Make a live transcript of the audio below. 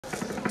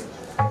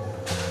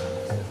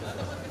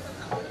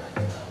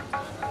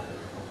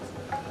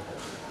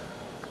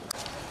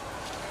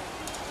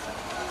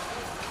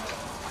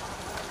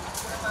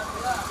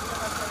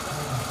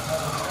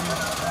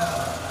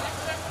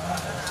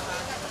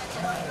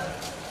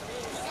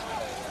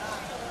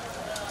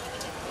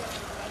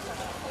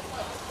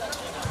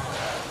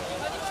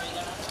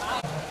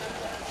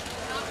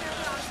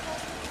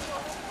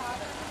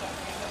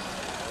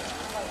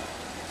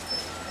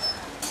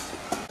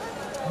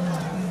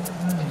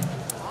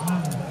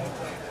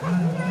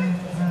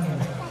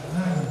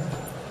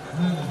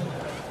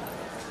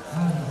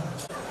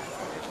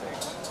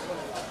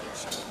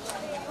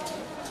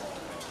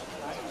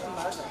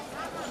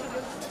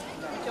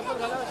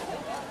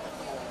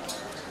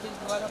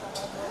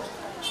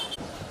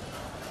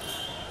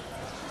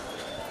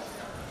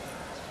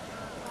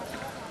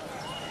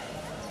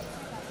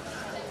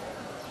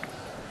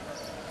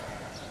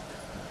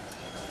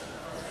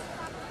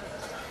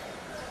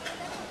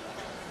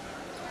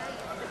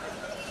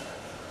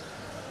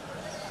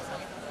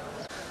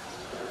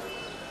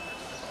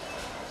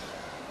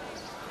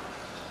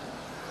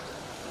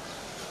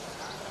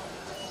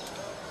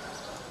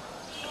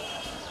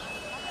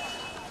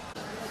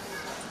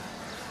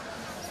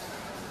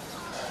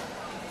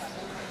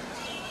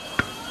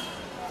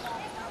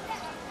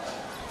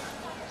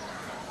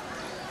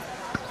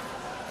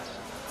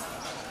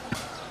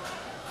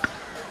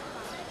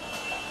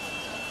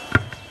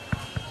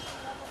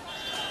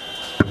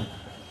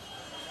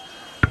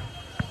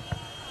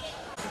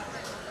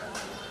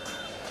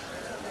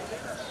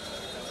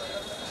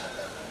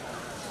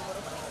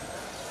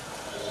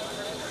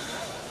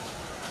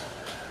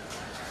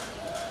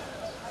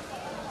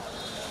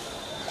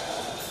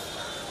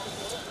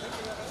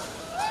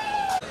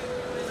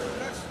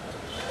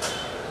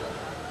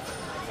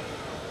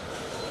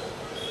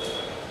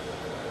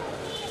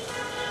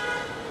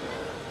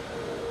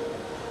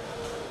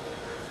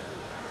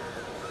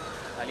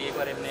खाली एक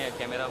बार एमने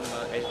camera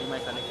HDMI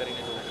connect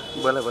કરીને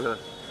જોવું. ભલે ભલે.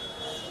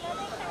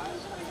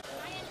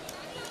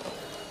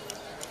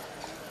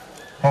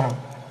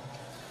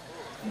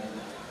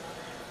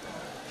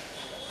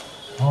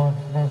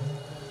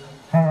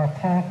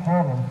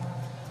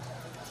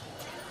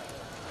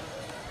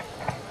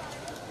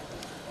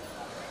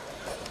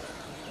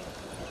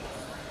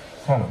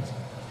 Hello.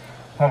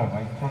 Hello,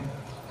 Mike.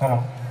 Hello.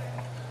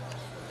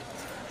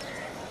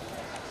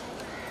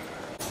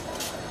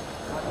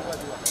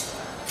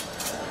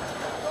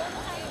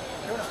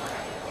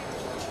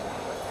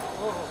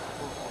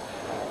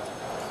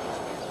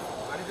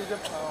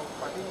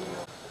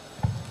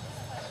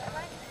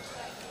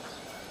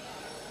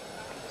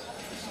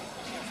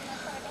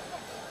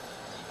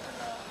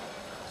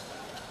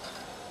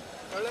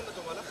 कळलं ना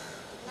तुम्हाला?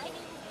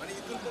 आणि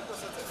इथून पण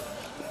तसंच आहे.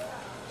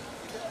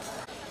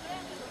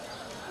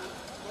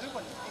 कोणी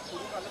पण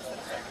पुढून आलं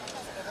तरी चालेल,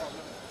 असं काही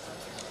प्रॉब्लेम नाही.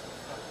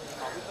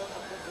 आम्ही जाऊ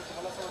शकतो, जर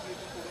तुम्हाला असं वाटलं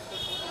इथून पुढून तर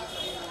ठीक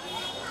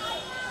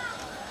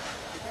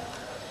आहे.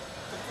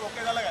 तुमचं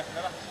ओके झालं काय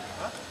जरा?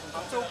 हां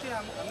आमचं ओके,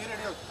 आम्ही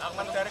रेडी आहोत.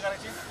 आम्हाला तयारी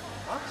करायची.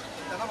 हां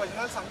त्यांना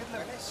भजनाला सांगितलं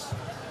गणेश.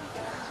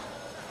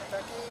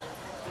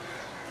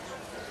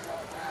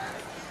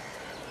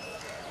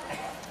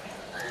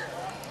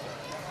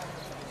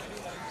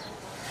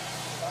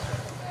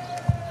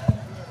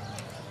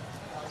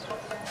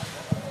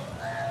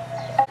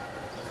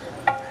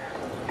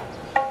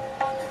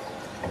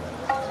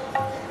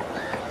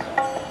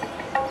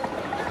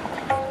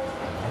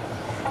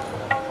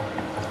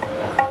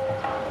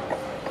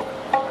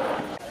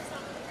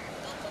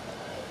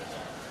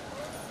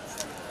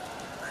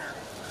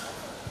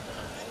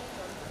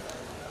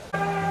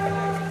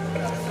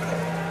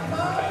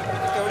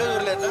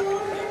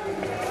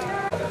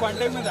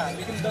 कॉन्टैक्ट में था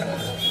लेकिन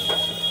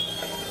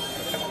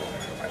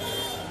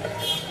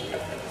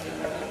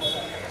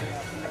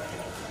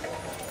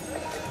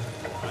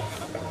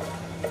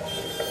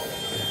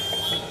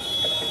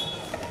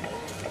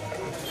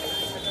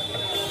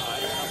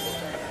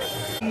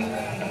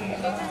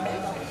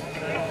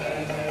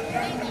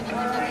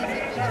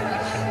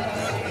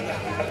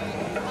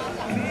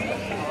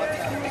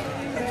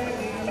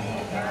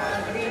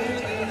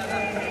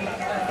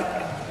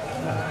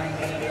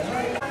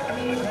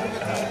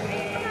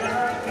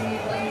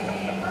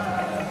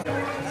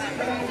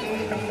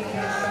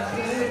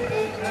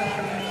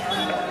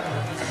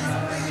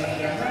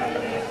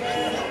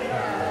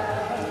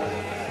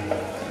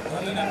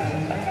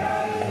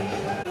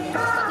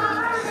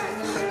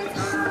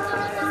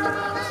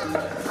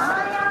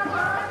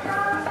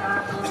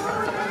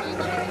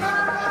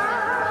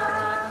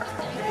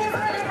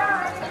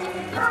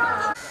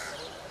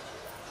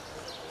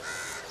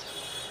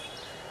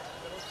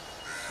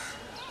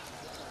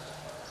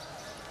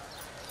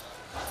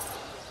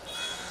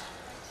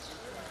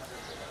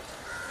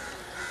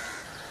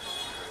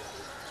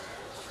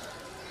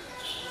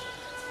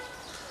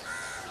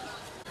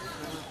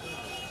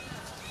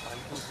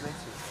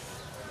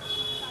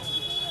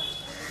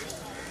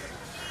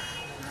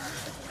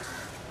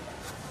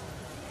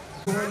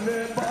बोले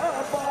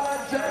बाबा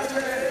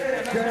चले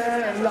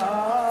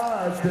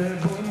कैलाश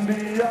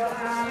बुंदिया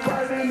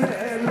पड़ने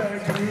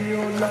लगी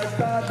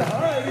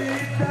लताधारी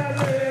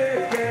चले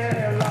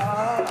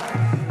कैलाश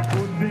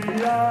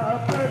बुंदिया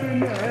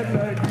पड़ने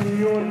लगी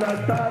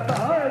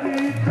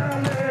लताधारी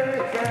चले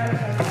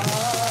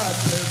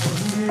कैलाश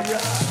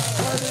बुंदिया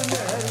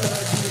पड़ने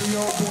लगी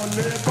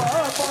बोले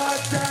बाबा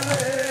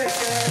चले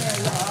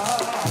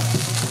कैलाश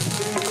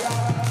बुंदिया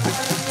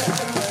पड़ने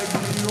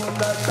लगी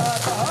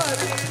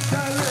लताधारी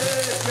चले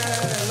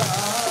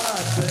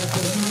कैलाश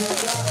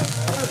बुंदिया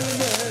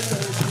पड़ने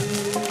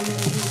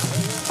लगी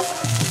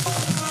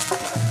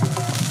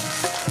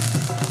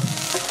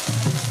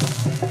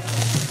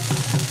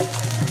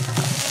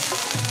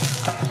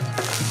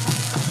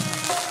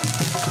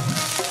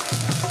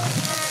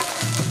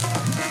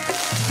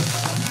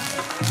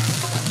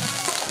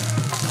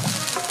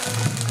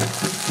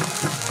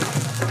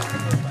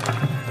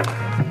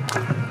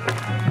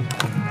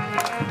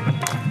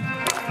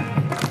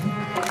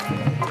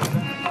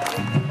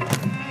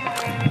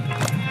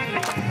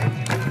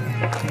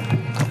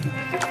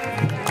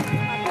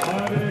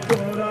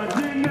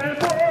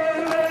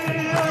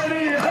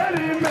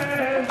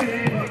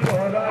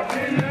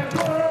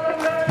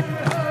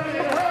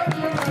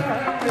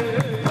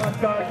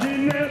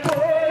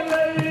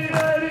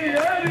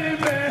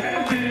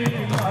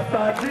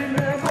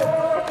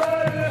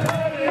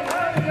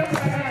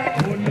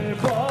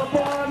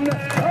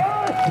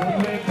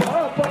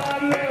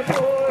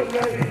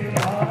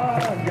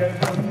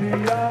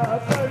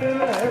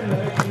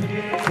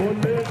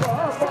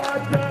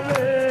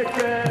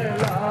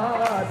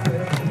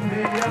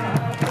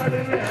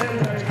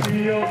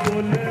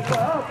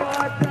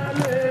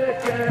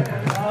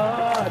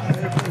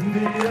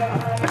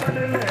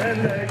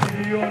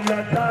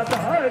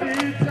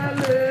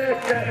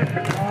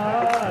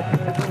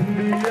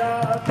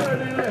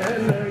पड़ने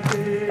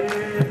लगी।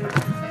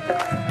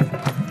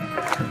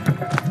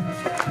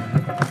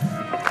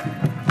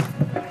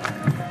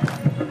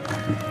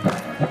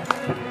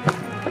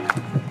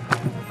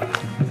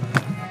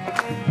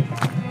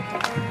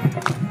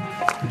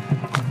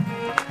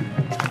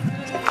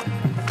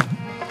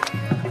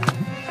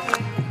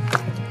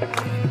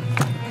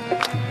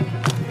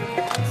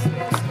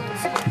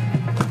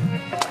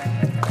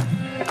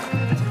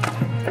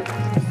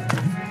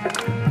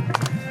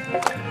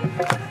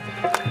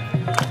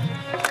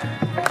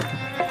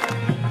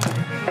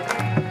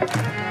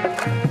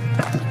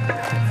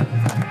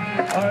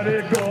 अरे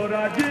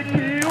गौरा जी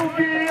की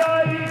उगी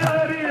आई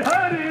हरी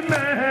हरी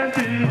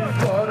मेहंदी,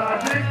 गौरा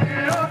जी की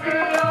उगी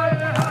आई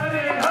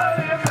हरी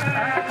हरी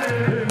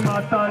मेहंदी,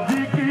 माता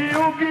जी की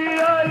उगी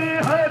आई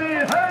हरी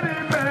हरी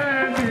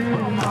मेहंदी,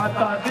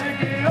 माता जी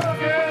की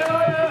उगी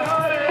आई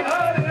हरी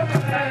हरी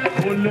मेहंदी।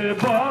 भोले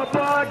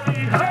बाबा की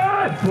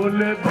है,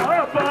 भोले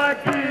बाबा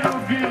की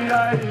उगी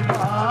आई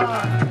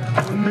माँ,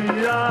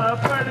 दुनिया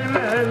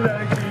पड़ने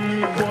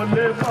लगी।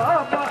 भोले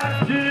बाबा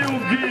की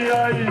उगी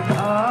आई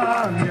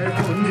भांग,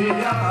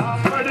 दुनिया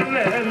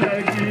पड़ने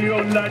लगी। ओ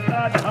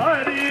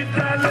लटाधारी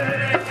चले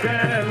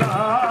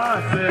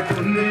कैलाश,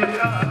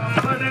 दुनिया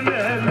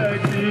पड़ने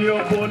लगी। ओ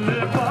बोले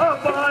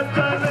बाबा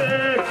चले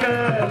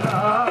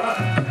कैलाश,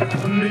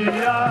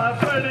 दुनिया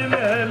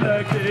पड़ने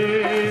लगी।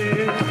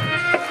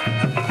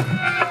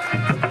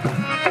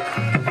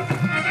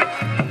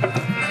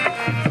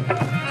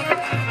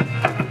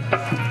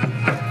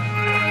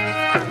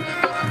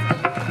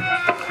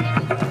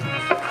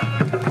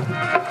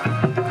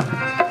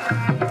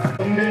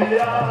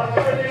 दुनिया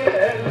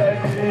पड़ने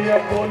लगी।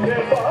 बोले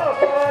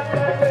बाबा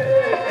चले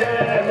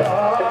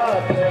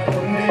कैलाश,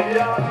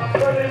 दुनिया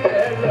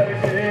पड़ने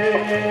लगी।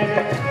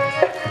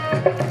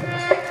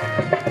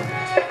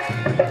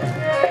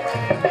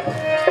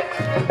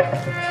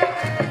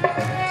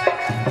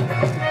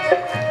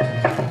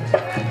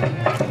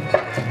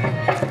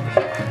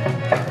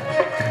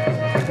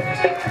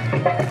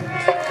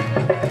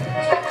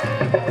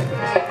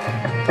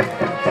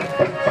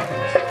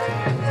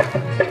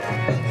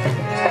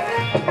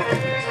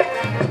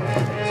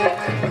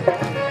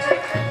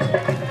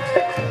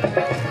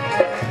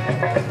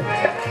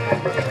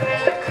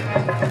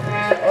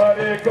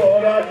 अरे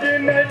गौरा जी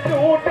ने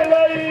टूट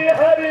लाई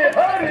हरी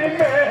हरी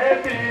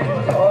मेहंदी,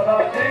 गौरा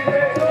जी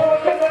ने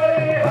टूट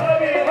लाई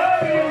हरी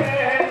हरी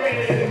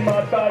मेहंदी,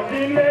 माता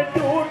जी ने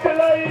टूट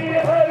लाई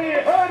हरी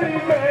हरी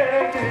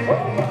मेहंदी,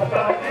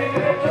 माता जी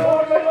ने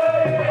टूट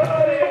लाई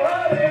हरी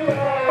हरी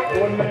मेहंदी।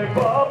 बोले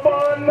बाबा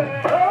ने,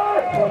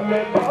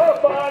 बोले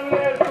बाबा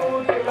ने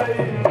टूट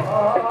लाई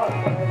माँ,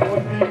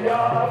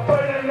 दुनिया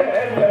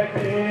पड़ने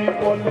लगी।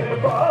 बोले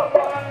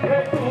बाबा ने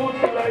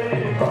टूट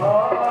लाई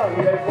माँ,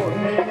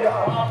 दुनिया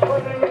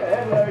पड़ने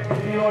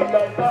लगी। ओ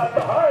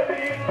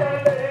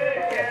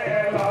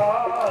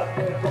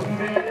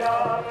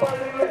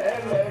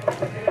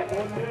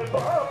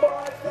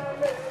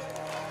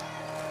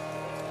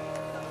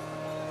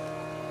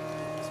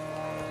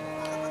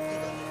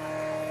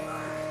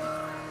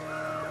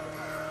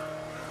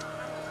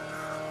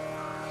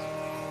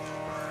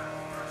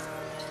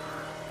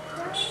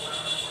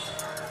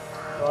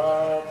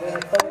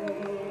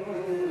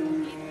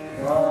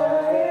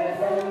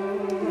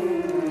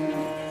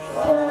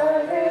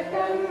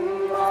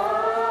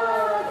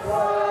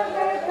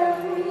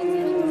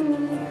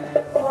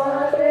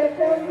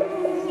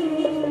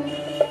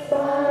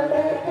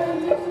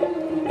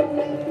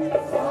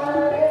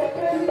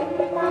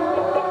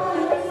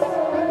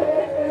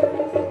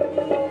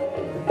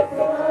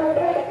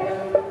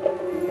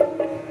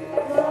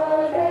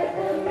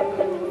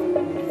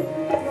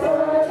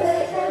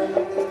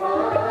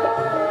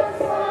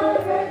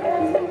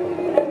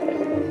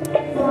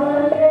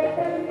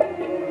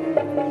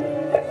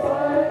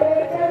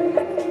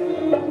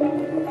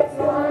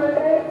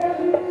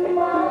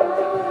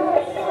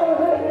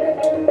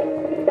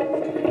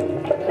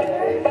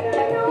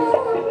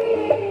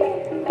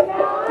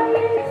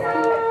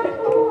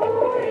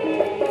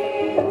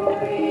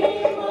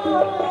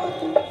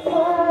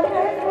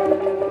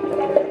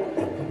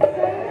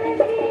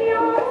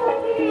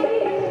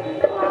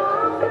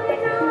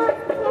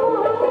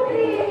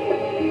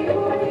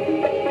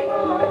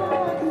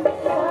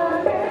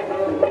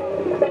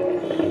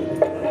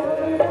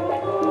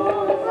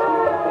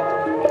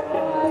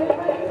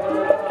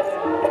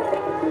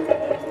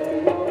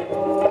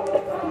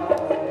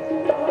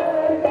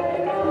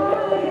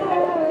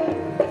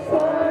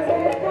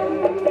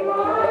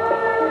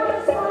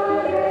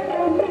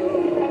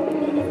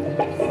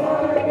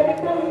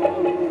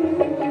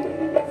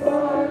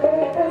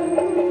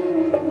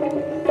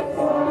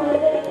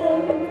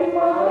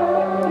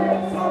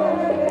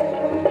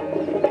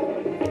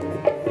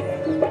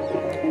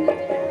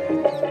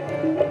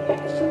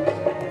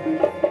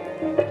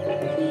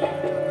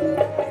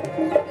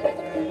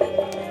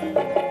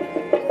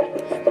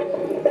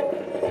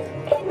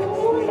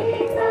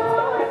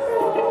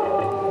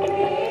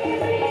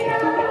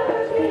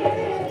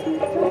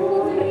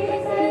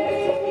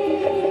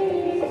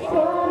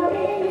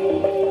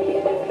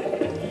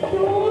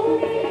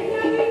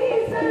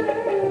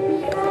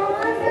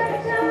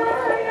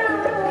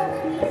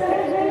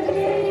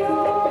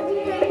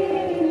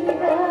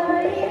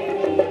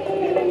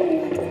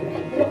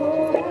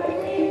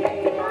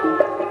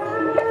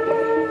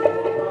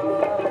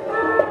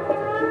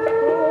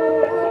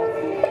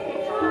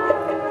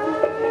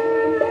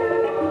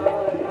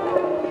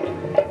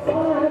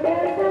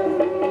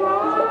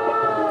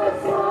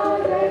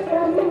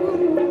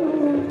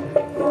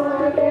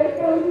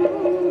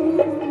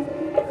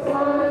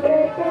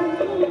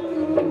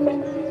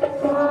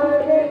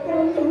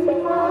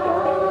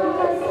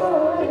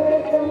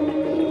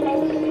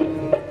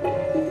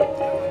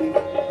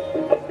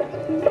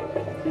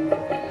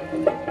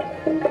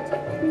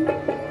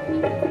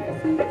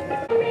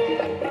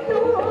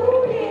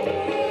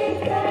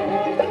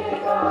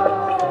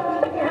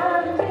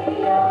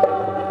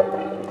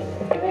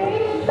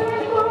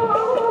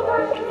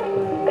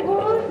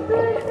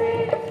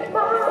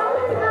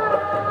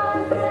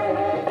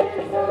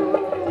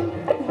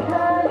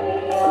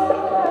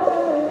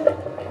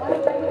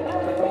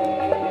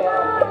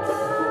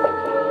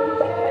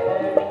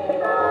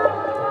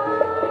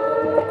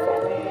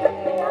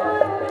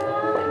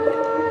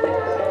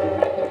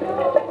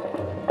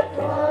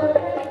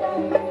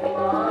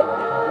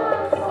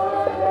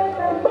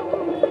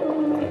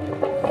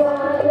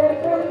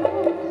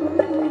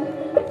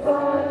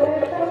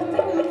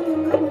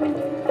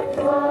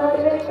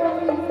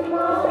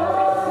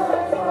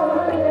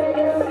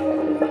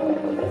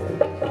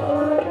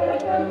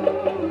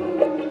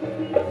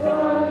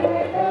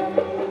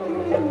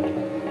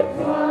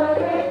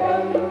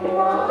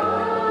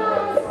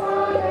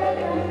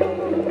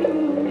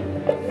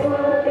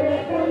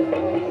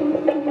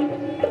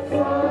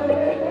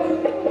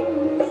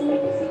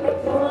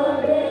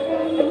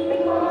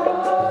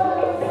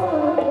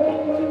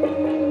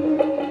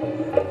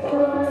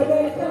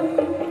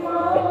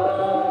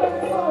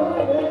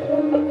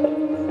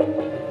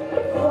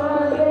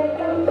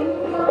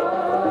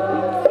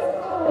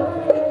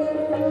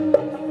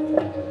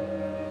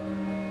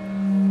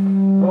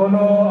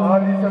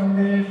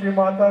श्री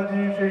माता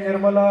जी श्री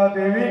निर्मला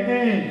देवी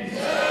की,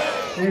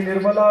 श्री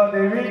निर्मला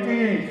देवी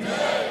की,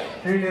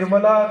 श्री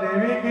निर्मला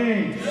देवी की।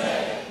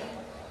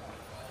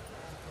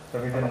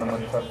 सभी जन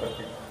नमस्कार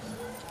करके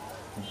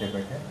नीचे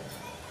बैठे।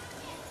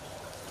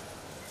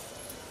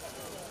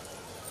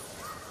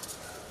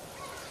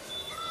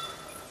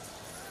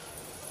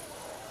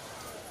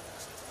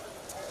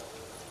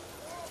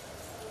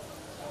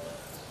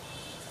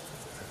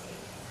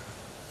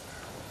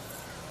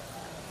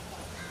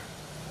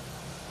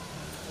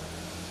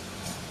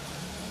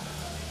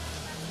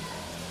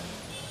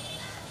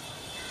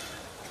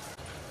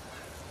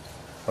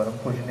 परम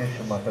पूजनीय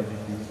श्री माता जी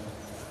की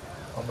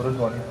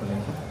अमृतवाणी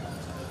सुनेंगे।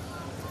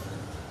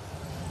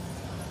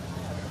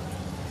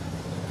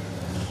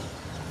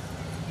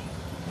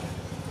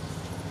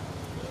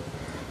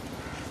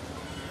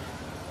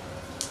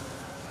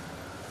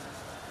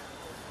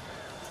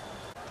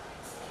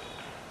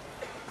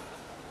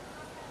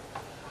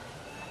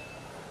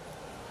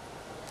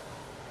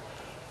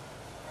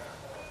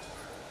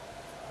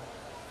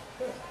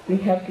 We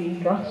have to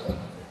introspect.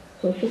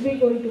 So should we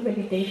go into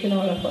meditation,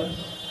 all of us?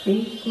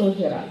 Please close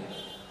your eyes.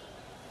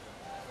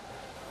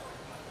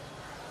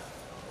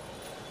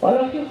 All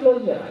of you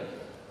close your eyes.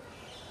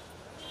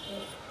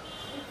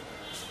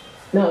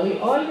 Now we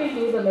all will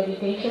do the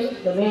meditation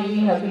the way we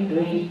have been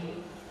doing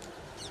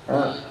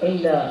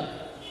in the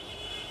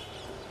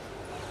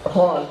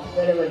halls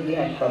wherever we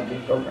had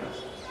public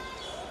programs.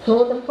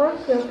 So the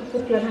first you have to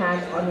put your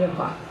hand on your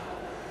heart.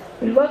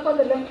 We'll work on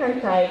the left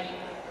hand side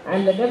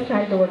and the left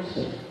hand towards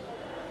you.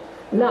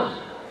 Now,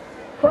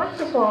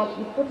 first of all,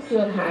 you put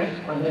your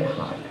hand on your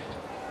heart.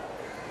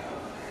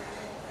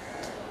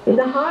 In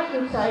the heart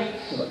resides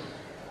Shiva,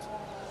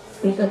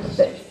 is the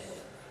spirit.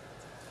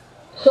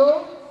 So,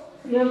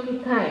 you have to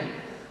thank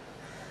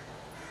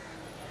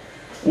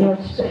your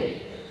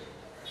spirit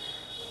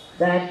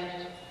that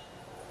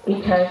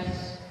it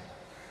has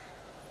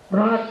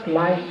brought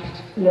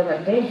light to your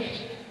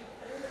attention,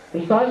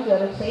 because you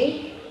are a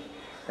saint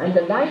and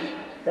the light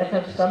that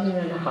has come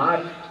in your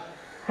heart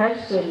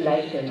has to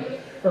enlighten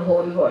the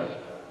whole world.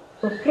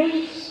 So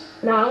please,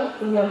 now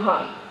in your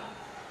heart,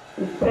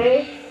 we pray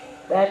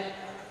that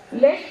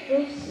let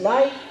this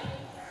light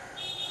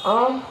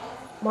of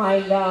my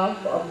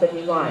love of the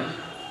divine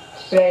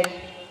spread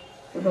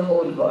to the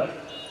whole world.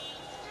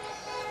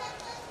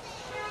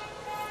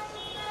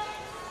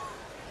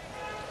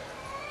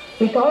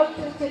 With all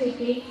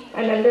sincerity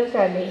and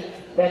understanding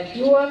that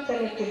you are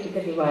connected with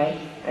the divine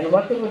and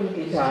whatever you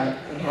desire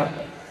will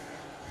happen.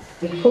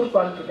 With full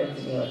confidence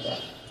in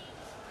yourself.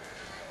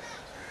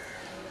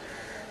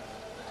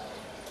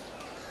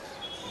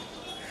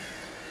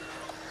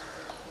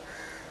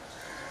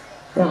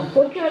 Now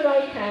put your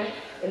right hand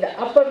in the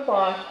upper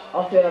part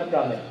of your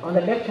abdomen, on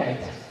the left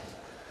hand side,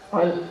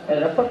 on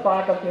the upper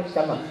part of your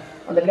stomach,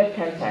 on the left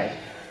hand side.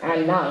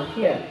 And now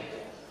here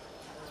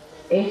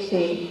is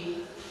the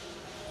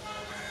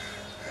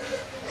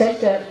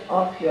center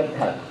of your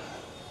dharma.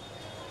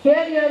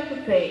 Here you have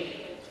to pray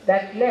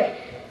that let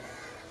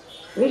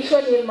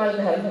Vishwa Nirmal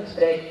Dharma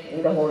spread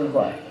in the whole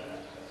world.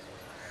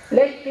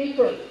 Let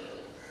people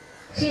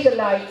see the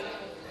light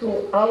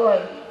through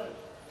our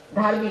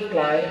dharmic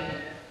life,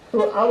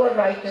 through our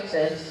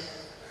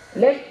righteousness.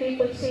 Let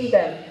people see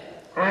them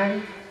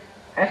and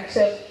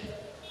accept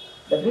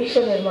the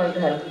Vishwa Nirmal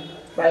Dharma,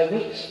 by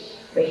which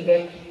they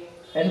get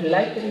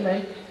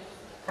enlightenment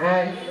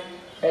and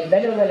a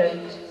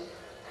benevolent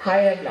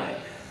higher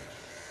life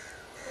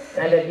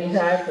and a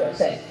desire to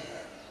ascend.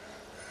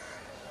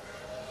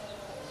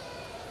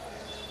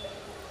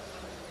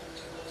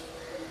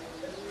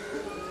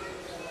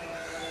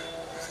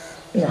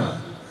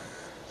 Now,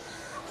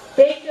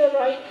 take your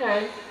right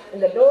hand in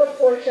the lower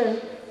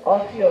portion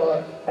of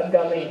your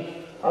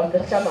abdomen, of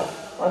the stomach,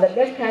 on the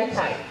left hand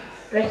side.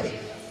 Press it.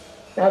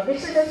 Now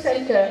this is the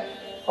center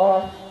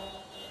of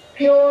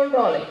pure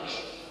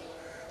knowledge.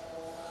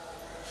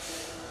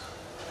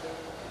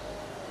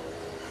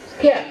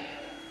 Here,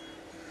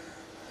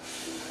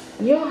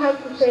 you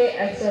have to say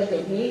as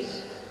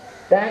yogis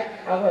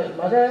that our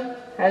mother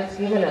has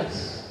given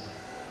us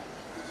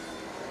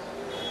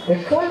the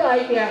full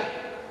idea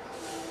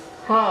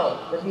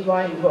how the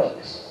divine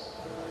works.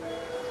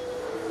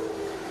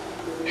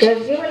 She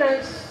has given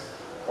us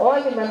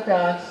all the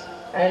mantras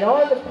and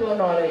all the pure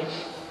knowledge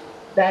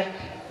that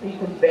we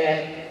could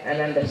bear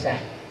and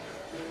understand.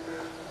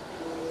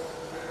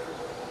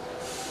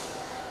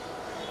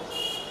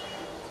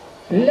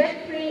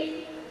 Let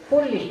me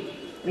fully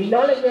be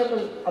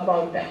knowledgeable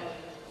about that.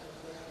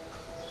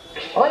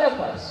 All of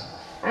us.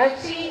 I have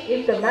seen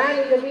if the man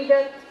is a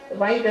leader, the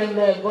wife doesn't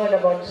know a word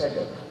about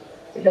Sajoga.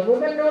 If the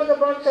woman knows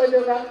about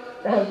Sajoga,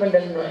 the husband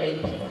doesn't know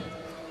anything.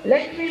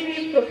 Let me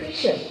be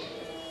proficient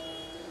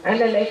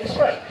and an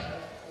expert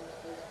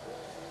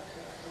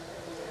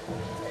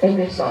in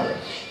this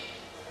knowledge.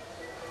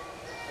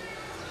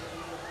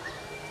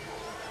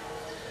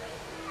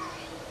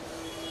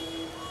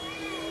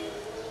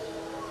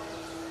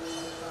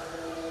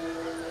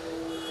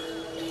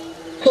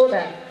 So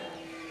that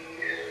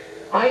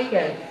I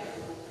can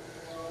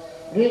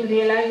give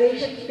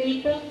realization to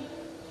people,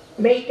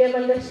 make them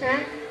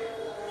understand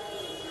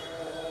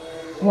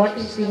what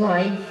is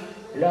divine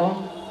law,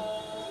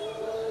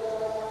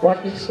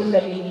 what is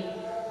Kundalini,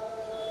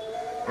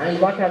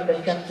 and what are the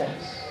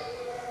chakras.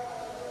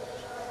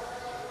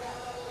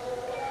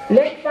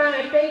 Let my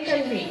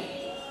attention be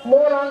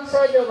more on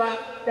Sahaja Yoga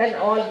than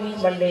all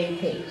these mundane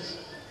things.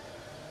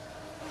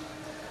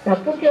 Now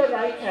put your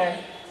right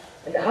hand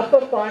in the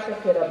upper part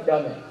of your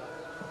abdomen.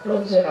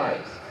 Close your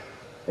eyes.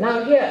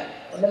 Now here,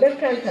 on the left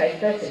hand side,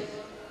 press it.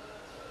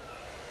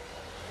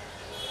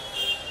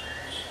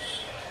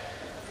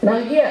 Now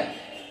here,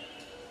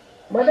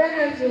 Mother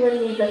has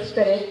given me the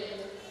spirit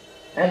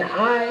and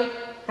I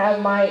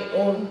have my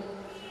own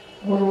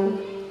Guru,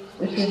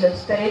 which is the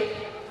spirit.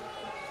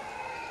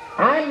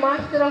 I am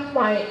master of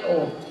my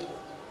own.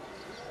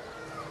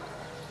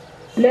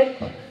 Let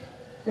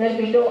there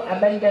be no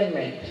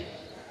abandonment.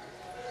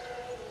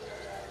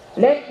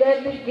 Let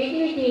there be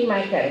dignity in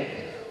my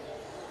character.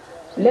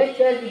 Let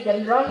there be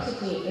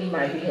generosity in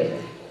my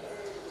behavior.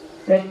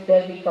 Let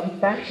there be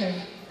compassion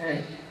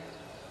and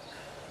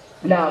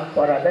love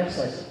for other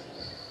persons.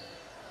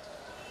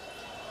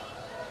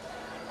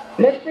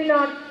 Let me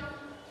not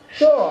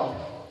show off,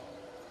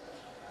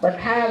 but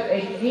have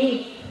a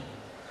deep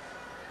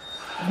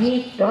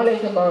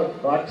knowledge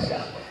about God's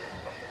love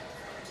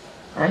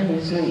and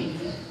His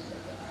ways.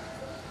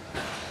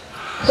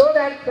 So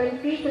that when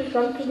people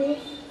come to me,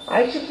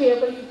 I should be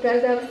able to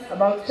tell them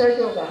about Sahaja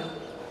Yoga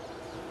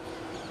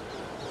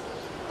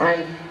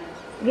and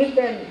give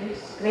them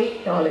this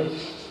great knowledge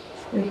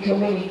with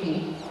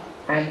humility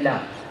and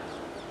love.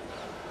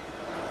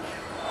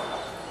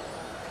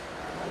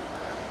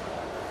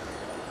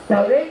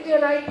 Now raise your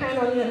right hand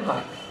on your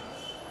heart.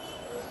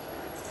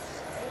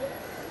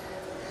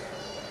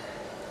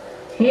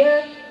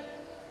 Here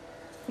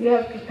you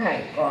have to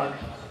thank God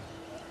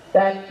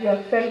that you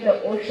have felt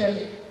the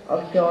ocean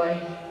of joy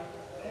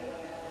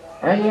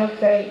and you have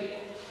felt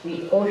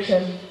the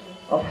ocean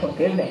of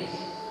forgiveness.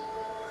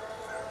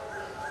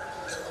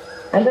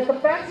 And the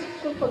capacity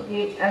to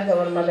forgive as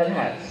our mother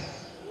has,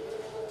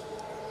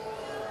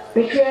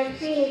 which we have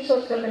seen is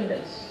so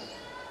tremendous.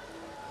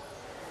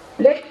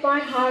 Let my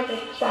heart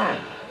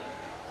expand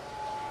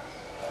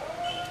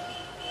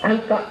and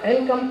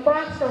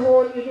encompass the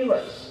whole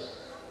universe.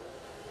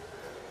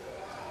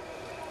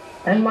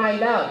 And my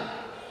love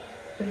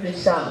should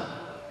resound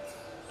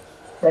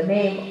the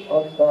name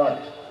of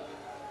God.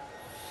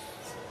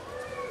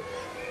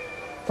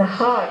 The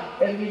heart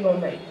every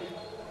moment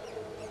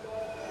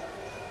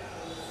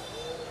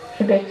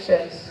should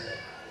express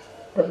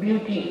the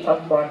beauty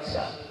of God's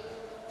love.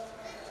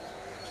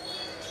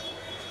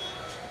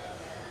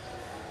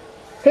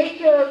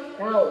 Take your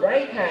now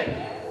right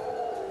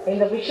hand in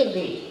the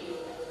Vishuddhi,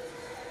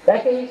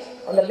 that is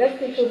on the left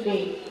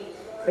Vishuddhi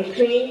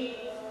between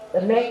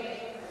the neck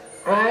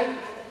and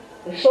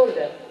the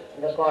shoulder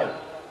in the corner.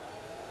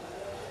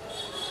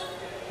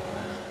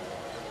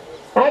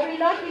 I will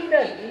not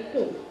indulge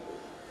into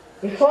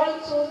the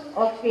falsehood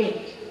of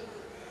guilt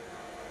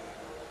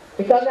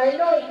because I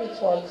know it is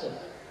falsehood.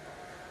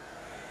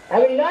 I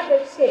will not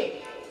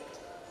escape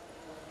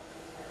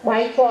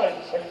my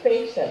faults but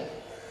face them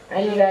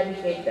and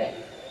eradicate them.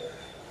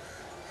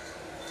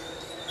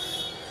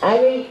 I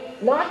will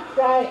not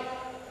try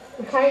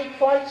to find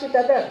faults with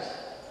others,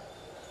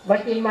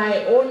 but in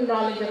my own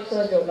knowledge of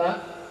Sahaja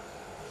Yoga,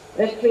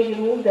 let me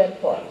remove their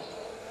faults.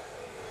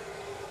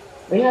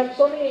 We have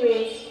so many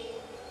ways,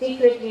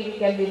 secretly we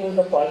can remove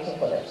the faults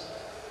of others.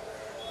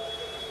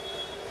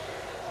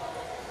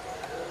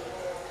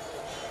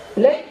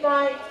 Let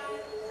my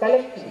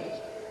collectivity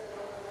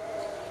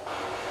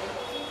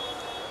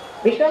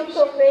become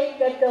so great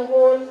that the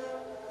whole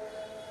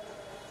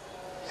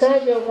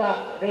Sahaja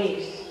Yoga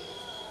race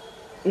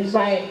is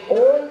my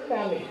own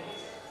family,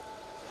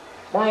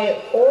 my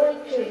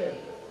own children,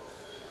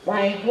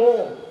 my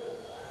home,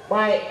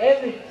 my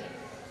everything.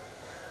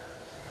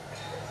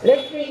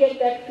 Let me get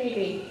that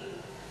feeling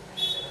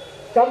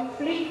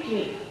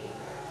completely,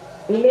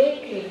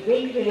 innately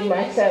built within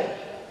myself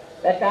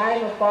that I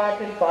am a part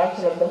and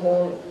parcel of the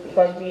whole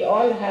because we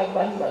all have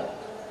one mother.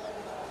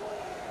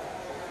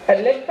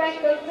 And let my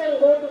concern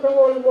go to the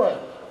whole world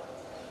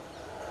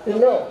to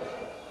know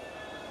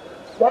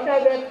what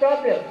are their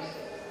problems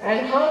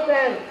and how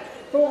can,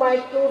 through my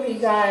true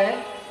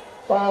desire,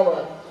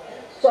 power,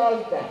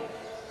 solve them.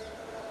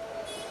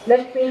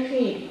 Let me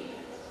feel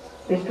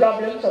the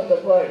problems of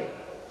the world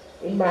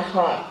in my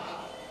heart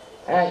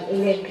and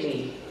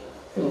innately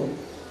to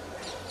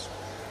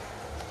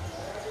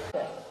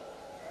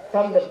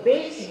from the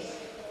basis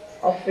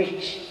of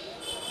which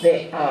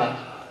they are.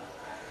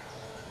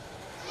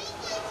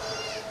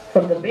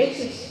 From the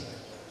basis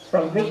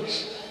from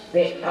which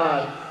they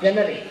are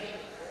generated.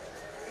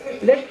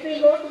 Let me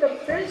go to the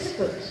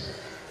principles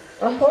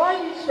of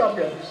all these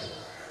problems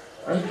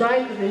and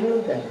try to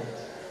remove them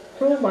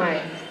through my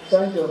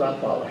Sahaja Yoga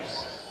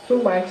powers,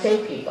 through my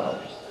safety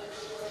powers.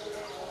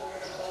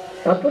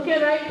 Now put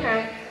your right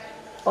hand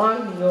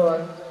on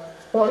your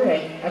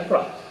forehead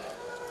across.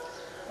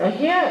 Now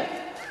here,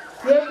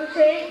 you have to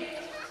say,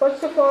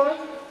 First of all,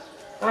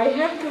 I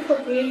have to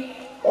forgive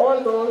all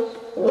those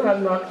who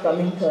have not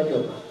come in third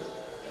yoga.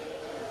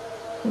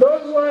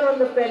 Those who are on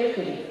the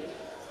periphery,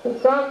 who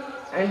come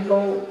and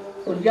go,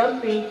 who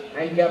jump in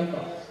and jump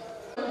out,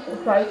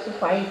 who tries to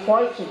find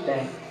faults with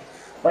them.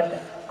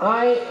 But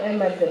I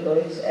am at the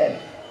lowest end,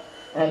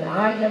 and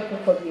I have to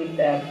forgive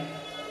them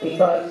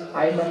because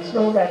I must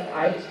know that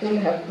I still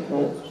have to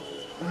go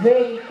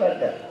very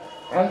further.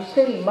 I am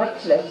still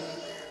much less.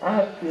 I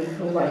have to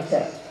improve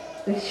myself.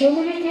 This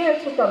humility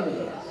has to come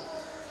within us.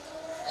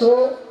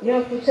 So you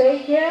have to say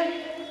here,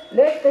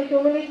 let the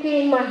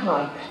humility in my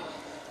heart,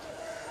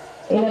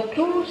 in a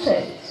true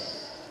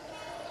sense,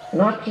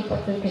 not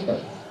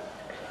hypocritical,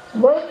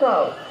 work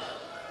out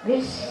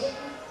this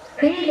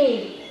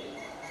feeling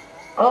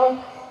of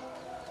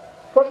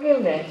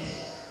forgiveness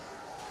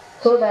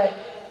so that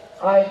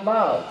I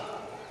bow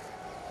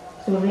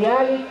to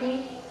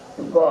reality,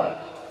 to God,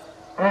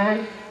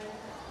 and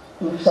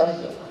to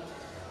Sadhguru.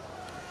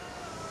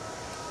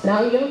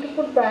 Now you have to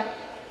put back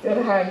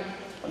your hand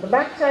on the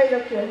back side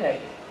of your head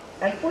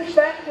and push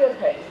back your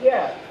head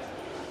here,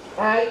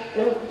 and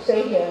you have to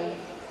say here,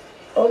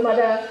 oh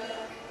Mother,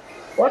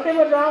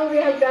 whatever wrong we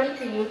have done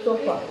to you so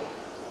far,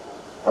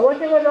 and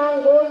whatever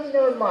wrong goes in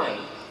our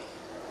mind,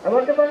 and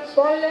whatever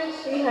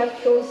smallness we have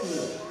shown to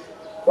you,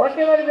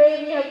 whatever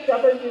way we have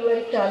troubled you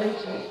and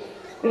challenged you,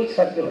 please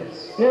forgive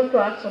us. You have to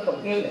ask for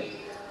forgiveness.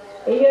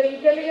 In your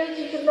intelligence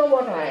you should know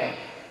what I am.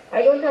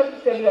 I don't have to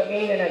tell you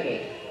again and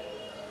again.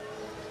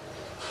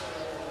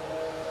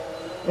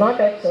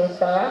 Not at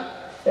Sanskara,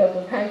 you have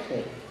to thank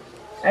me.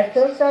 At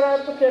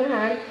Sanskara, put your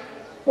hand,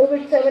 move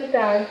it 7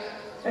 times,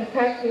 and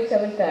thank me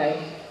 7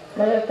 times.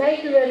 Mother,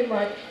 thank you very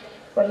much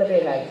for the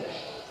realization.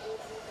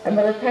 And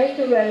Mother, thank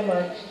you very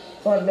much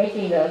for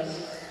making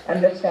us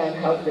understand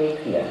how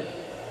great we are.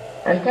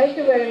 And thank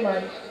you very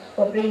much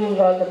for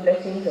bringing all the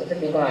blessings of the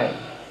Divine.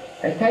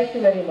 And thank you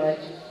very much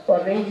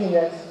for raising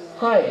us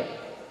higher,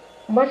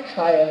 much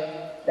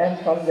higher than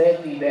from where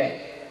we were.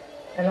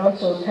 And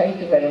also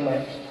thank you very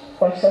much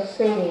for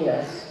sustaining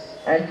us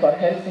and for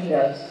helping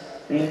us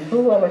to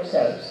improve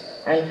ourselves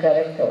and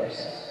correct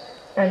ourselves.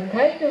 And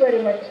thank you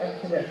very much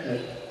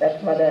ultimately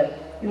that Mother,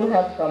 you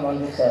have come on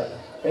this earth,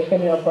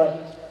 taken your birth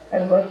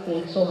and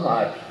working so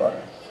hard for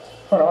us,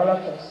 for all of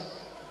us.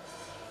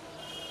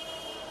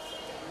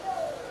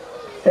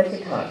 Press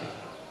it hard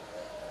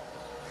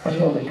and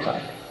move it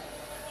hard.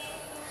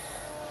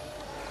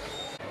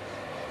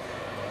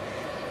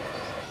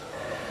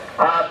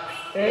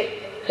 आपसे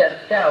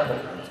चर्चा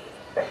होगी।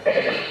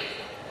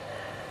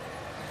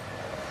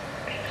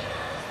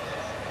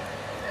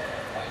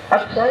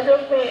 अब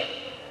सहयोग में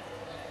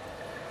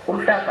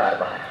उल्टा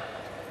कारभार।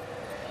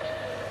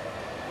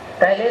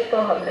 पहले तो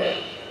हमने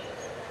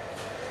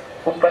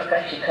ऊपर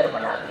का शिखर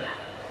बना दिया,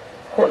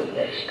 खोल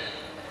दिया शिखर,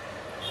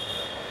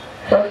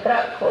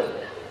 सहस्त्रार खोल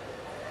दिया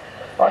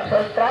और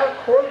सहस्त्रार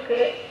खोल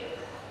के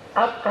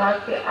अब कहा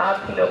कि आप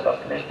ही लोग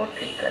अपने को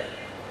ठीक करें।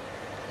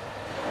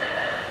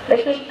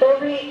 लेकिन तो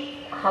भी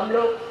हम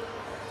लोग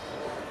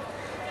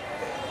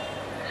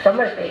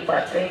समझ नहीं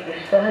पाते कि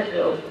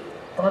सहयोग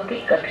बहुत ही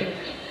कठिन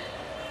चीज है।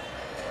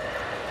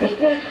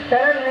 जितनी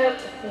सरल है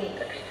उतनी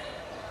कठिन है।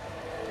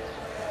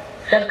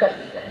 शंकर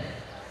जी जैसे,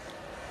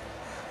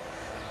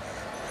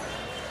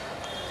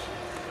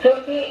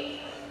 क्योंकि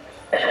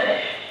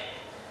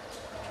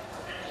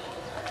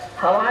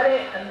हमारे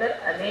अंदर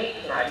अनेक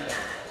नाड़ियां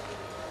हैं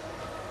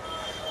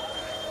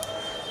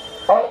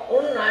और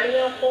उन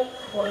नाड़ियों को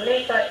खोलने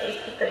का एक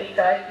ही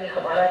तरीका है कि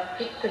हमारा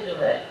चित्त जो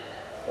है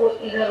वो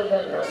इधर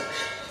उधर न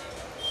उठे।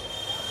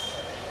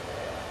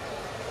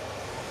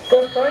 तो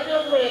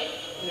सहयोग में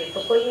ये तो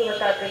कोई नहीं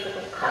बताते कि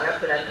तुम खाना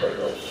पीना छोड़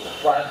दो,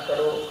 उपवास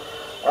करो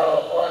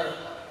और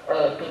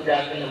तुम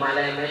जाके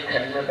हिमालय में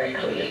ठंड में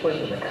बैठो, ये कोई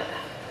नहीं बताता।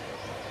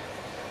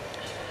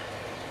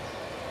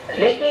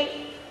 लेकिन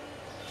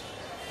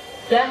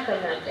क्या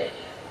करना चाहिए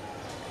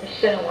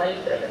इससे हमारी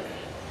प्रगति?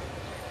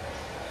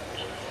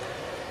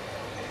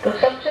 तो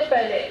सबसे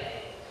पहले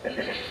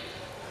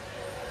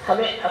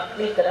हमें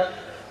अपनी तरफ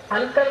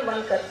अंतर्मन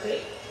करके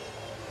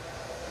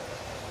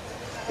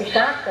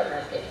विचार करना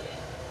चाहिए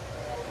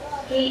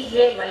कि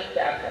ये मैं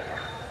क्या कर रहा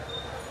हूं।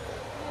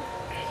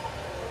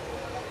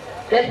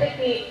 जैसे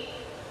कि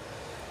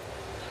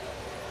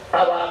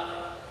अब आप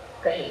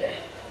कहीं गए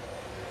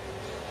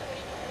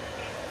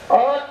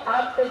और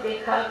आपने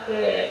देखा कि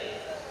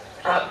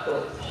आपको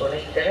सोने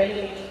की जगह नहीं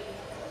मिली,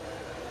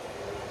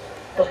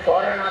 तो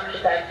फौरन आप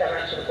शिकायत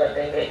करना शुरू कर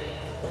देंगे,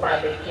 माँ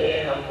देखिए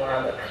हम वहां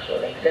पर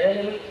सोने की जगह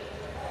नहीं मिली।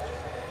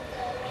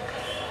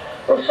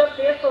 उस वक्त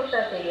ये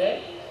सोचना चाहिए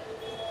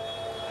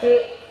कि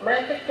मैं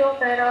इसे क्यों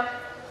कह रहा हूं,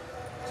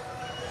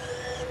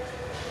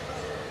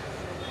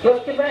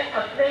 क्योंकि मैं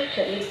अपने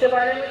शरीर के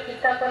बारे में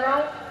चिंता कर रहा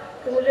हूँ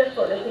कि मुझे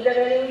सोने की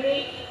जगह नहीं मिली,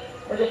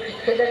 मुझे ठीक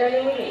से जगह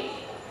नहीं मिली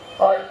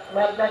और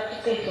मैं अपना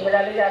चित्त इसी में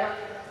डाले जा रहा हूँ।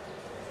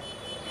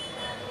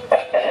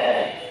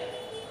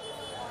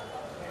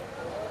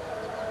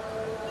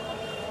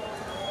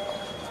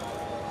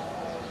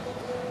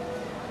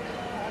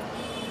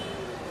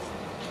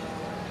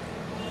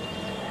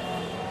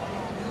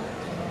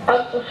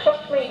 अब उस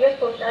वक्त में ये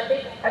सोचना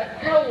चाहिए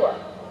अच्छा हुआ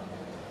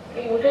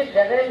कि मुझे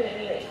जगह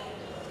मिली नहीं,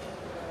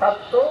 अब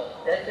सो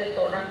जैसे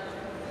सोना,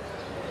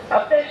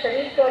 अपने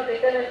शरीर की ओर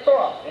देखकर सो,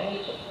 आप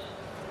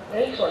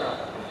नहीं सोना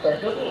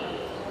सहयोगी।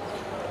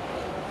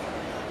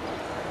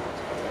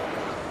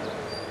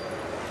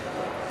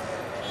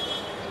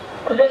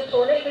 तुझे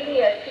सोने के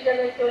लिए अच्छी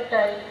जगह क्यों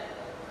चाहिए?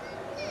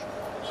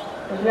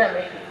 दुनिया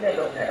में कितने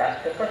लोग हैं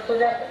रास्ते पर सो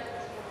जाते।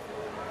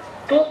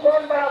 तू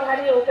कौन बड़ा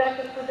भारी हो गया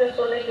कि तुझे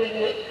सोने के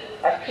लिए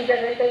अच्छी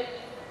जगह चाहिए?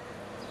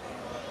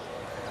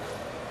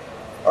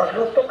 और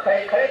लोग तो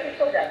खड़े खड़े भी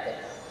सो जाते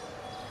हैं,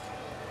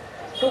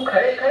 तू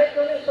खड़े खड़े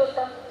क्यों नहीं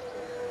सोता?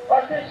 और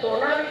फिर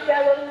सोना भी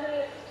क्या जरूरी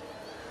है?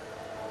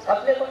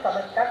 अपने को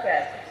समझता क्या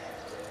है?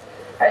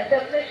 ऐसे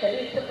अपने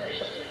शरीर से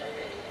प्रश्न पूछना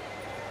चाहिए।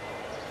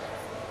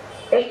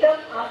 एकदम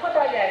आफत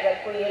आ जाएगा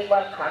कोई एक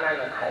बार खाना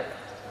न खाए,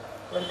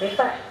 तो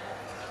देखा है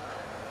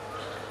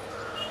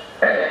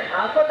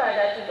आफत आ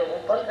जाती लोगों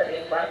पर कल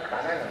एक बार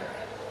खाना नहीं मिले।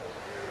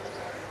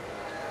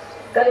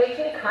 कल एक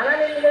दिन खाना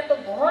नहीं मिले तो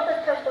बहुत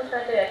अच्छा सोचना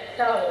चाहिए,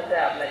 अच्छा हो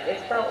गया मैं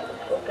देखता हूँ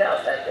उसको क्या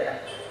होता है तेरा,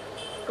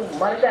 तू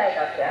मर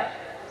जाएगा क्या?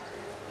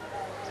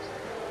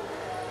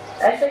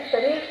 ऐसे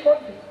शरीर को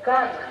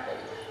धिक्कारना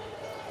चाहिए,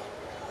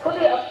 खुद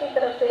ही अपनी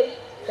तरफ से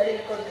शरीर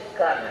को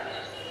धिक्कारना चाहिए।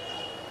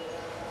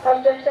 अब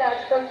जैसे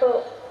आजकल तो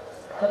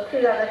बहुत ही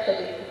ज्यादा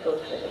शरीर की सोच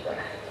से निकला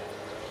है,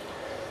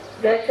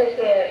 जैसे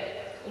कि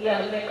ये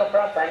हमने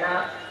कपड़ा पहना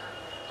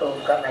तो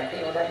उसका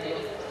मैचिंग होना चाहिए,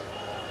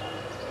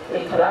 ये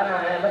फलाना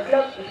है,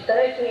 मतलब इस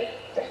तरह की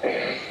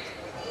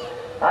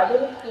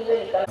आधुनिक चीजें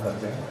निकल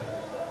करते हैं।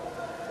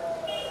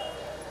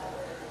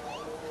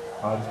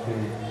 आज के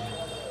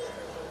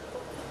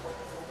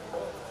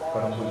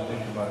परम पूज्य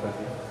श्री माता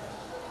जी,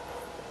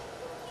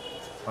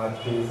 आज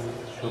के इस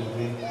शुभ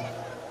दिन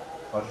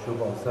और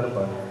शुभ अवसर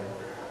पर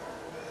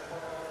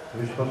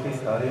विश्व के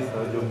सारे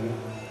सहयोगी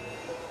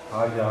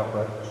आज यहाँ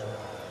पर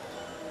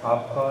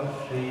आपका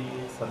श्री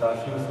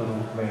सदाशिव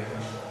स्वरूप में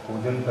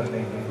पूजन करने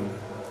हेतु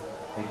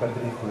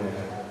एकत्रित हुए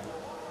हैं।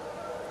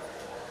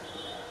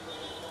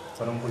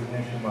 परम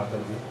पूज्य श्री माता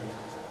जी,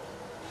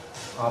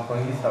 आप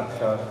ही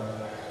साक्षात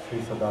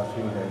श्री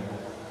सदाशिव हैं।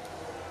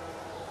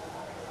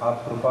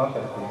 आप कृपा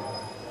करके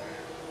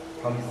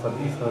हम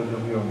सभी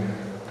सहयोगियों में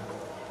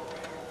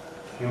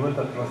शिव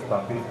तत्व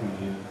स्थापित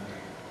कीजिए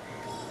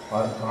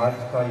और आज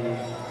का ये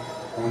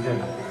पूजन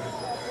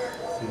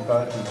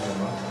स्वीकार कीजिए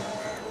माँ।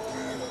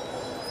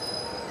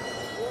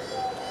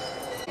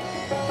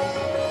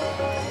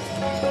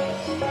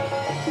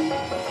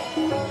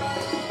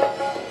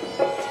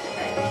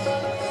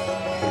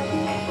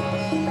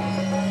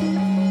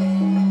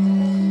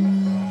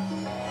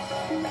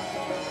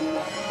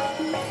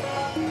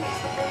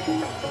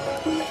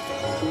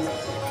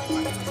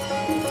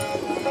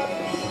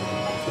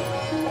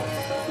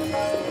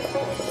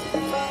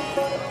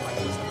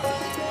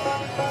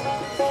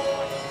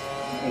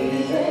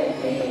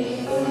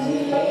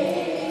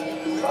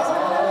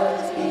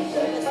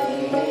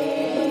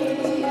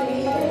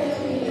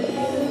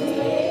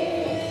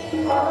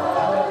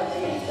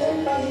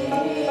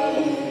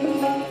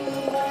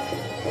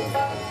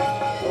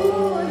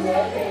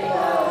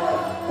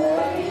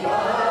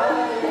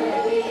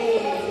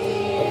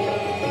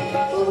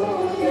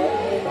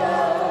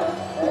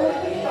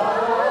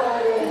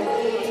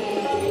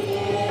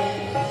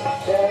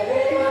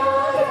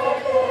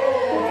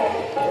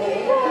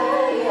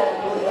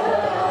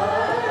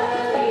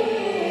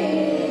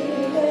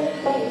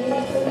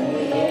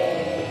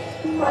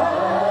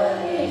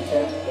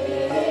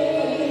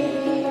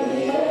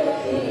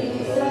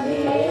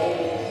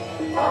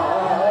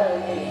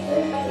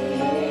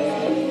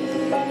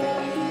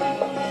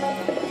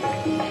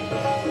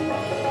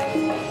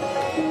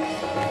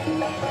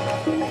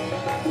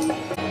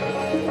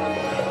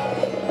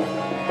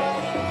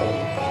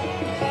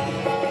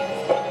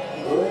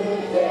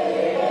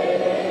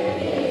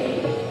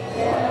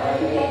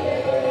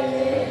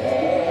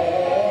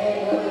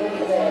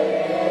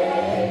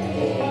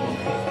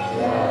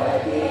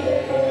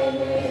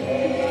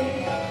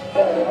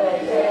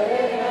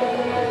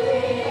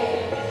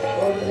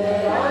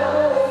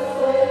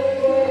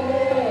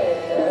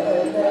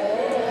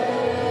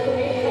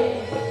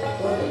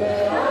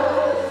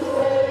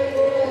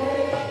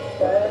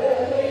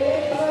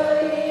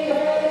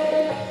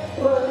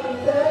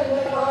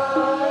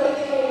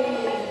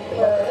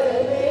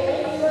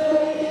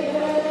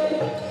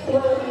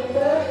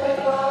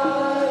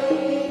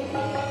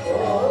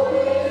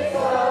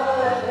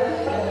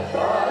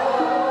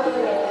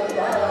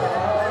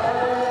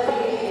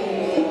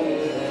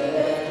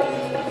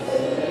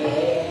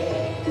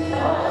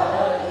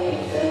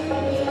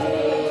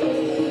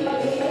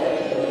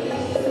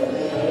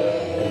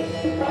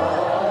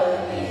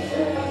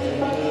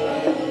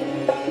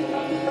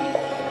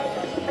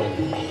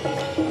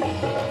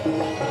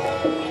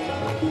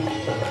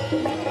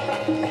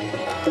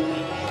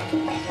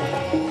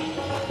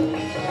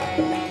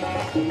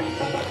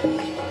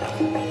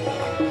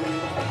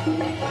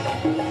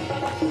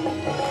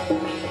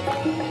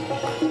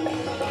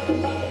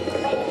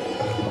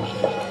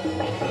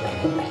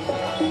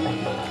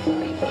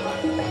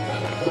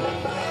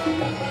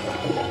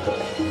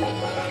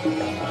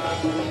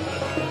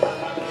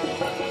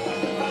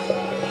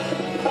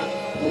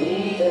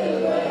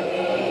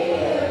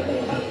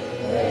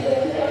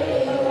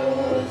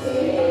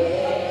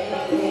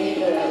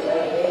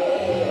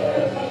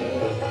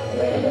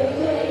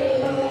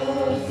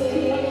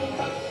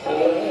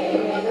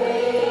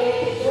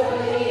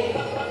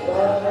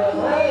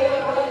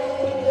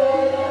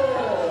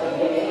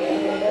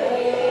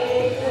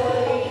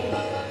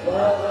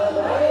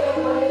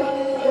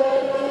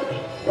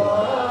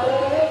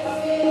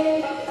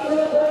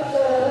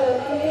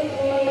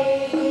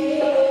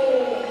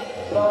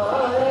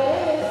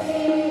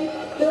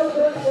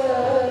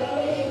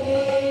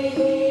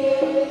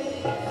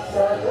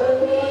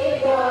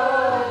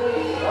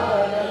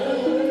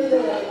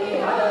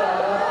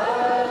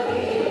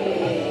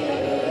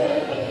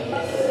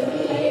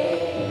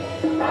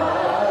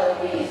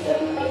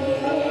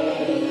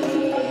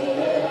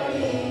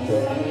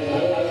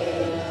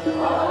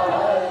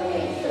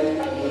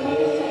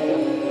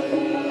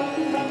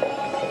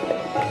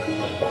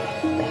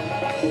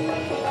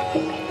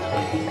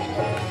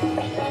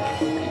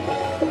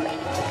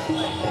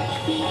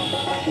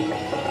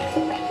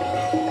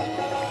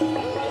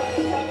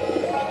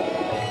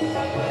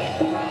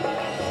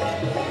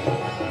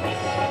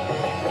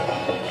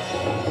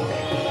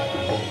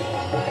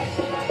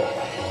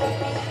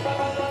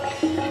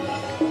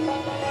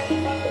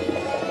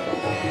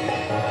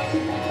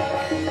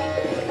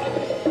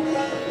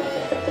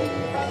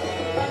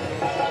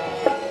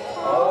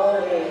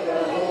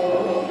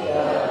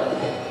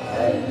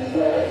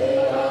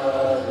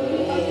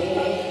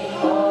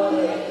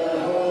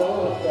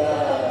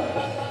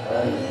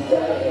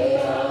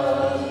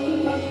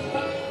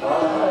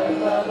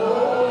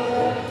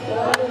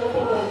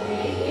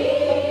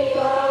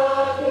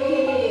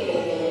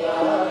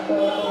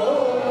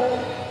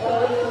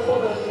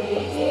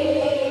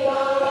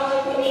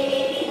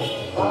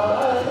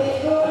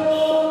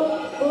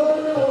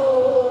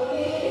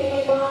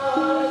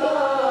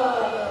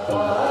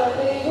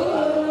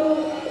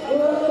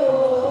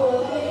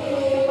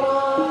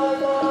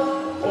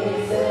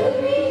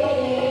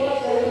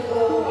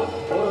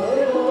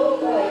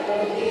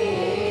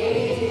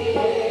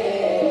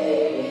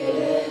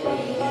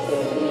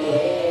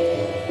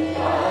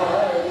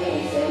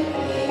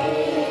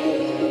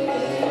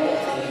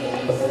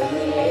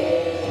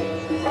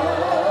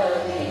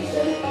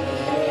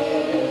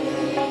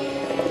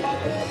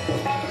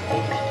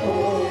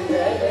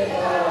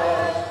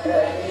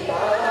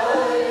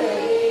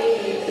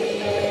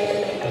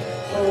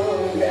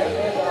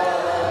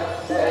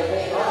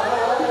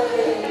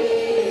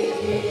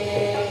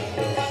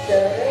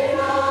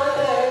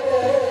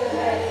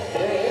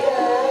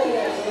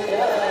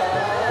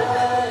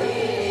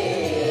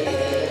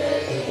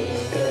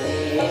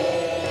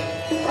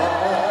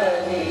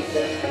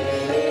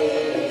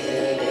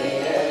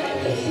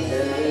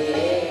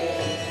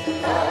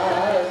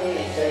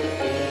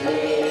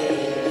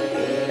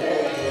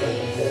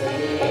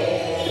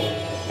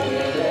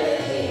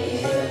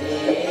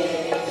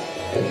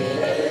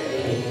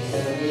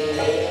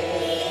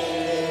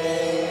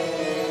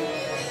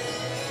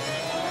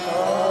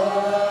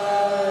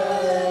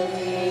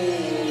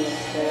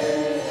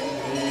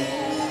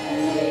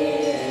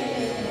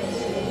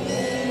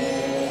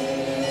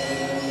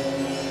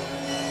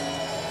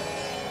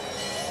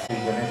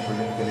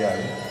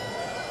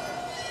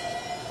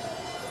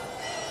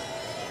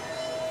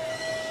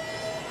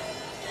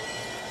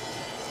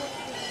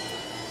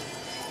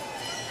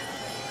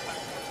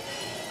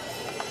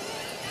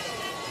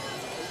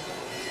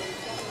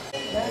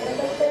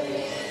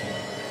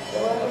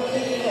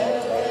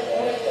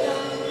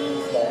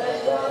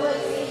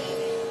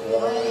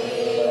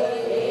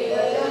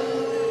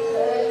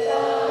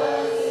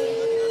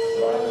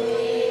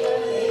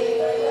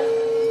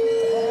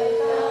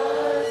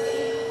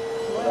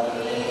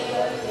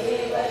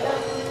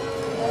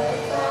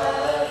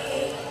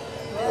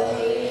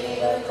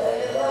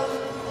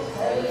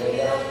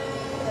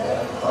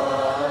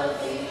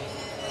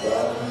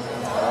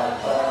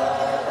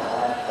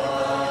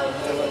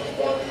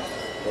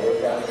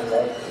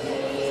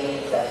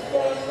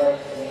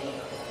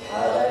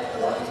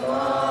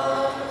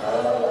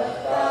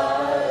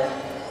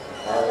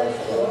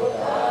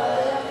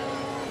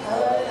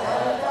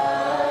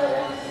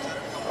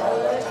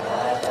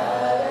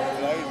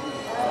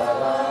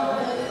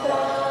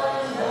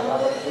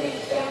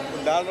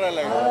 डाल रहा है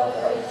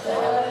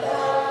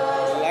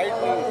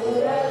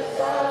लाइट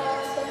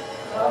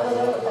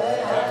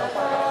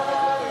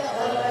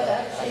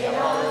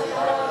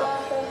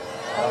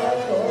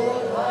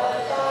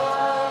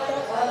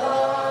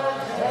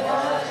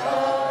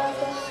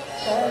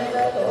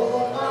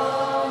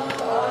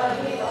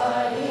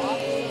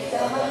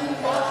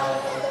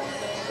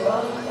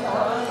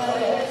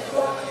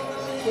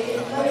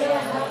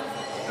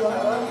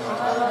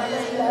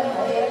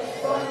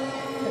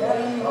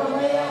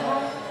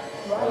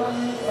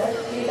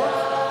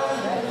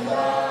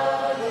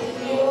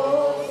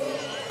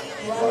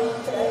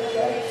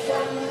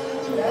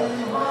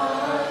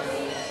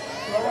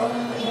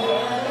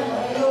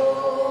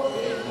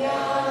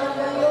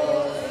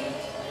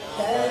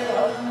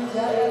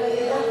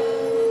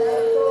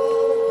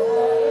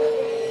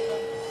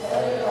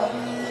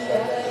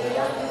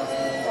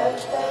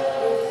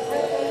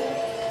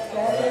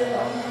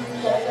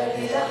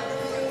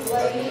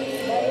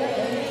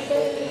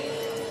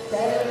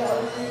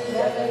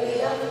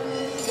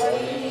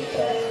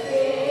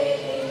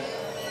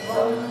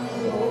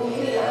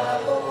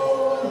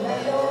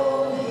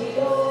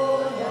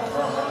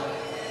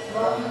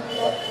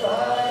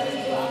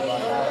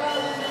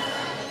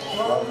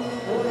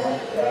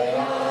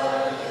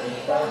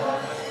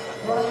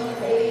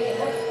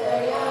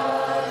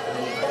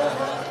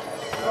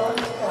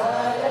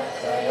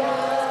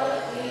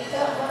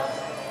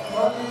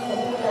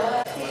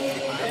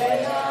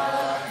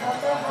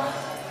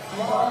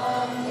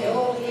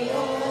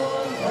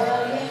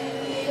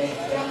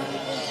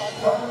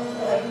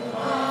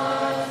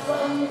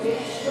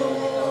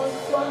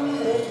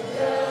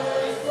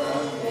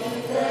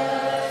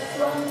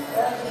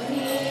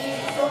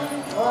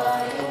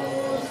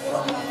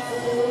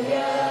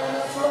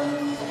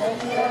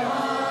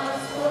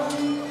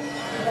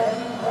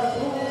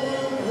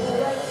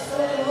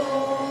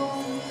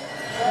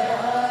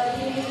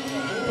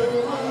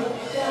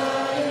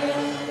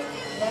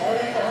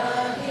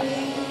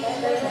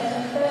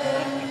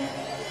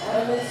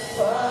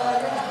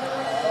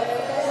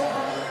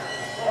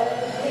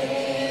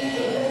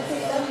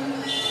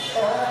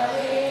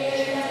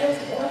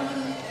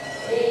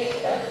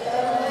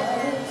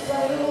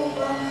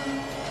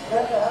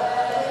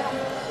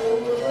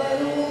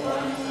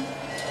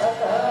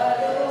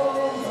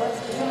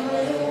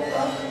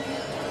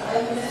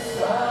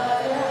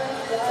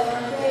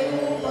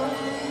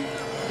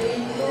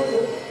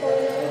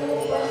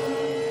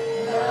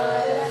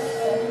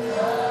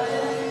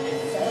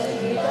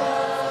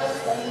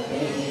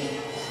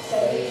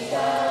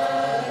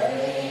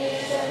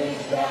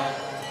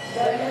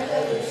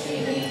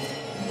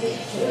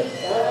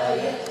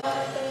विद्युत्काय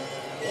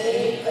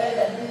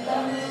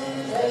एकदन्तं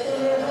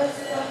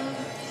चतुर्हस्तं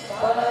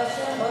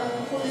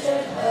पाशमङ्कुशधारिणं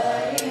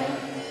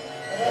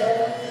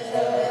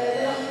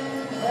रदं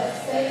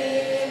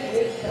हस्तैर्विभ्राणं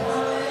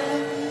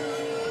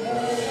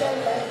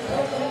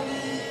मूषकध्वजं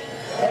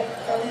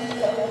रक्तं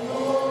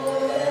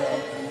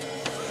लम्बोदरं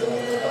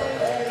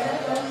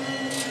शूर्पकर्णकं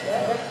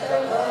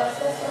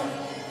रक्तवाससं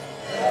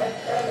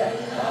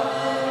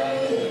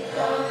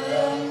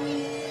रक्तगन्धायुक्ताङ्गं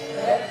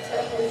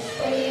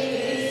रक्तपुष्पैः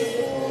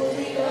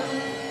पूजितं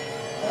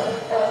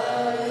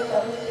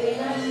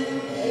भक्तानुकम्पिनं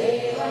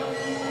देवं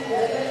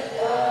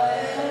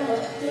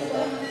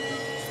जगत्कारणमच्युतम्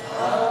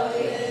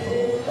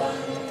आविर्भूतं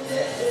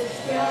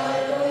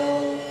सृष्ट्यालो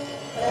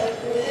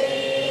प्रकृतेः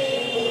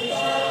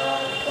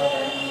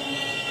पुरुषात्परम्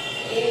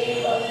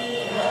एवं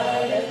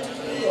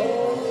ध्यायन्ति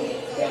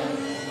योगित्यं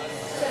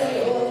स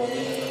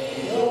योगी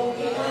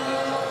योगिनां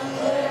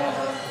वरः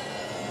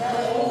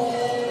नमो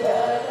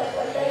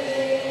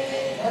गणपतये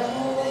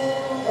नमो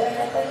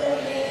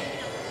गणपतये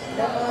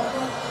नमः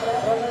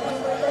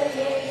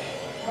प्रभवपतये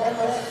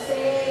नमस्ते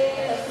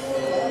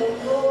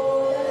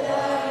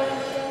असुरलम्बोदराय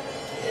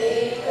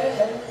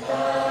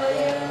एकदन्ताय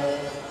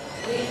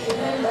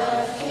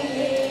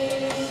विघ्ननाशिने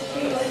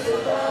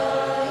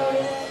शिवसुताय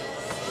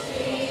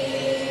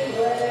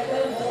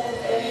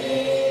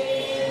श्रीवरदमूर्तये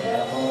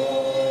नमो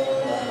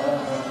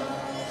नमः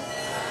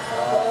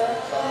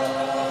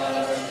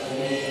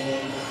आदिशक्ति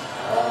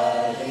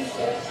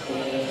आदिशक्ति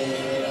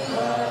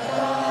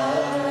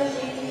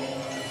माताजि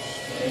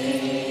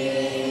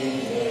श्रीनिर्मला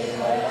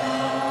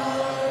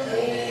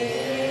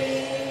देवी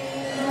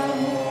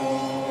नमो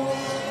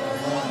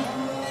नमः।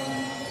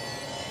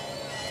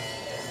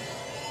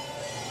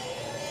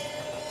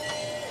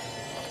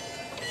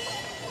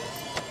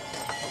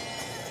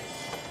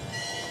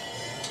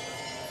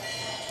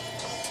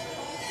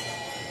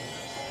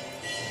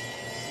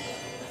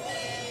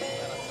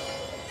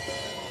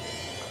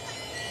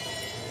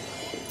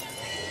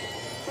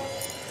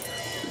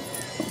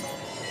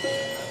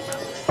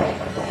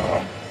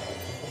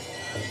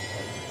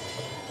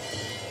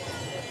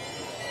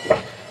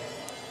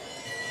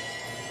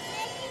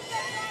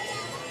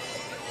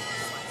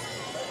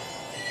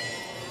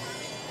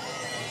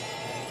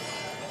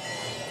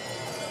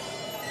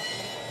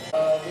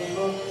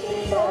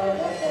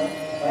 विमुक्तिसाधकं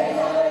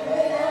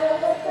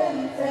वनाधरावतं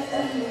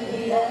सकं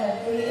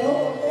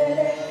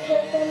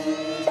विलासिलोकरक्षकम्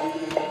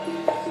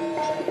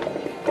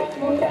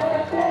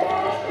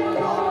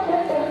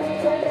मुदाकरात्मोदकं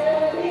सदा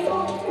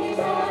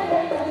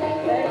विमुक्तिसाधकं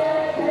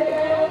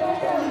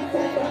वनाधरावतं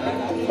सकं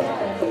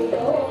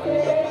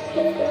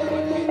विलासिलोकरक्षकम्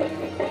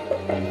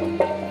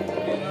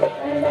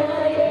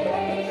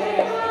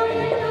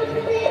अनायकैकनायकं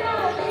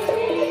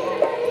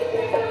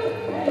विराजितेकदैककम्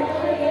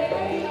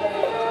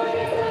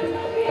अनायकैकनायकं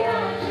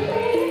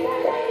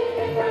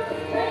विराजितेकदैककम्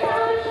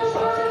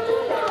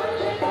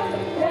ननाशुभाशुनाशकं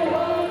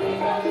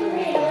नमामितं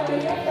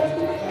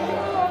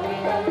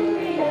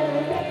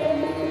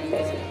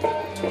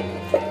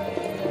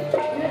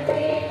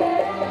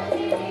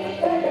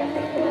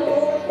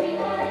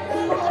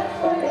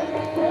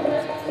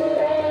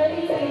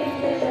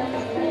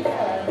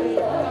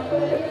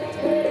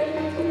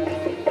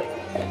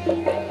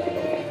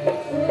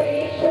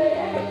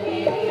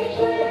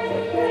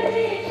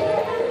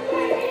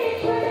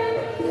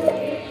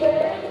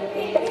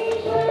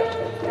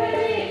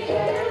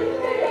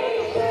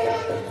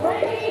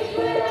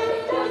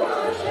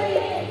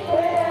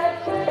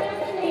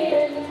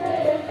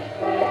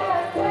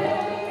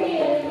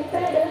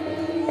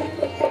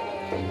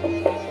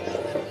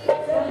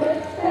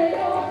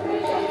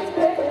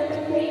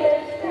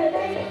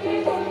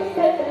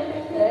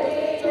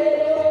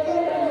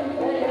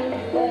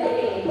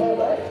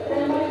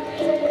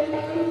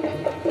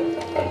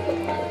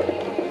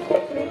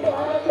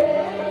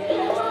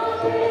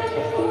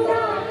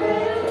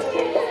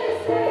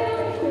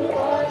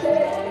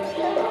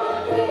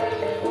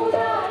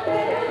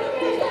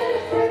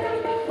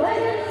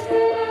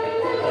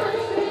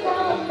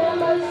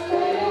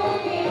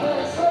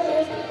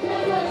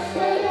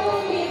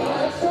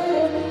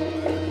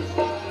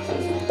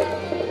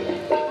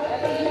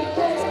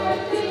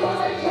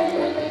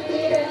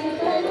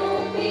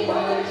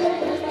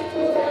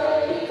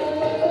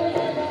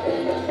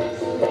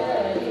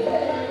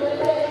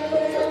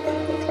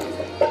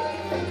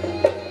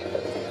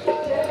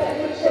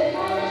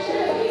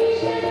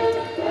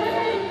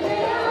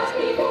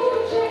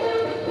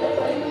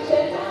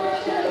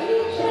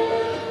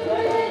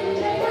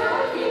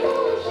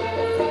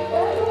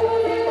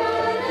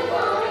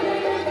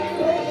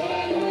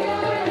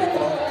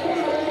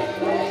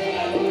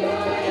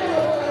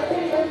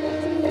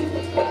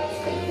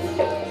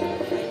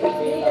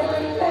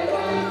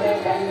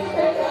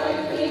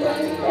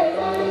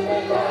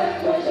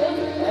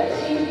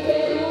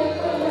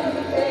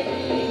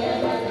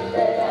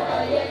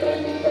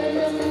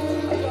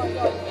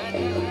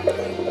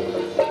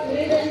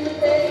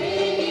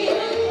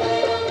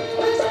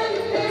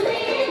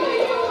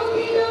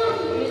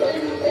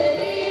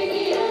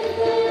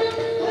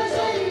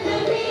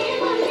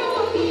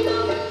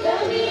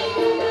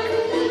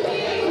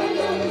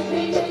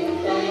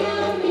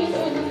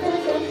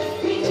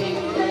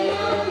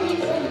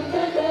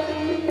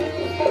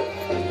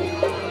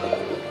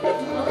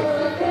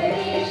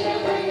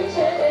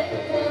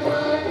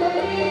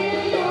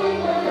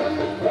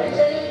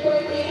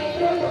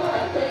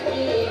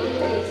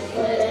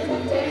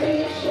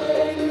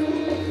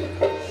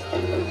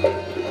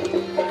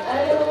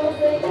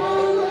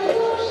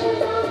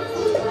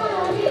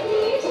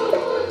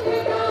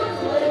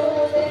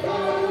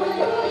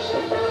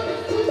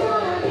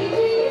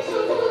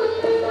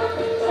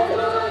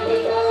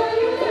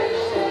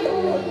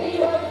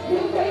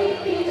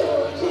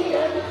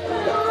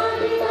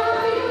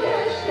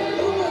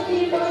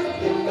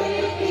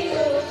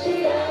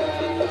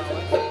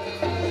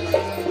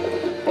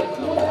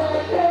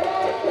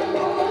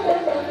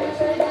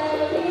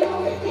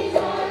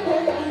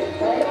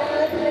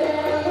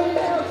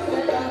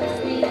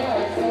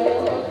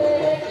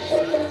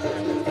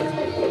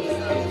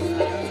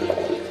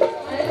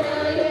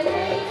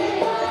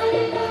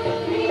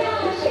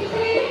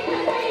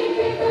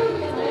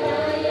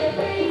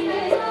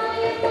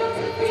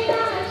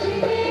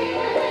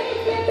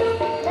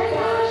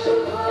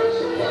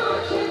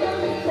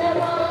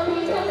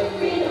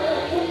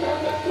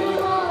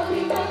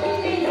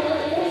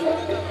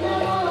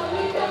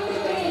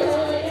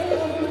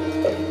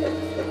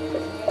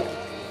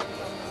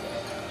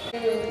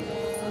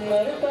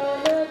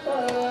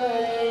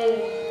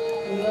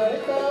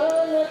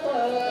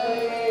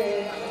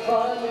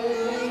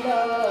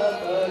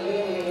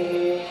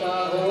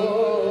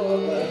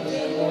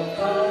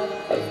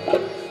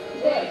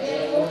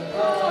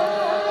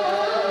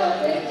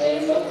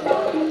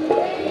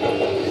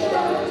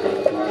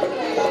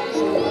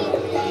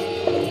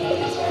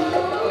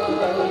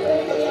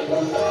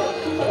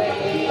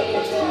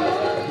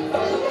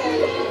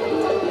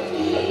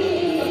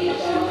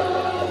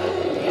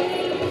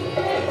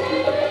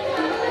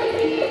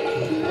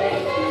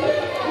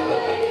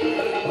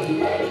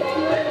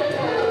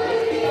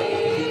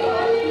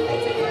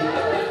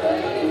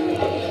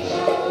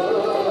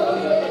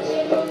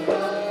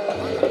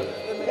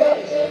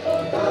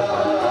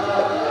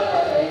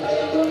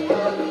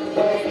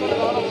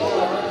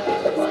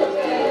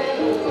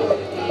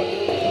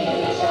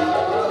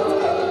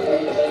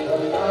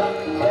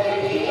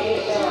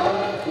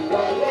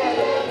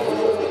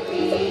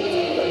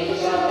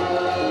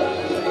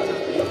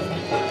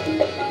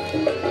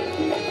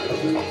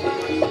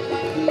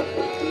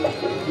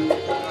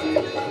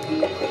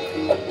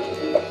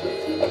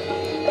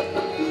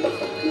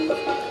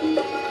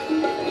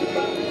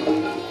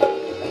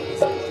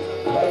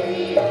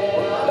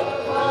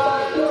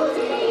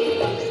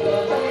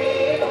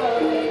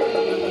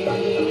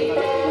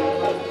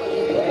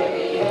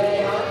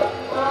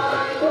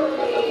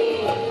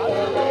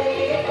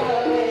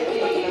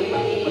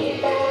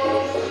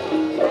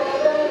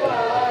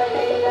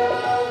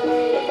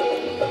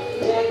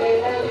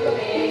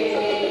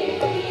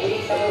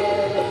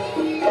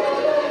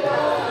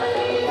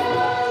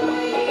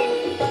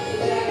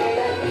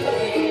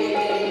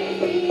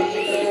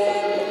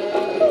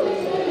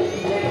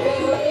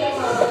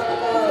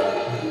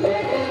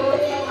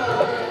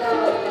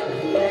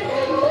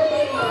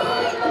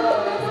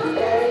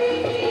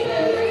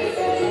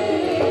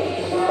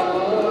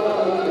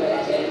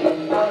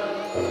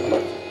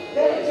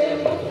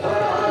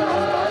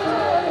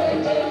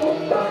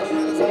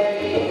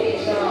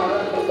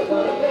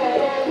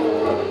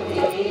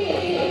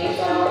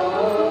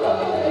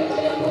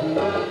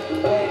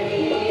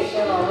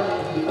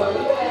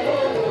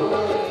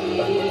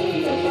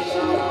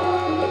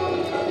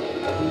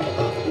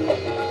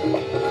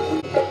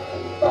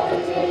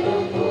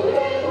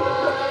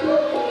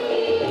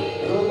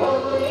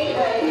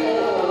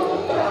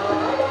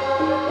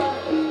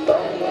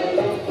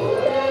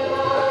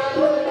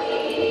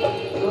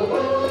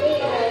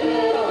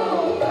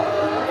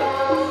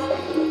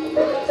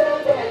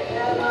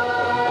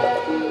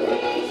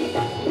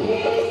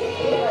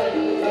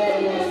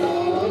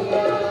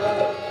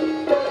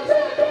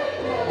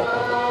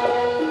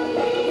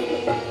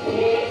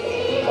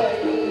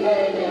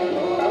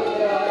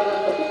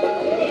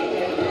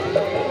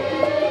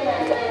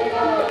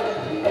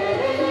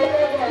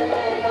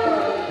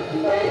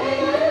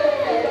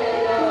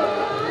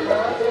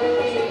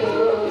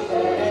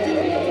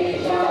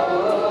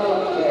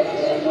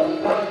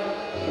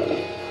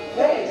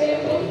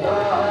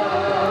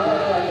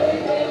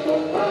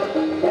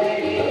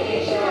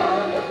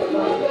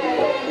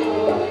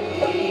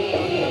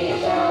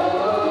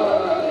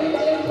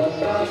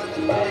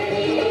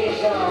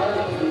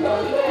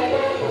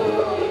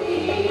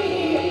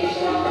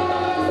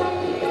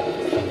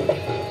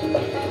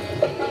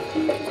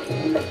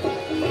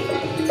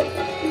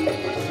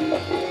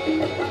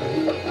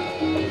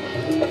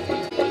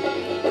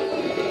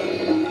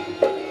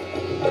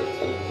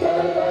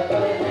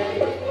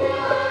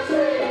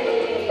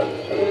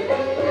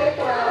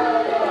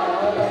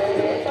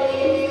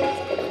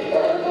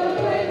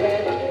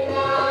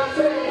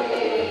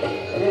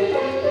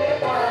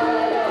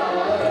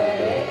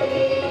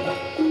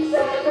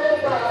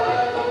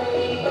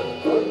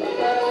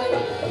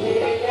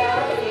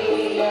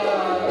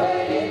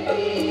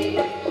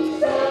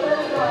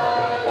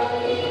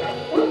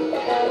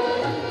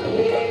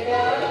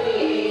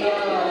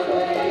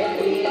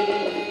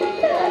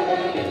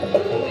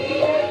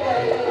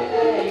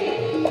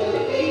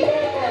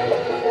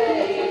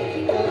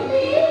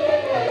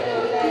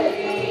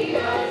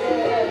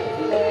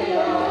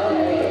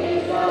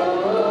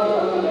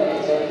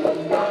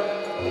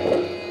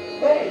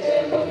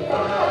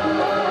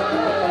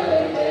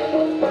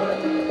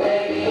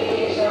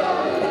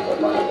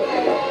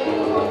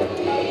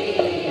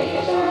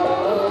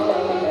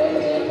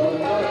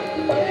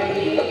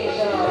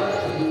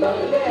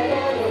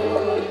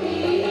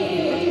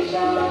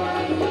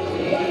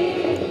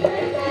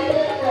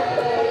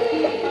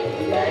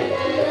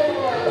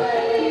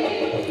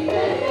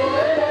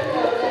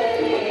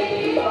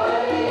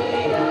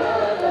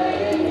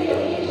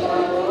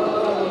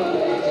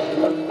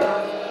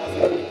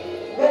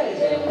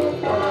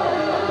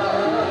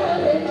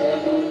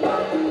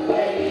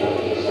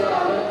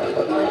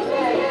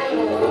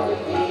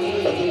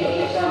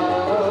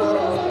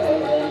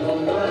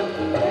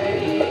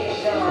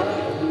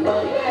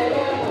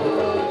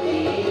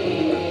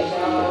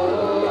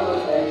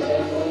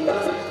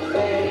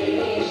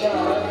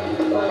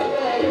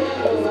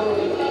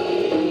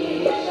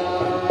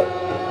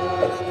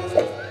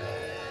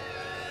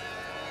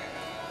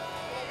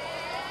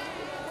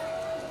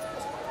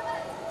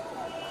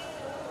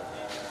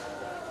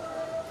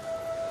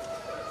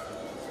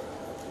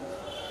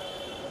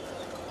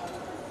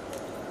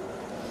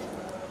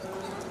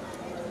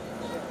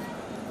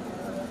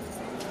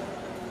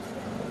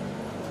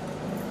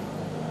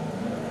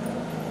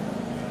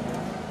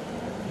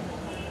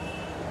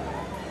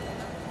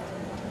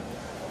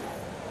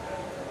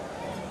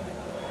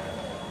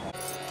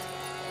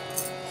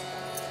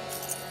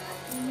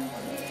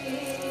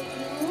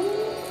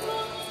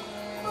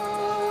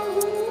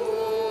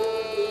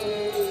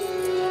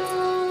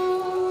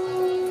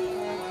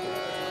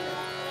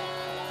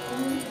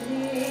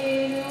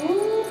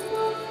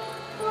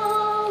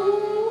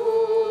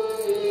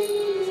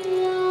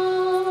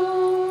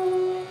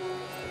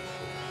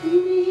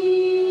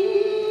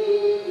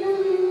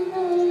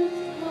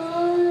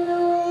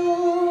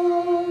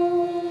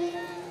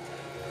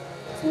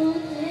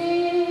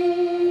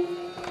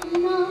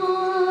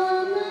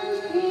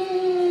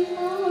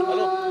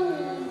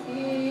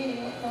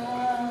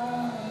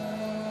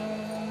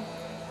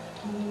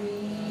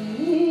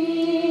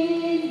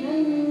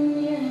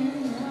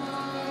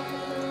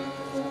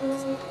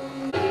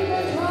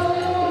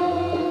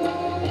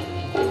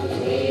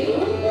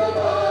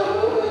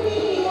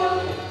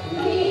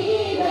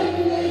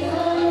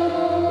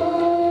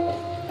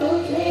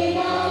तुझे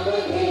नाम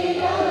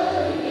देता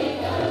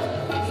बेटा,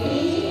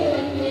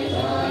 धन्य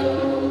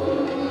जानो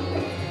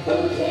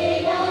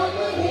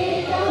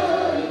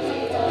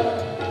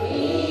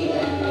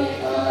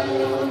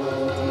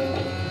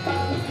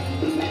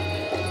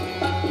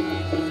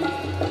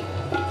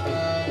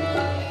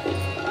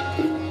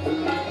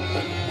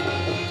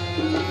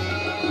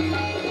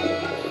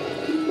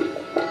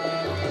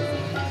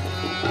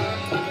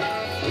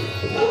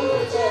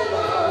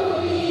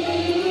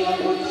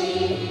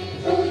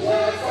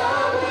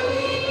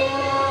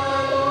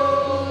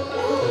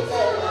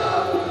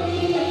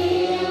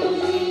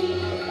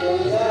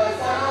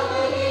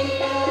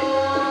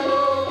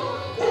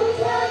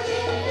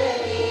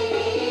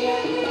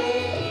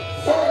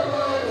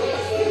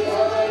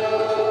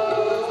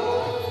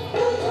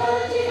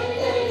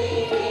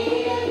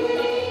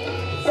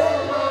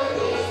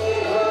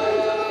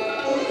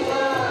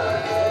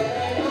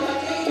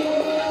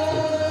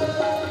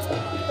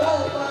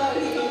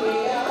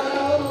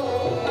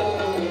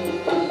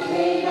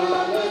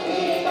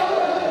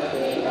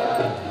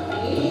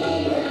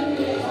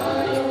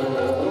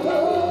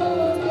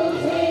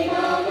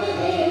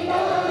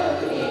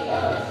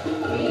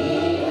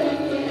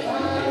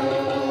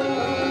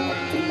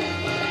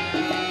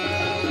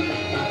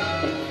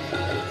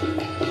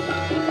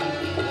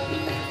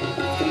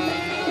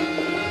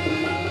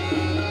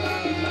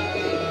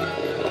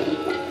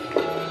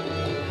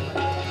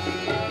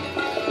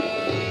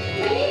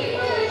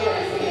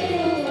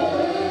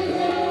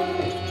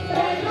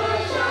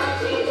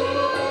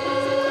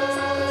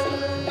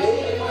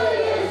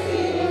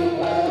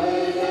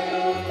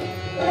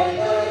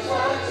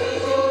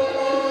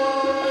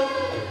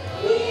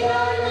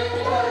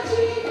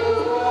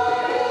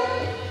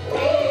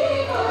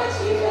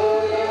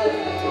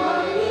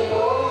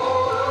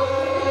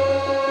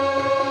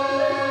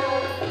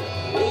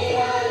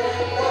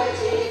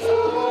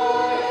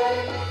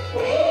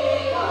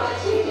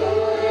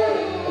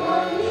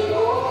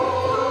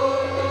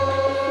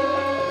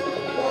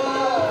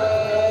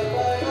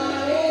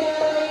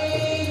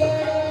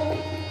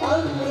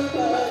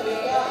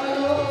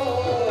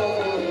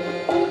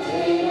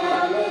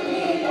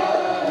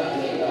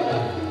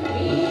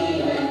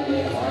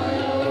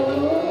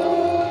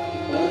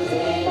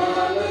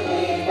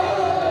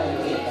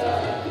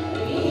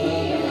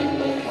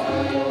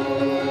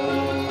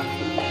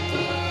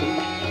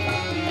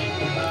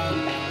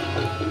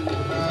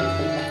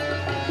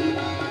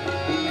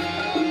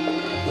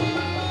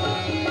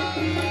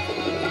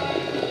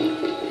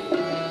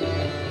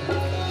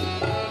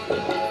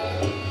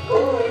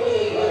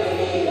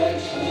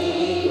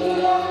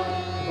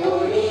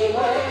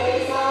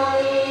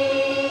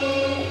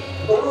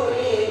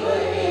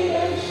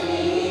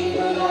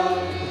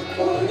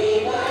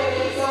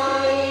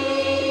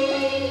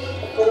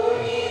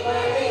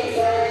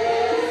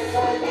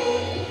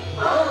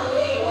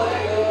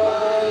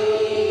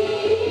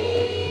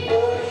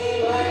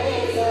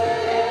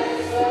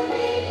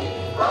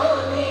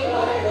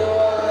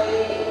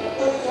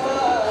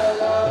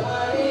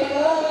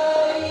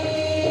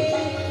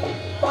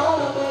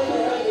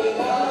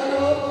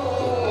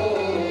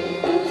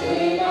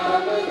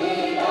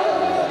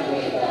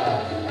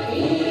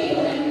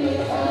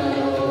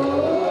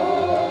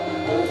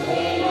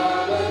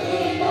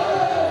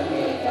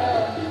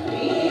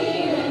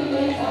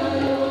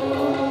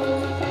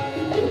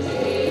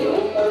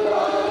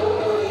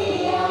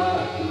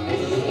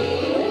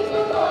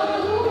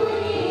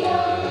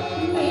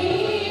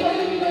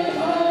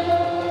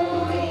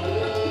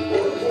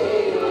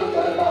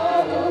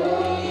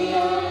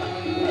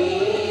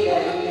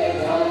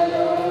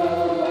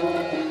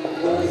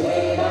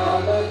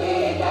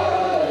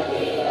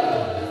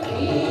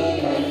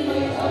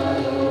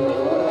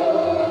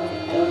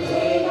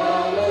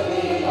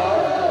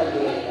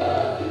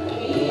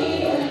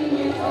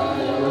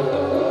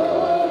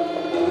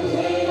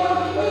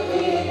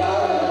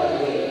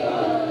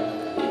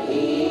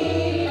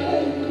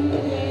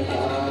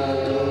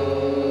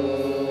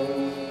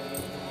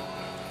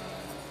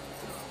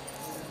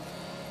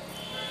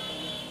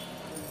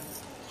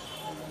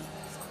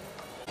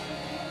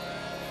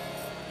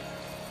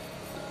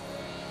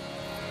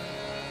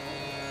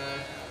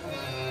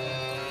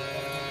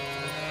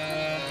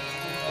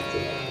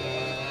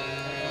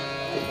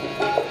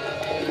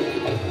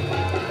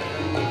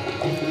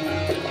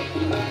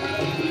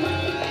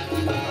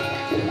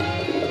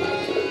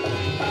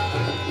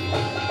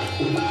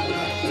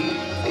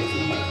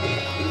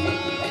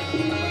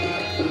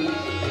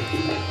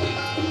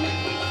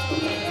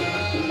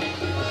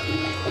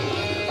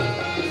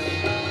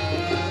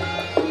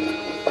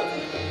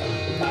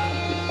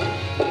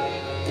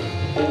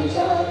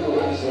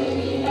तुझा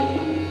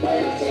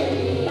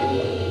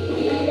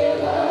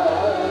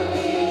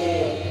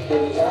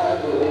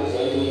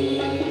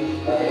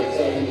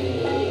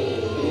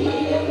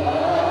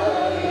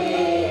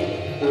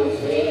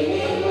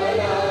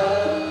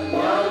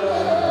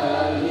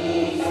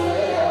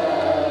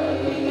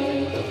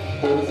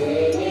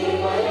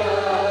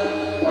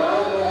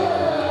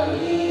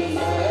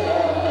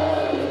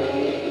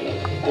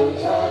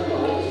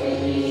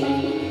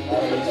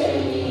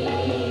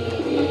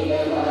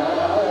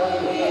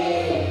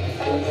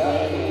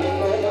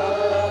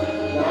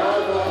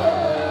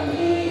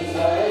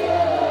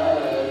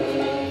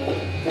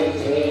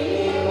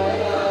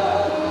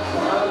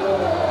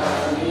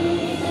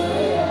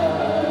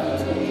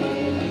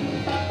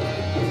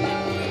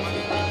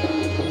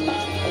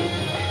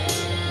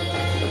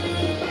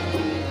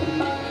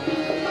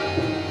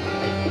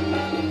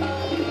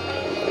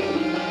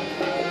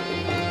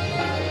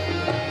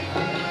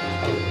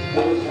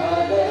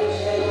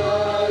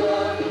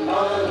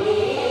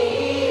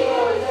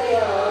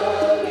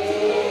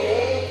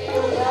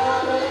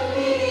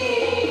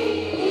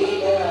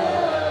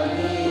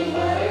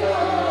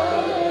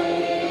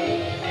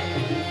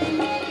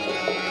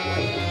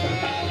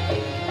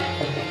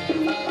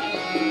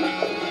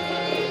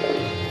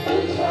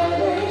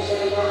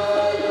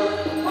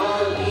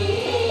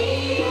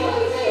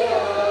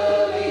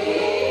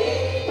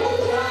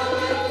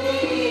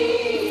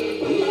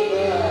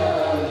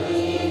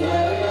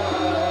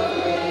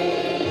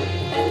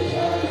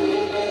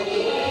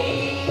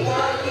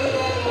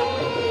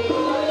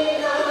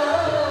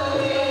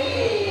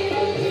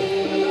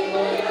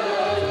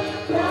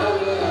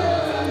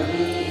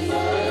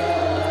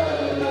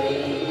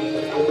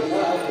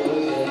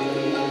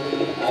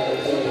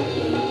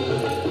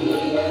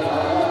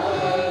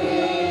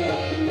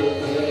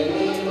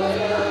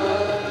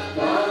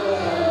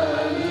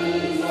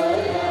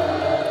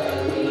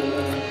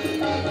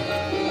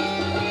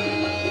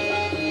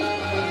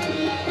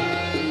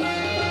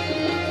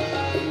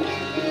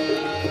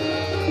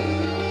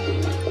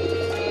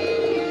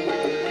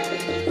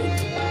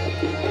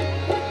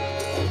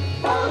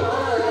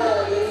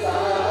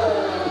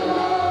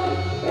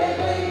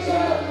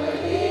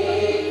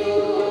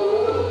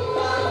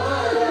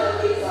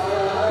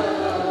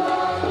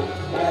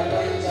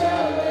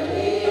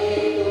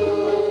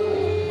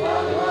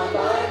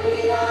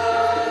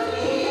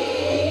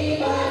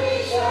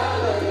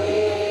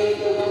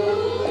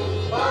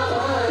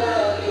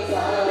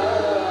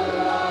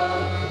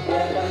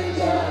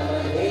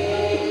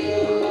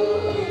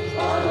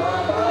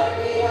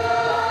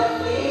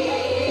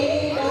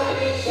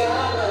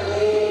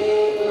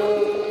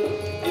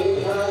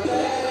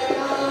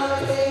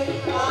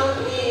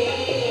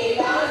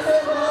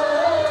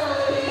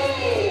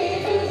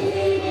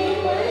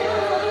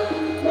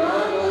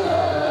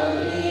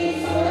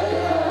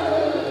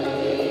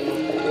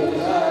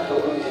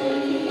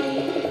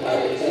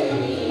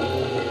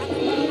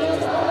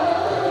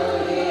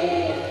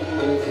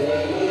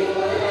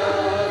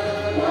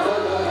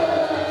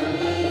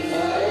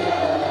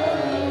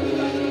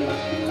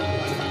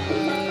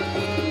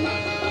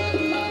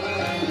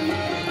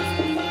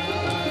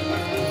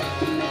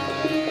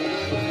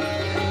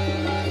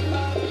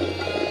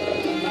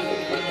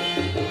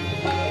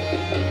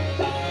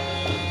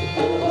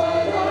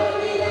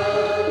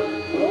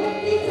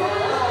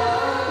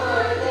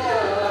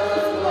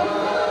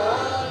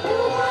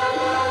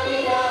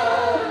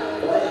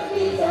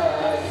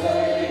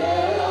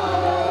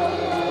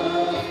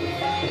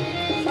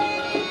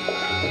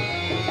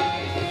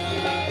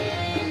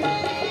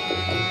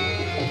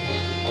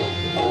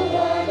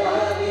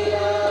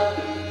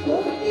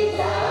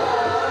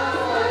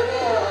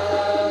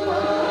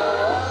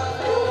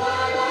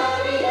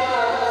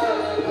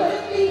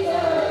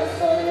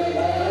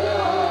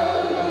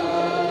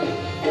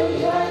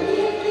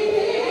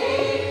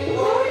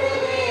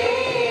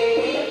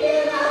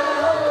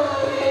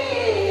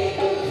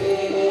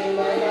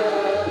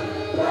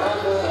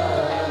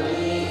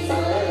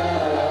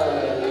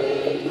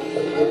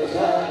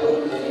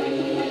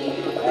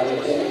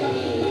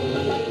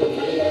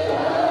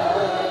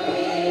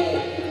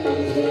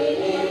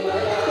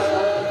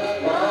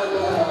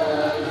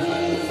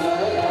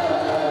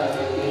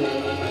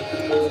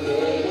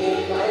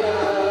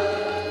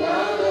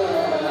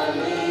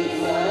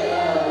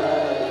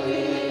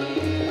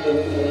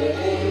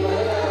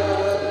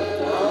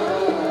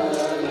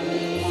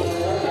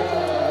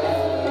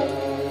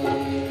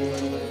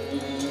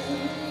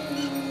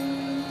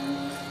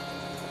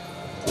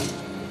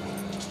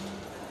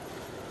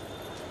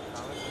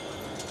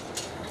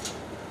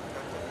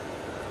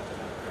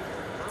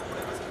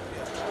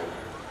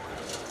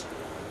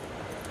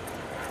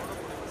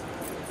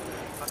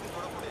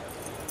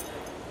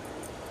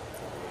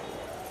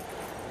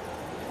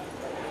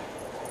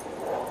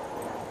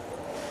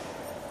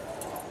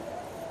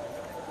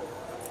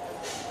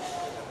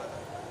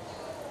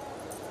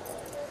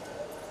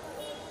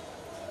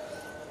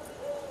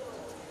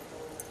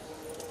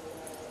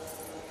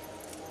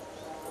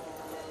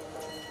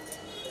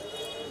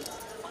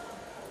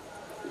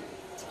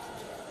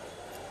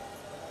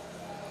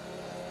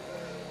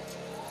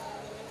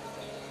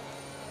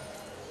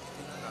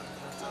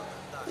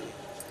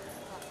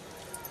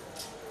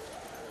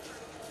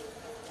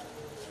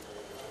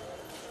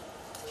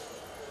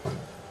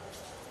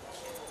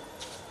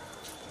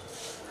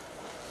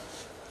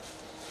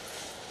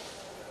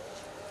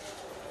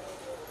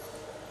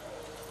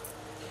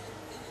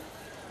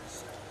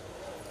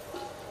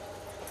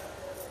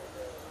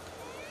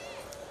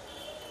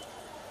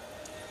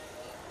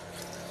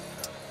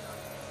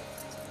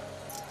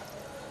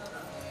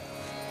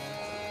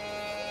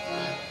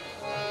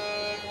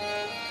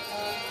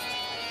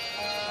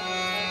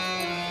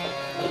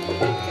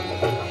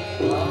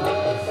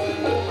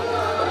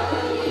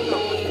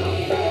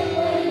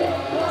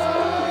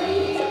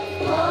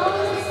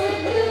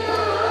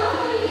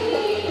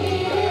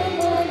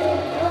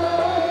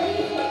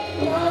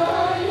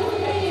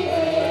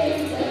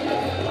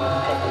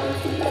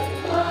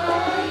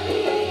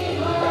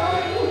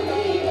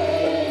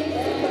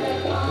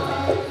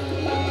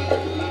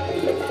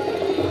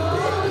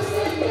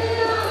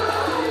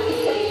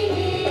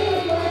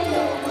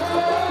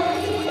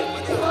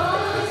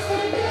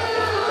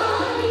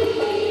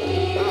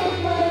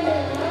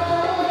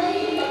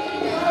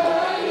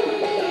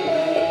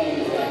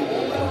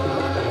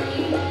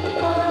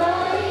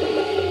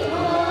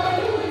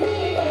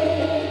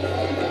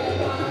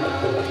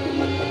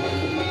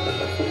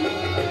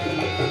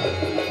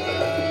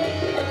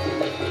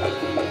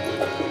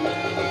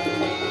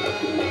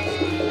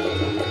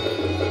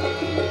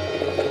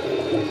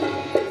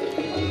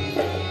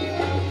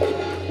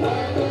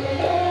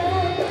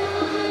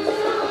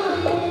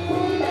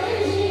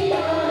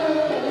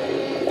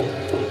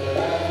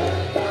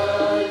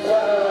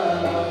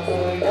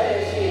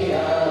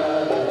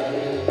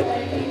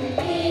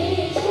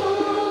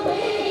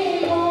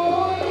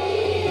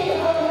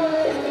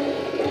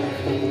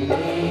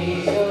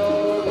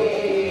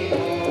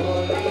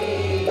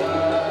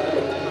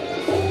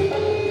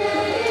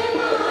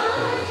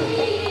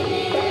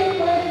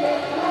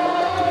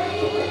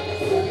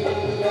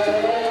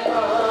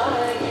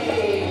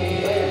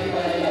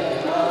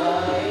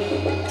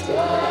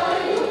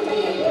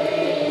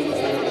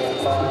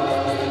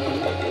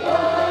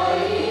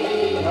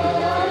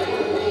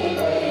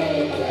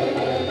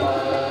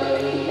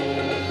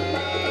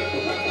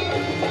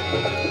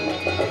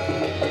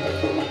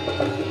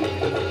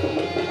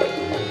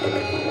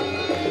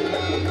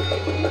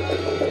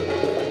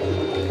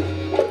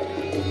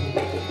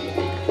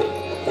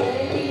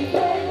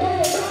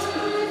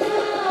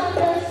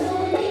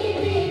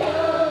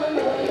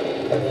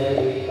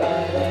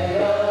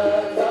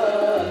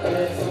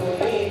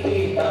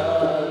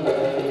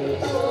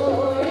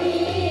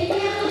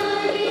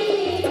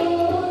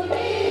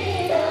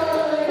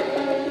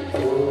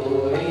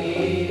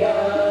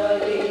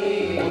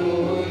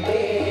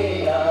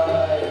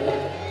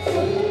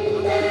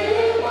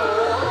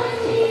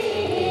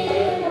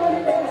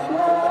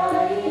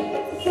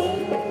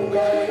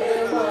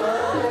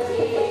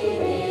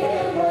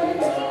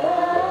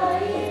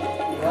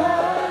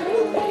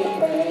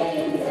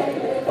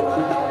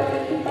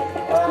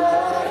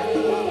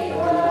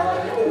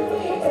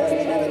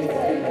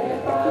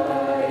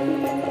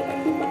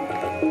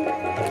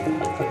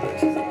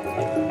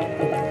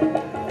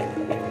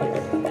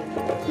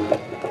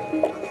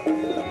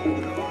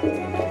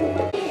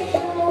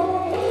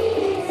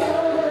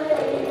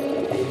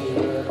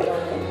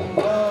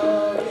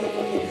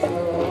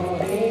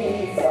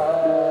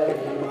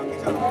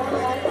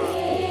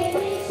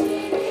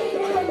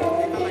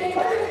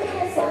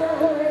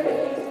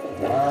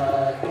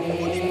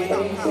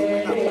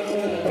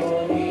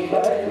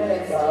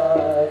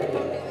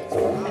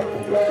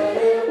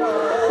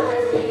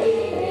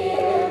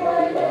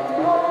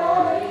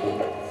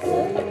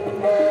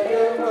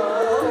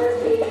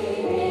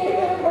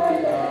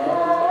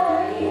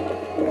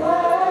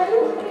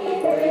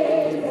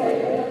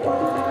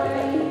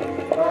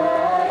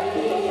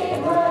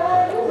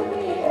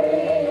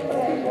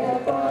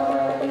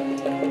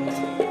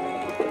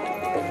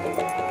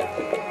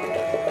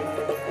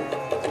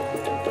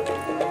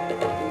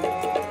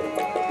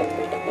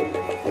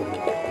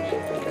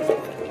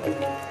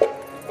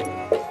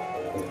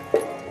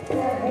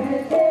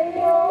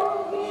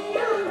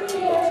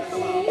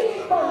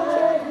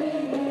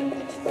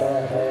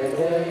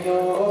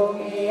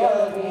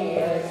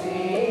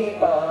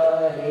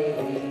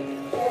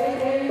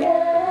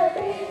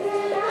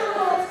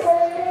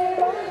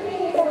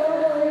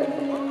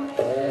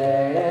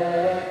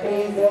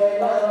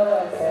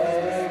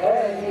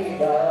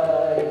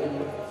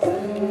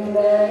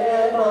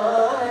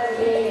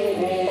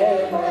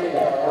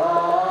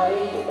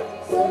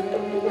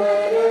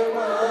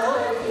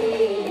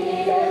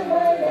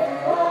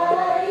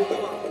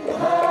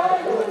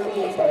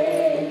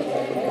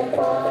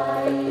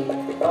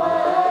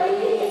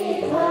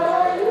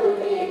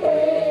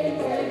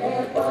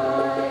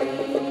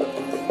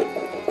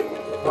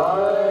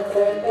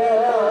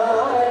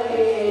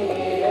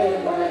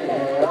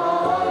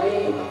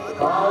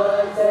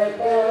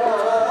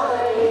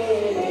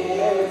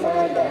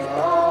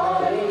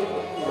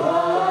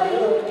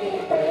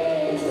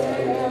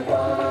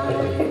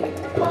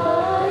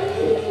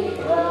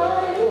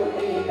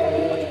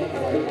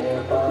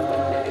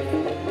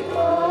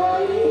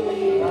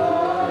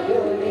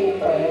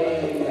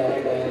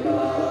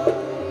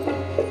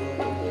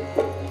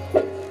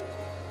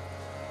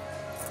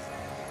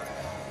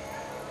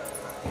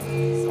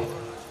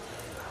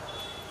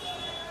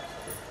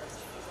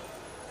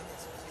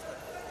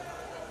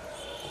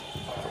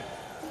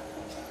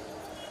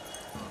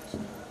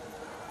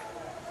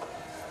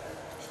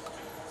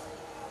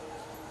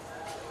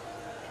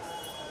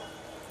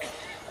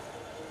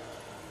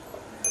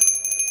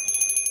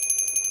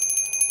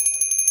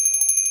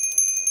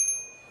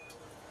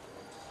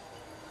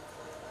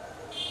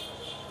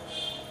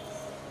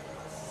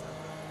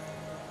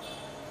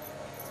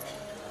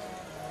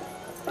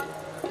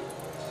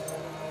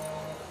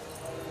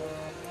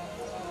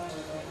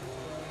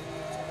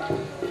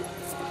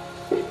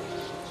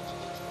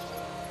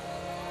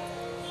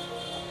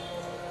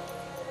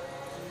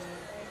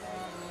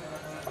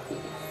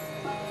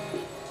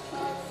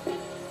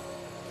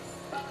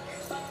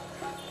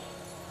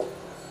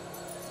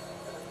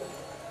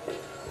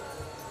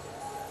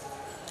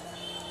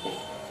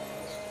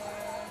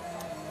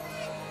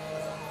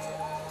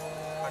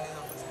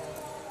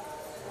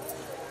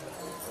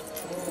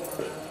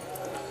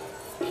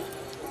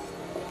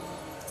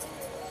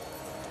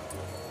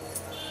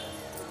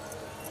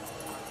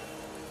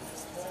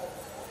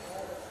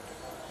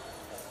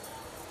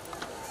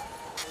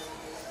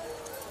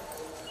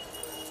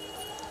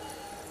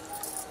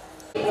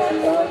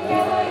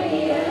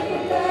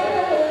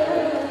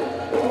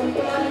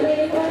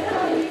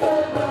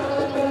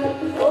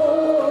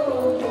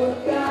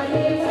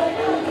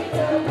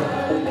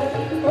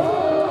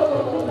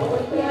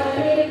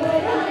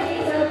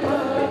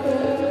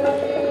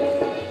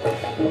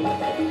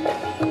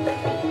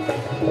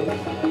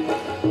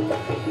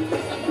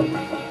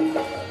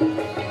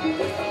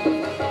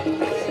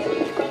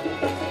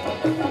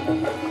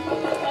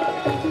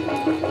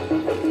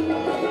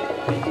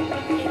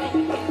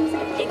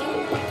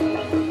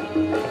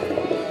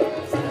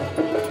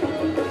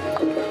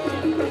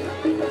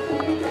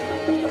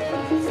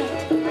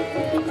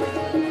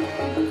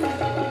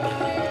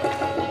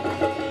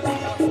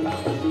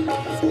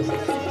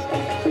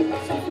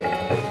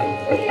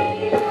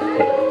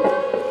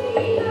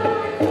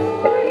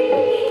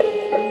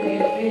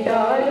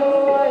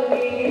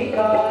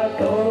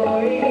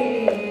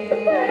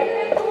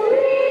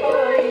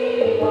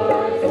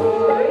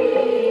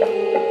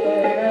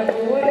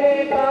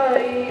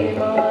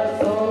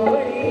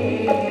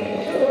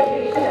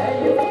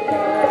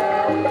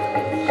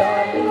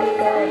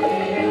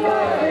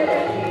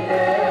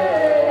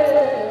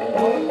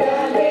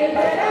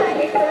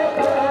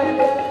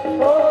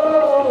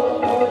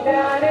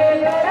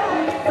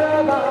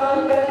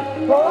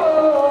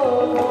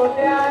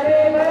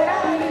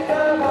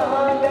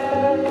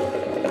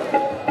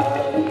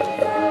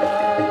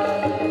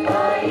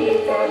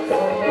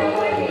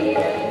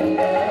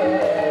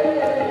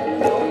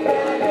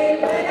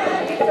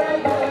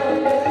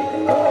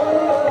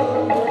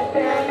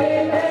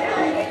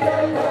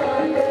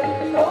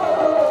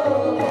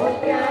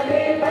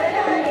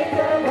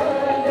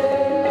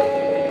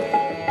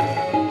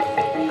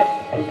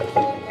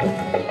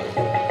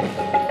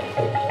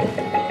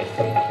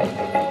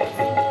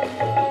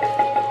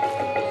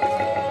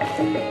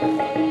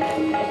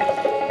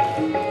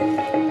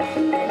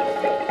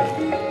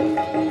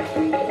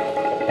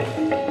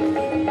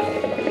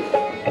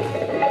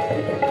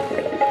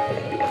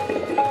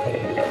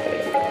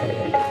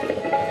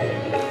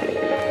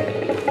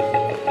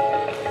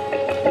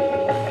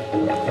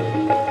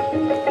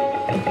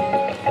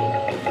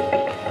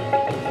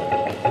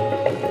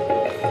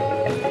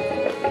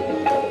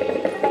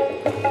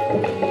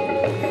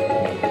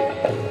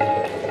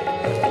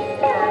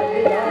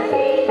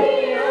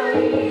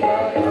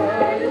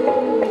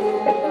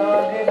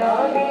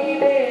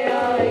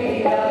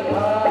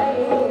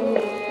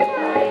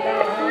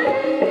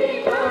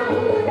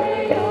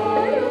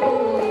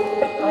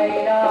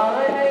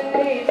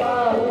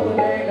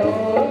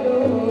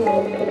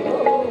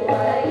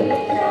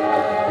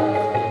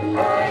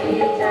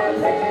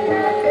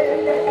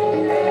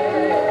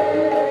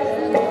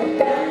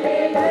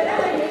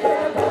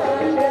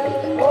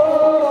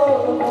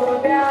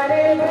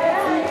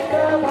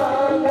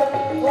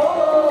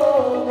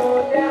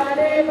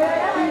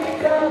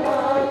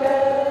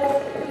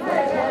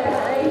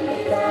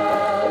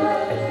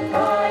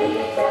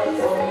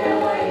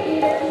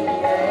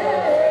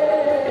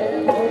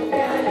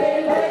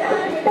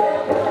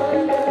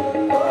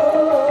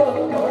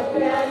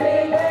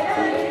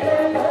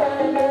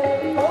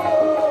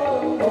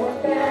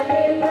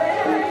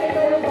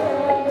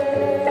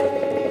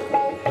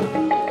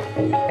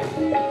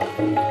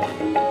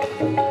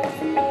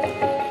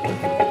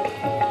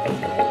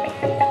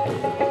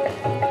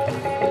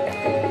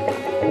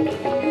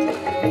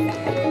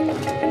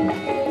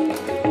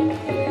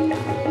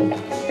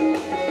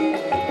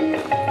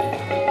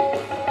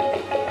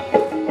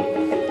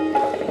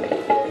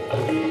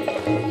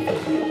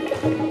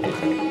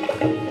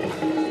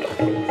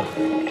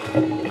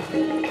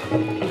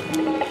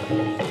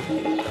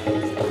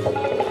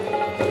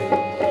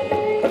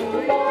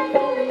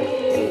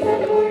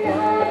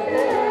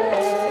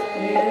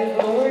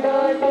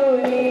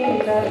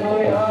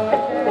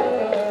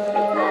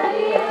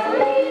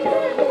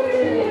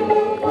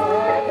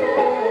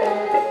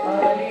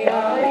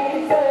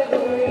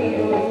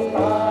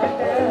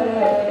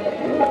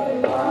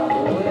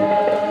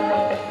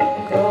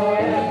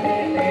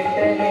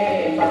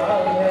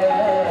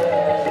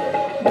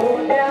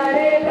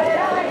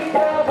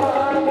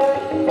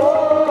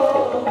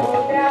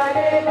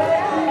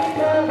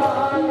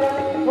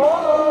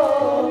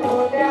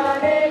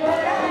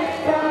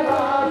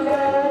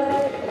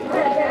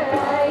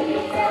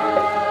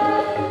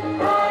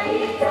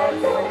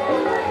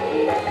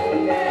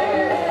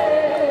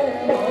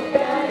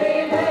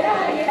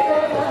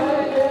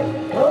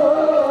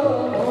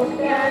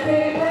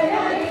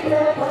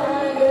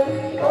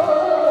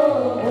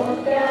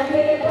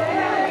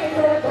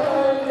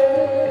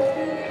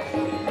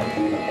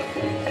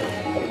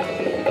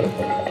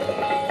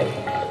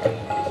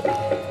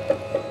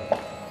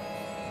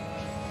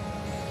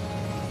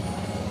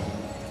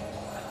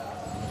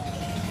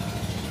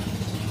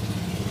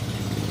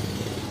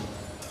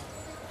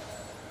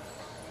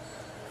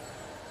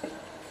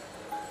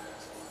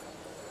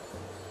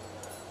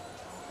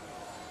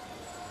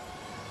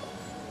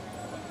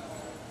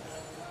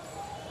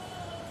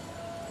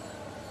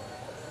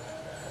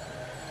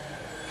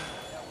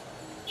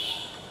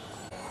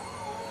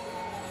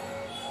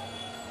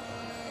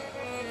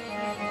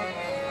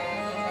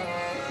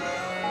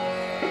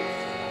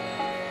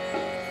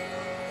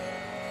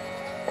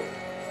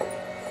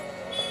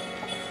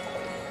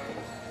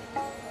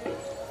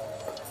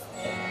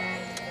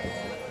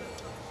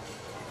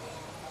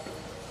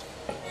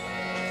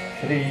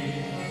श्री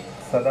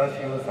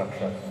सदाशिव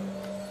साक्षात।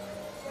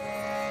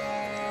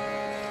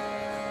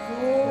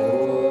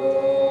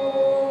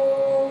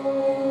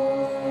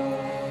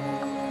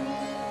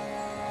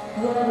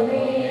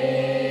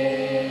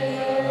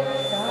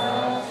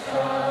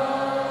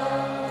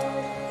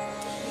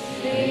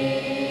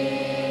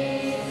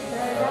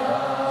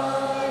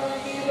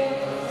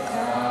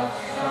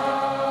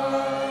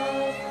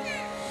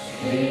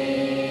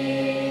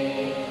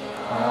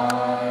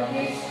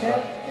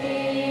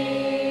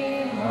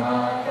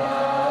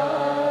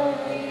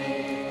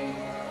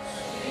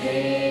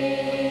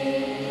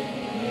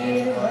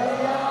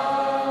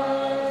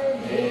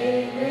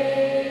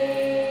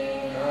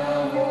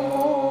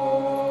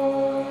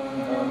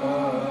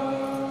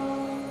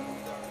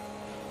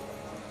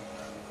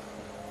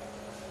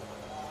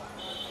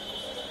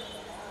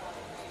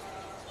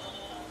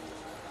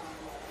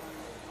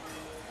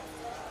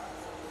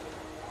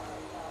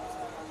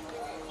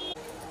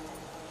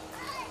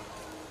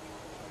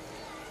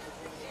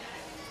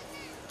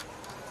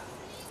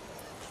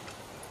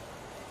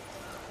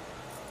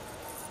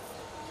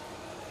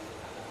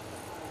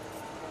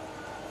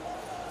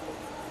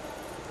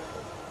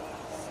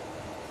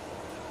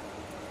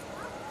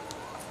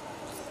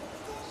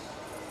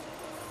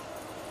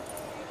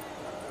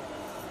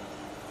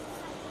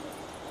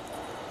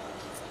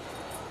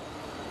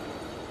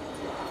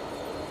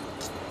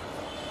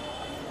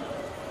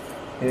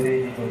 तेरे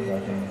ही गुण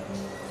गाते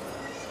हैं।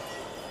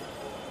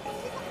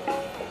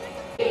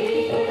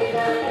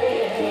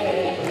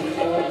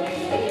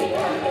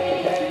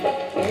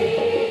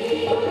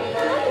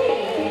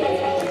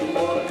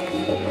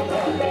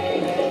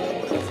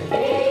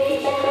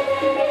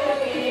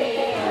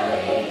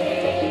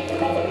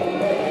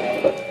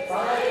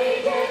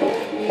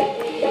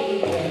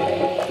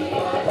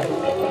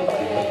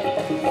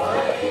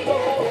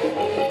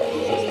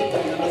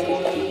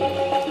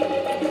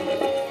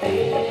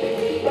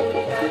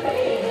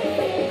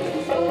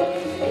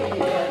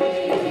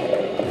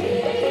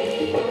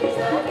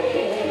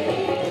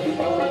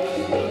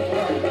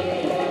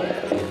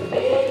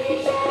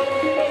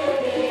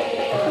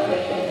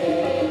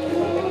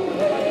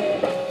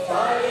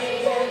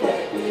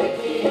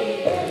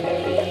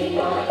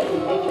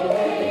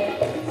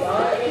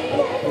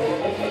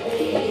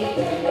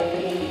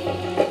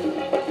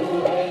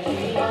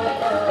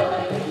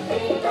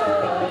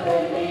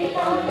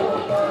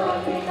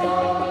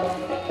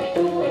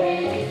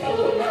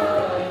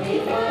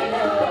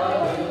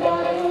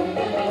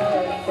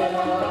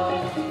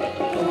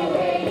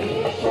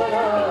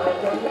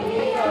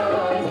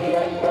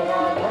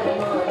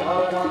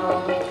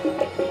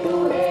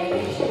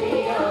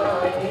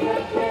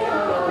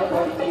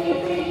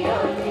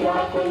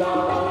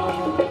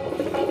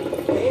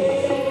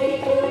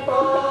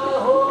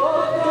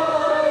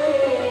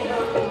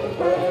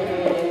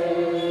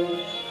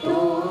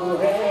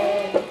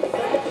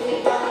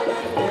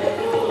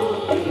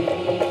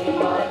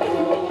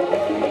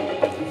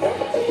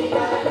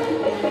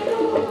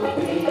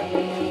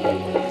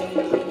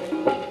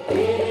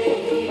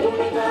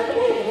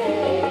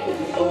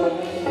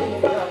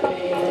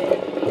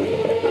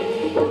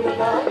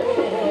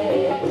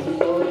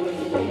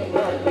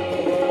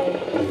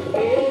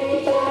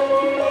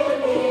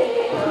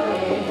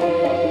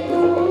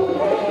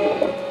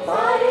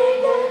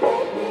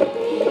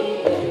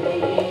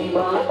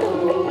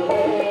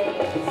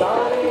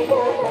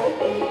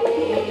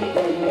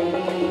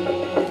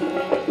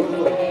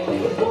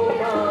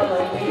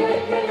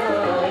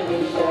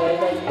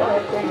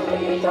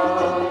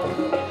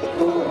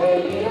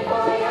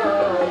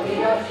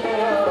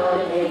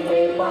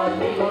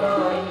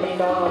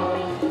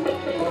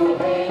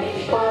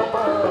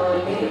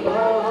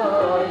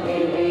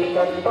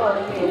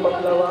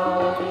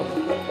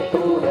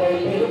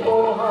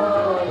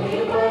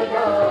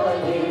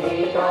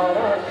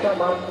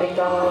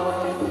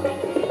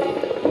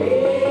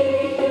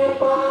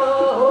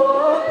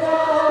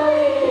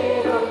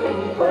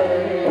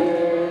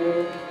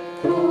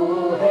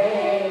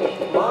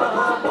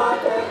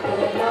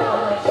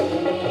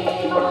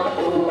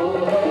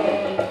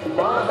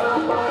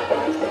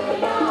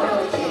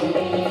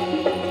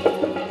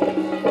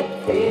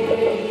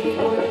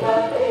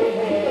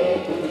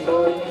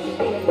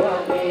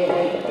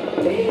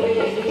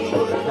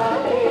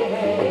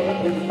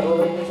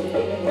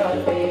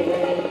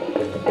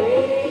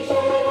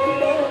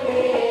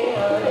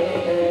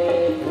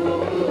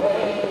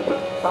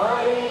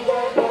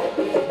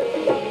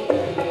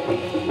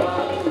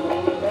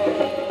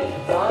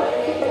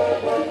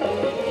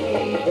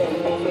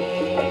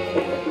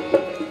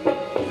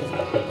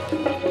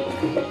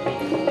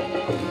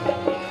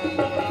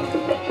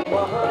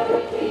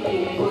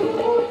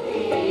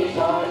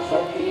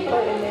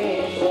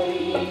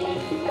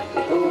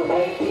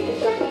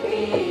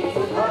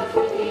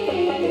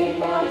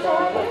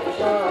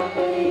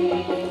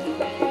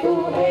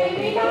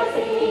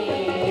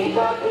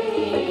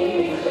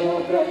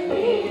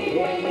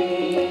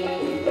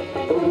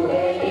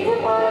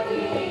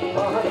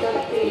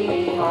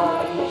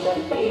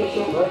 शक्ति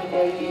शुभ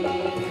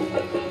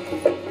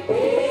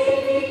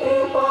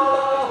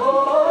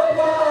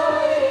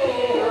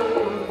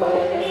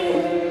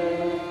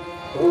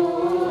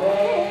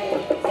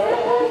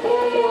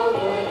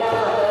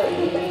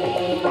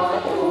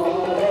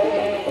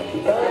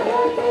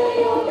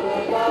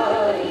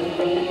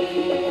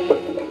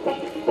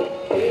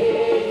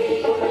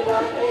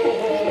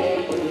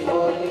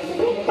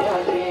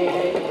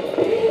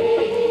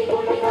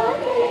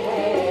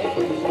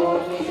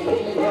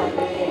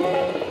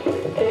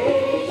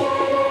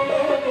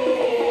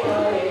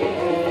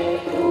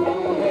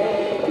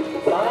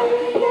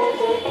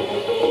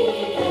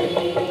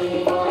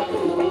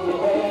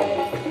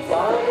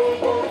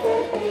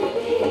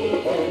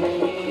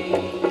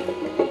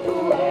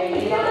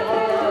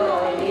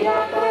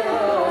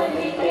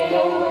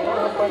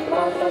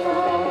पद्मासना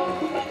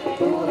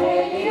तू है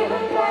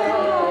निरंकारा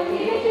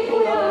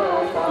निर्विगुणा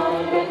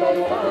शांत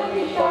करुणा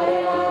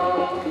विशारणा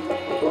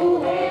तू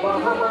है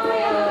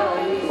महामाया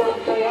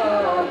निसंशया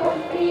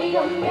भक्ति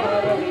गम्या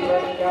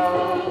रविवर्या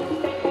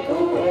तू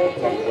है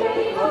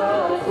चंद्रिका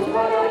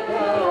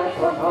सुभराध्या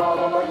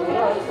स्वभाव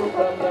मधुरा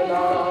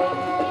सुप्रदा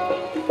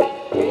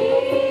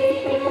तेरी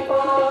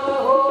कृपा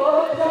हो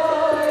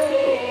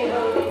जाए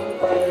हम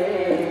पर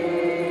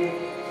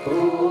तू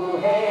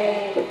है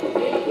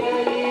नित्य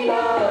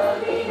लीला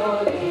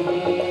विनोदी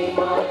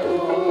माँ तू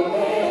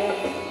है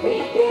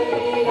नित्य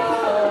लीला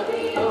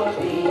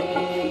विनोदी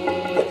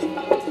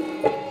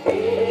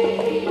तेरे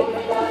ही गुण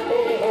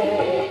गाते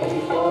हैं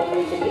तुझको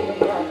निष्दिन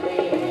गाते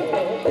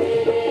हैं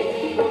तेरे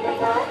ही गुण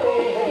गाते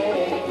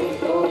हैं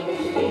तुझको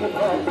निष्दिन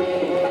गाते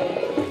हैं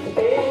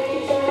तेरी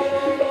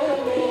शरण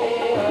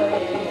में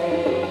आए हैं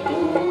तू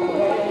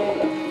है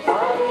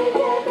सारे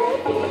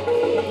जगत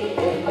की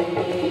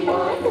जननी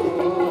माँ तू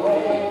है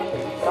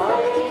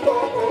सारे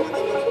जगत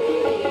की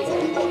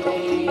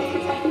जननी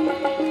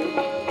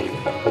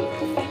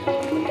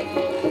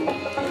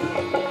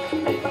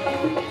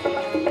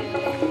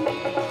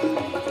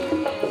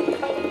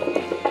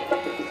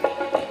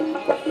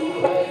तू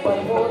है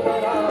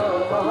परमोदरा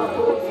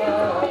महापुरुषा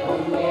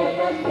पुण्य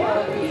नद्या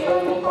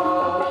विश्वरूपा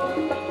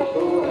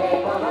तू है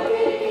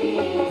महादेवी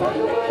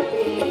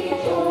भगवती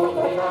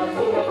शोभना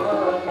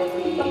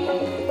सुरभानती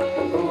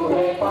तू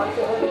है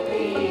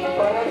पाशहंत्री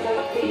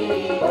परशक्ति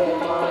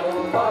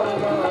परमाणु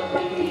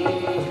पावनांती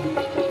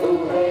तू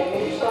है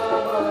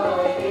निष्कामा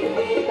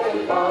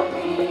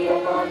निर्विकल्पाती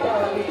अमाता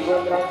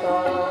विश्वव्रता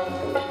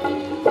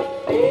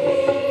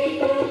तेरी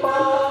कृपा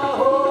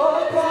हो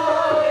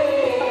जाए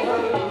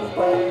हम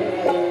पर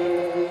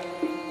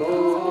तू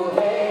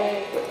है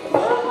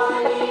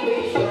भवानी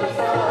विश्व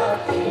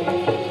साक्षी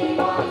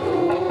माँ तू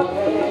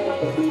है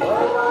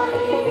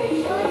भवानी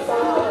विश्व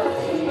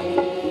साक्षी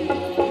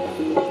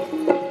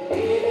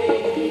तेरे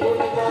ही गुण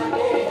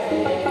गाते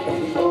हैं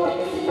तुझको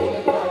निष्दिन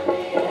गाते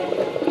हैं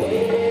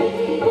तेरे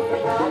ही गुण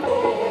गाते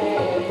हैं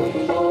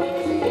तुझको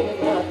निष्दिन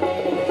गाते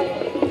हैं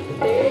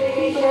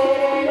तेरी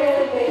शरण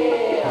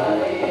में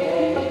आए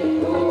हैं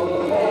तू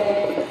है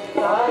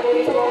सारे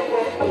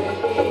जगत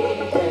की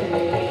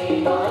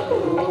जननी माँ तू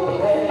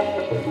है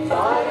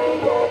सारे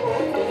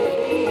जगत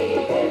की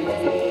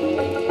जननी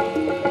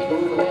तू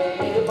है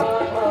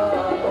निर्माता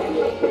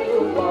अचित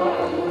रूपा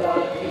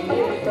मुरारी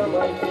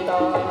निर्समर्पिता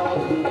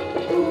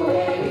तू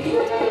है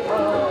विश्वकर्ता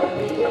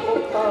नित्य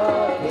मुक्ता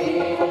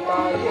देव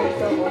कार्य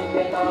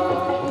समुन्नता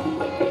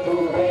तू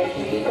है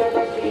शीतल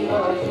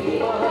शिवा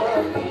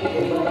शिवाती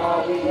विमला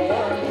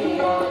विजया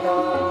निवाना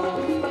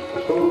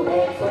तू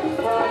है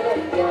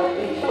संस्थानज्ञा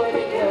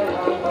ईश्वर्या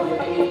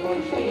भवती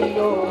पुष्टि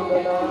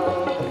योगना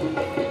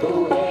तू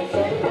है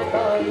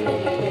शरणदायी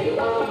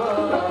निर्ममा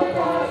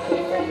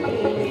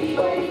राष्ट्रसखी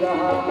विश्वर्या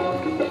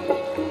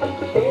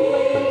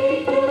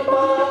तेरी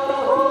कृपा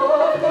हो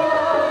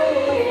जाए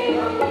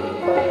हम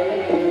पर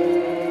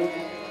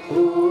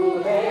तू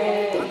है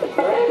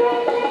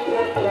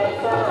वरचित्र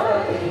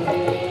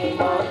प्रसादिनी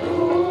माँ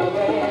तू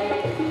है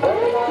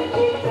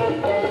वरचित्र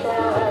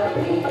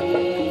प्रसादिनी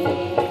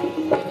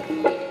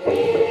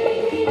तेरे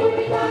ही गुण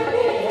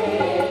गाते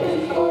हैं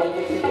तुझको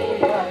निष्दिन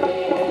गाते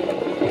हैं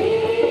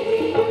तेरे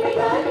ही गुण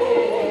गाते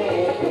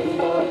हैं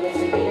तुझको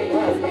निष्दिन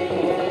गाते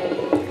हैं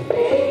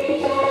तेरी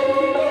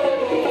शरण में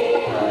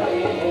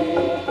आए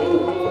हैं तू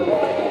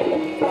है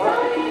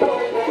सारे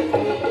जगत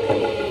की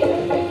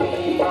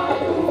जननी माँ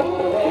तू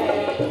है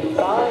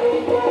सारे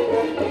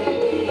जगत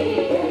की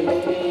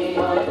जननी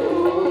माँ तू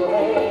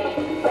है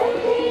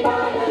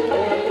सच्चिदानंद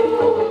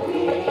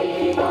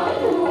रूपिणी माँ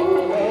तू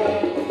है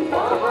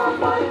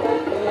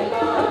महापातक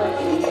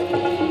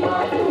नाशिनी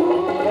माँ तू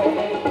है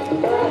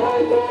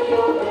सहज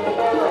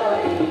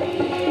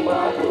योगदायिनी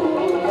माँ तू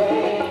है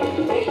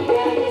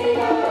नित्य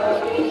लीला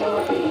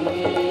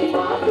विनोदिनी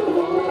माँ तू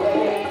है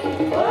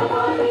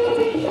भवानी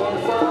विश्व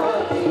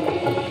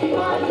साक्षिनी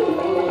माँ तू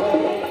है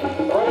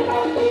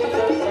वरदायिनी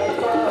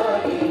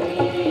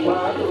प्रसादिनी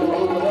माँ तू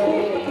है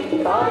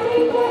सारे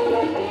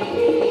जगत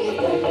की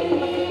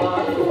जननी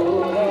माँ तू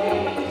है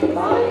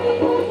सारे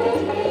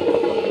जगत की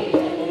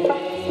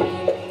जननी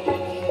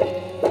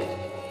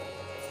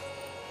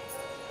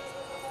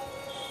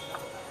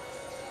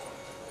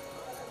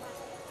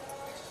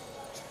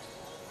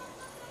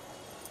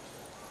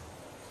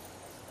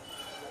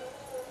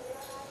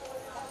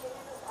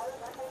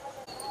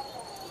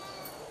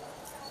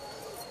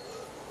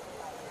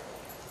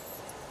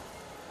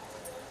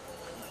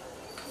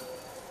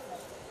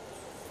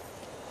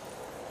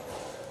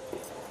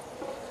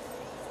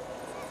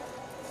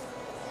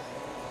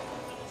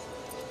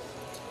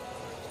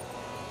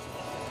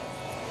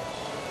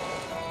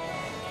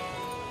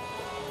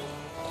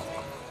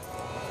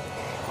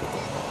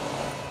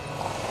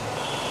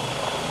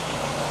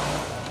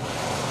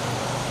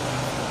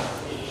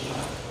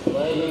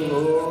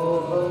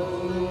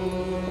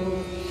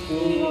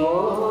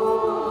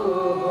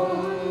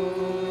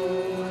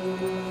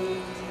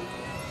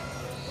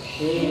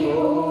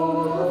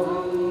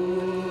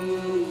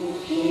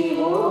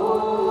शिवो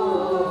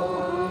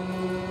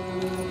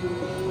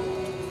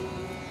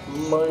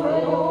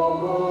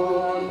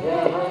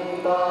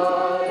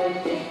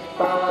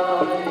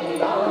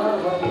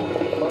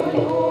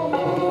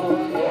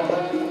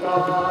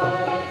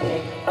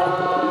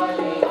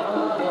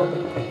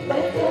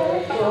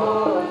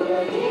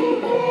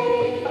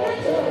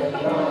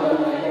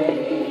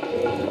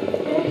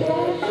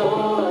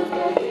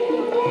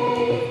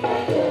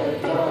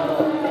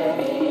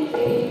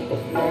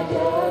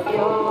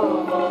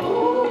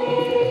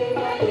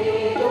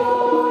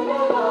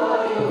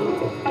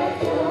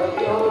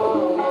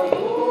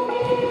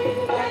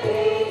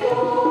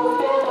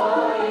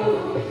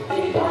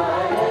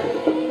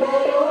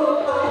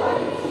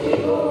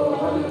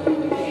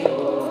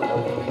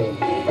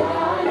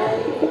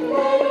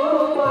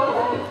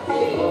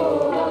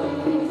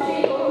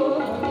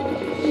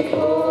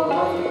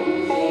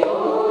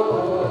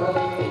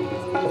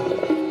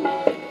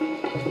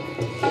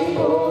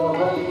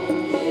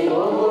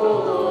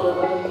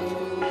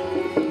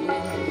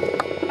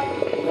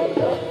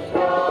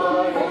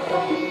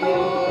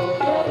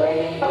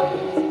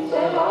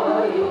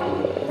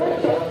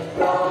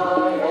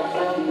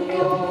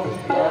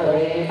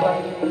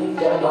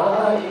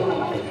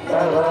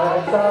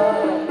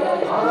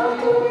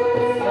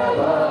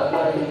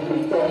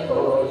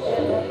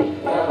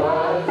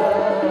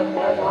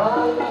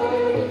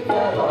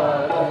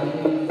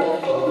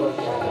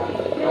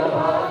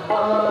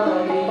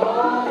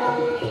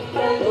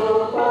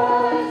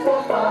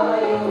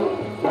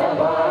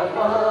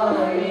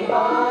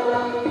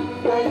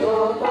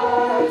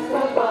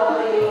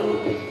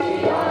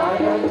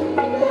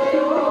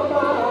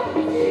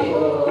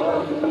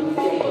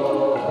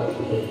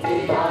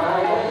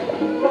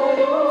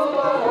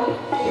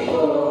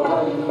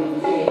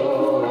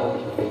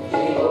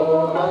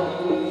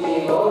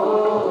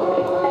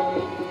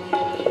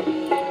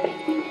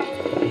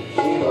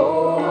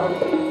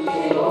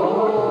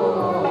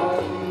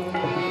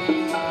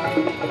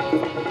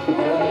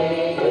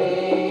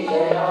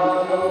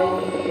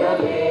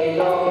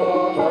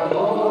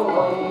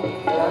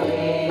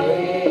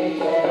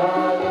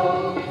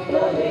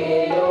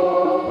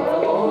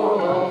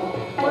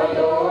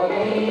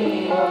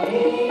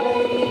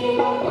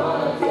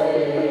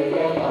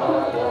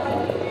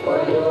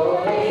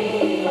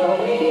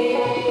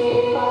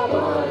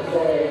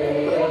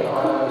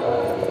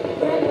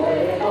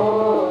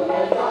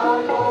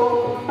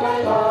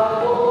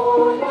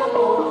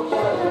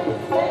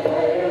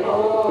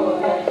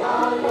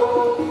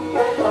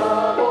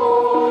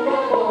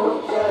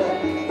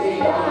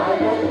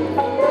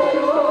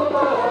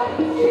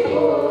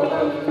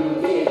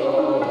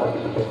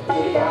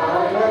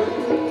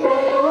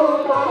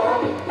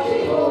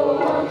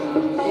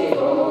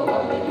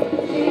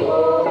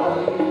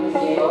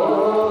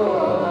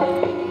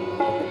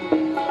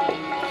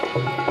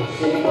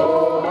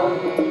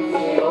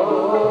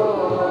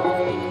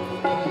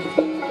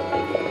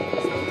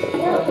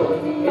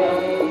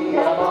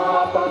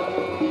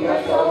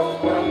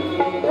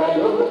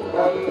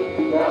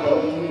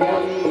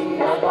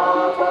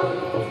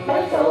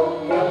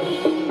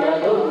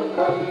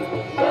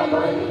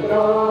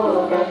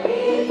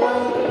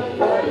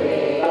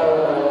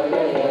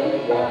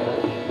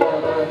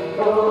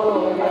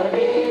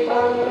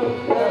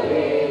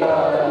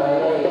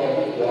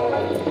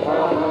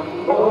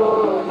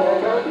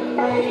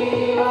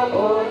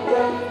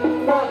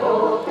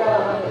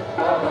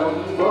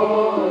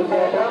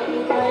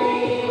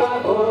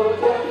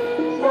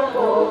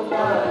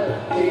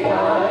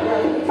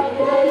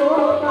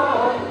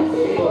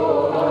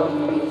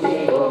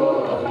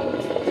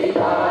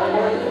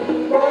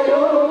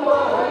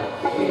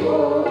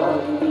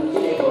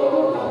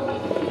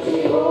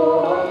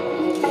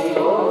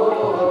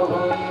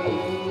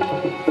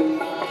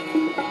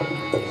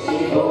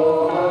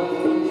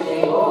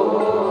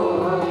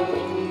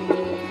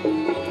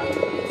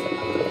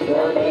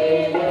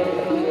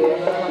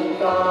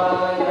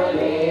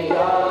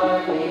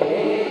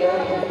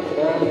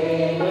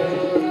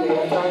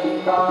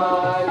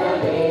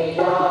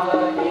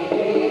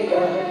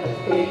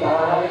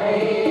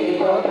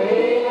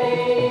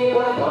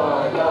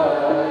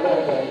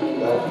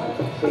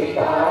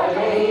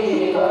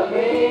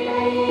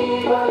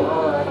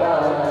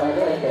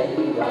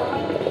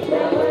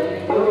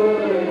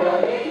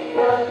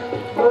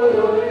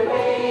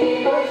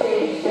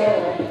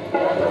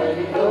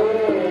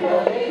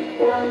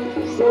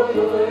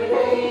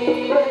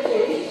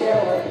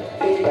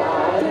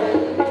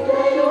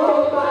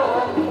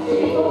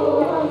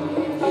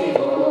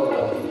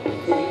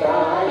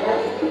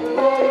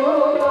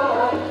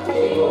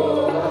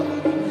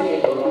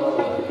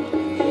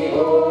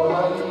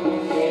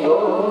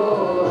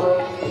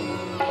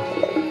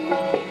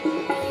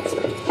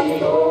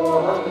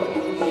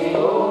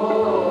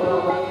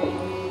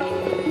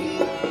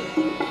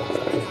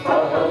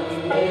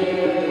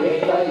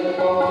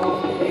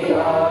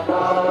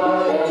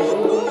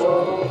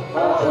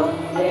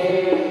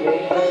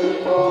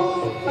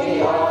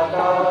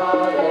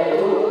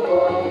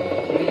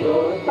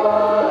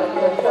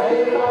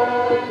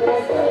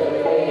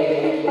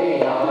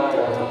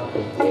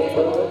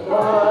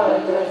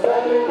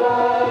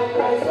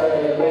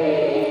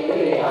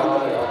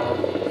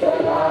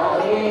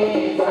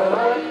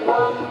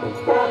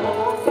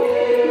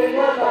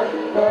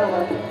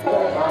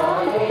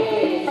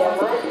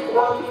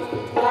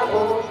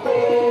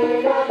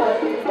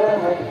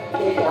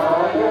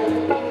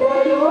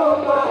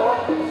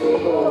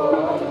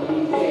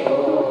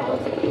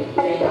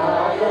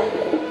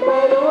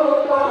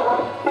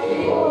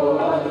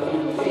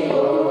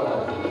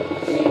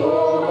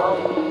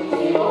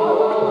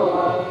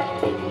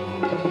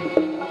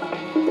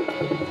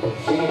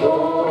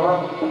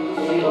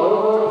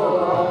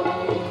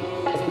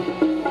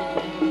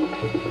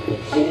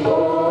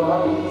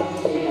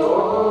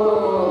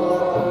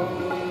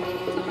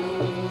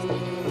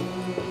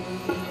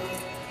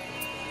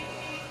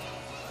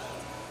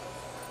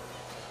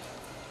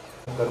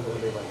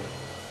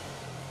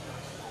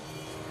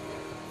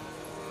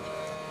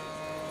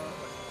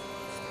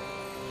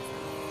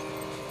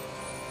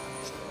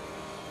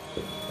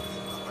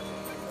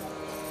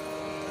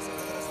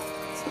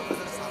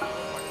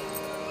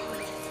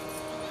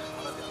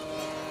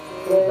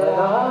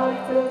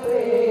ललाट पे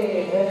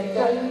है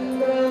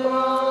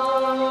चंद्रमा,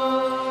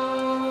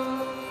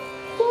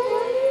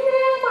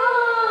 चंद्रमा,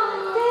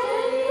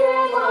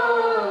 चंद्रमा,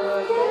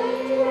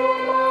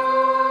 चंद्रमा,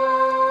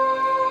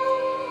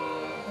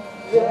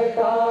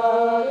 जटा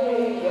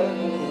में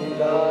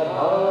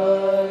गंगाधार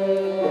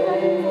है,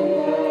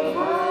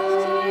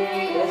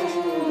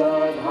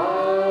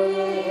 गंगाधार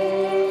है,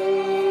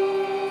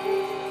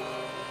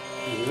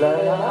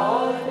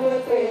 ललाट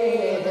पे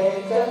है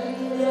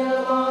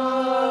चंद्रमा,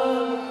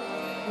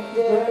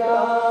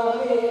 जटा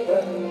में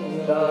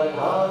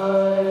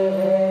गंगाधार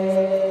है,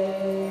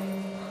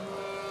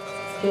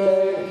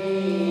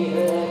 चढ़ी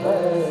है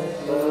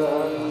भस्म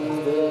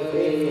अंग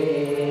पे,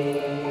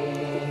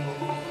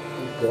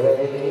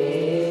 गले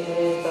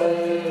में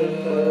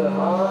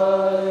सर्पहार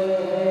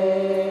है,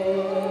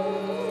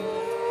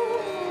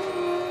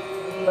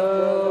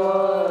 नवा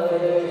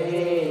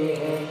रहे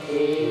हैं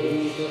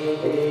केश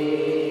पे,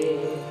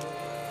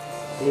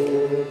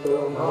 दिल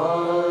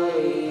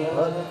तुम्हारी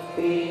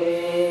भक्ति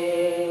में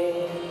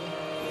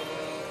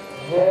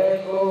है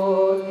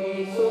कोटि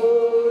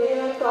सूर्य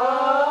का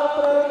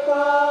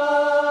प्रकाश,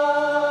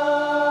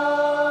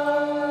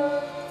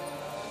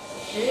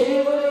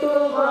 शिव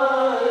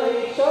तुम्हारी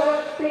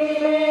शक्ति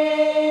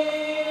में,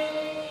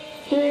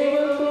 शिव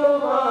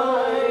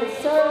तुम्हारी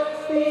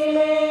शक्ति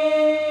में,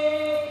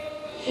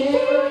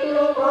 शिव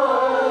तुम्हारी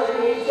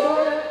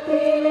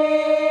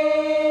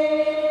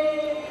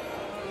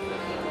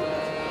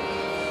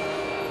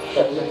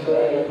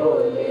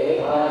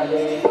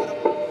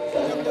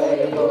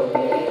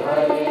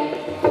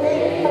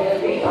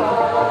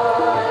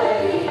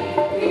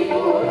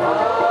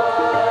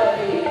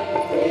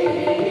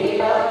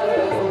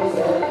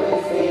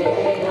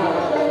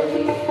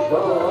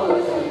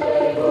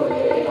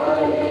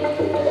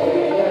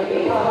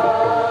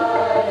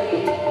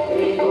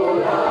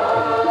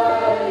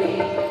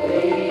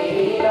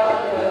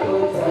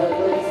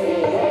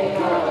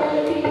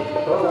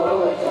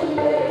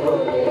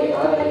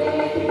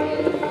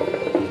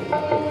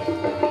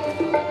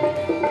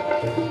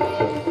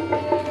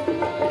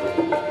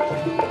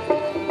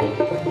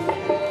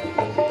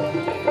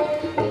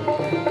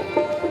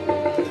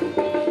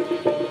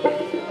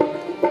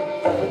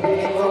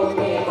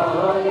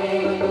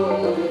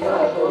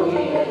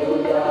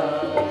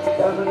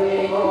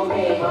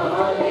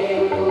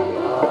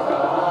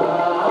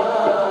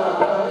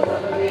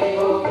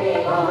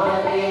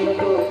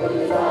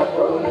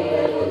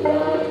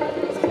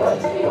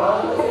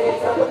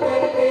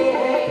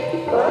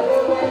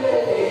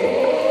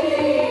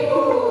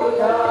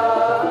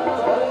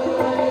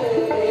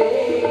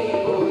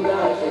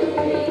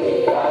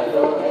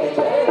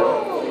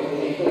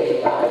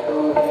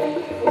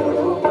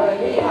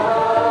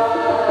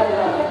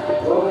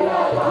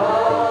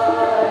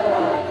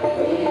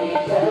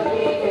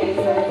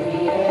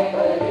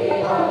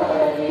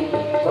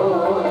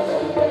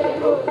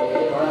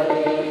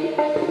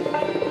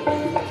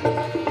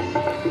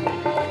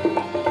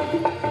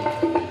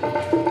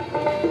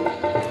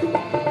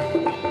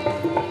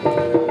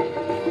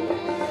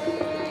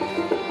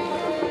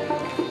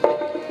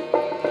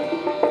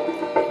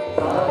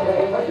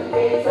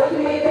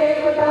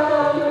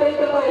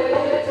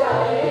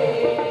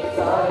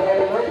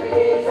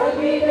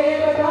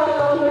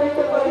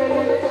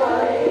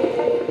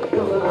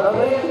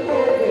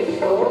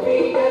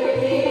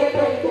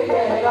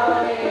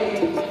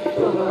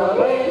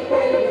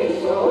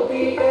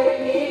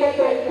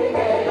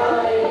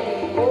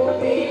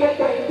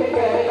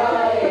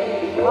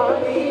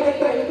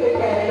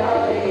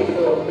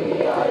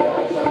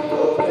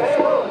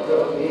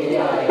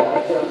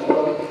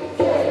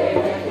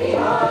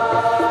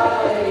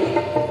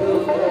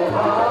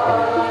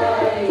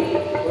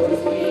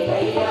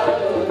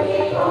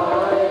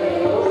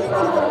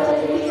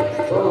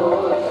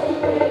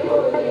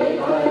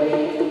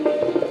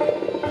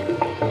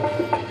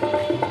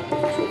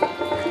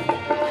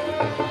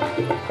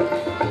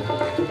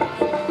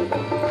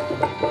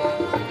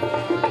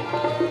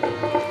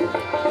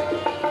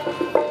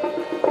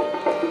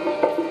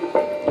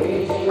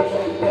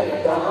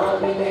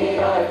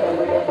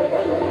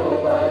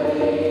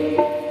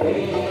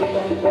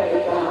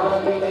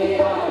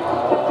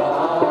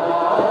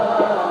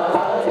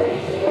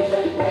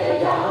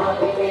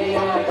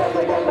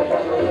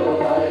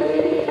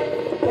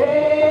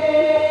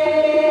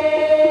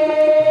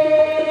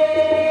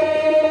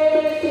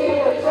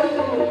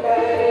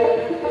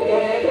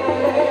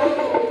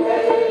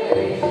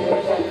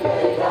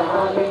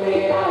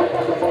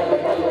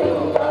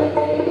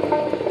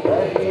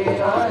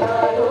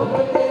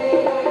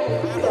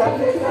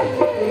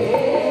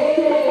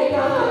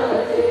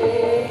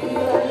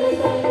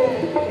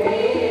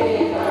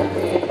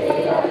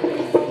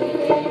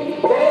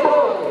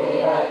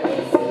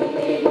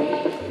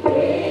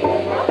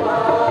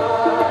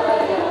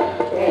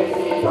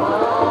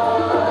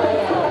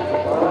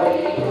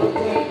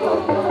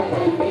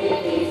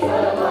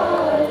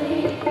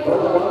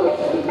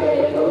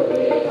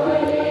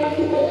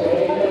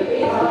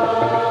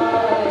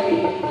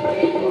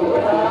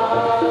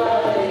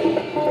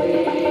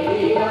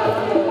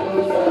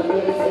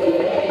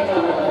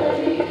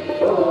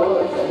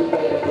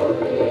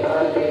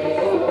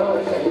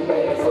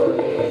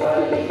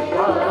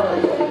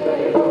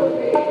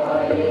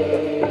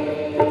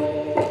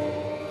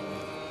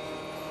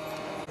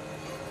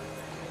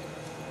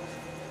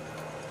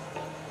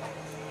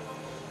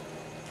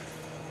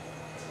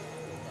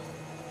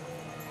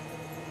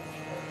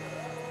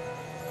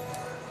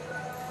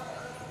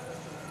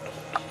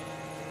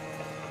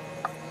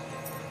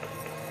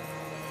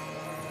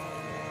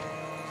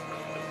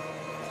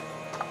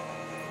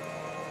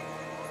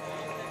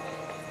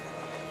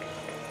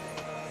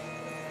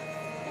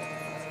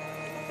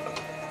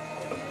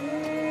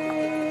Shri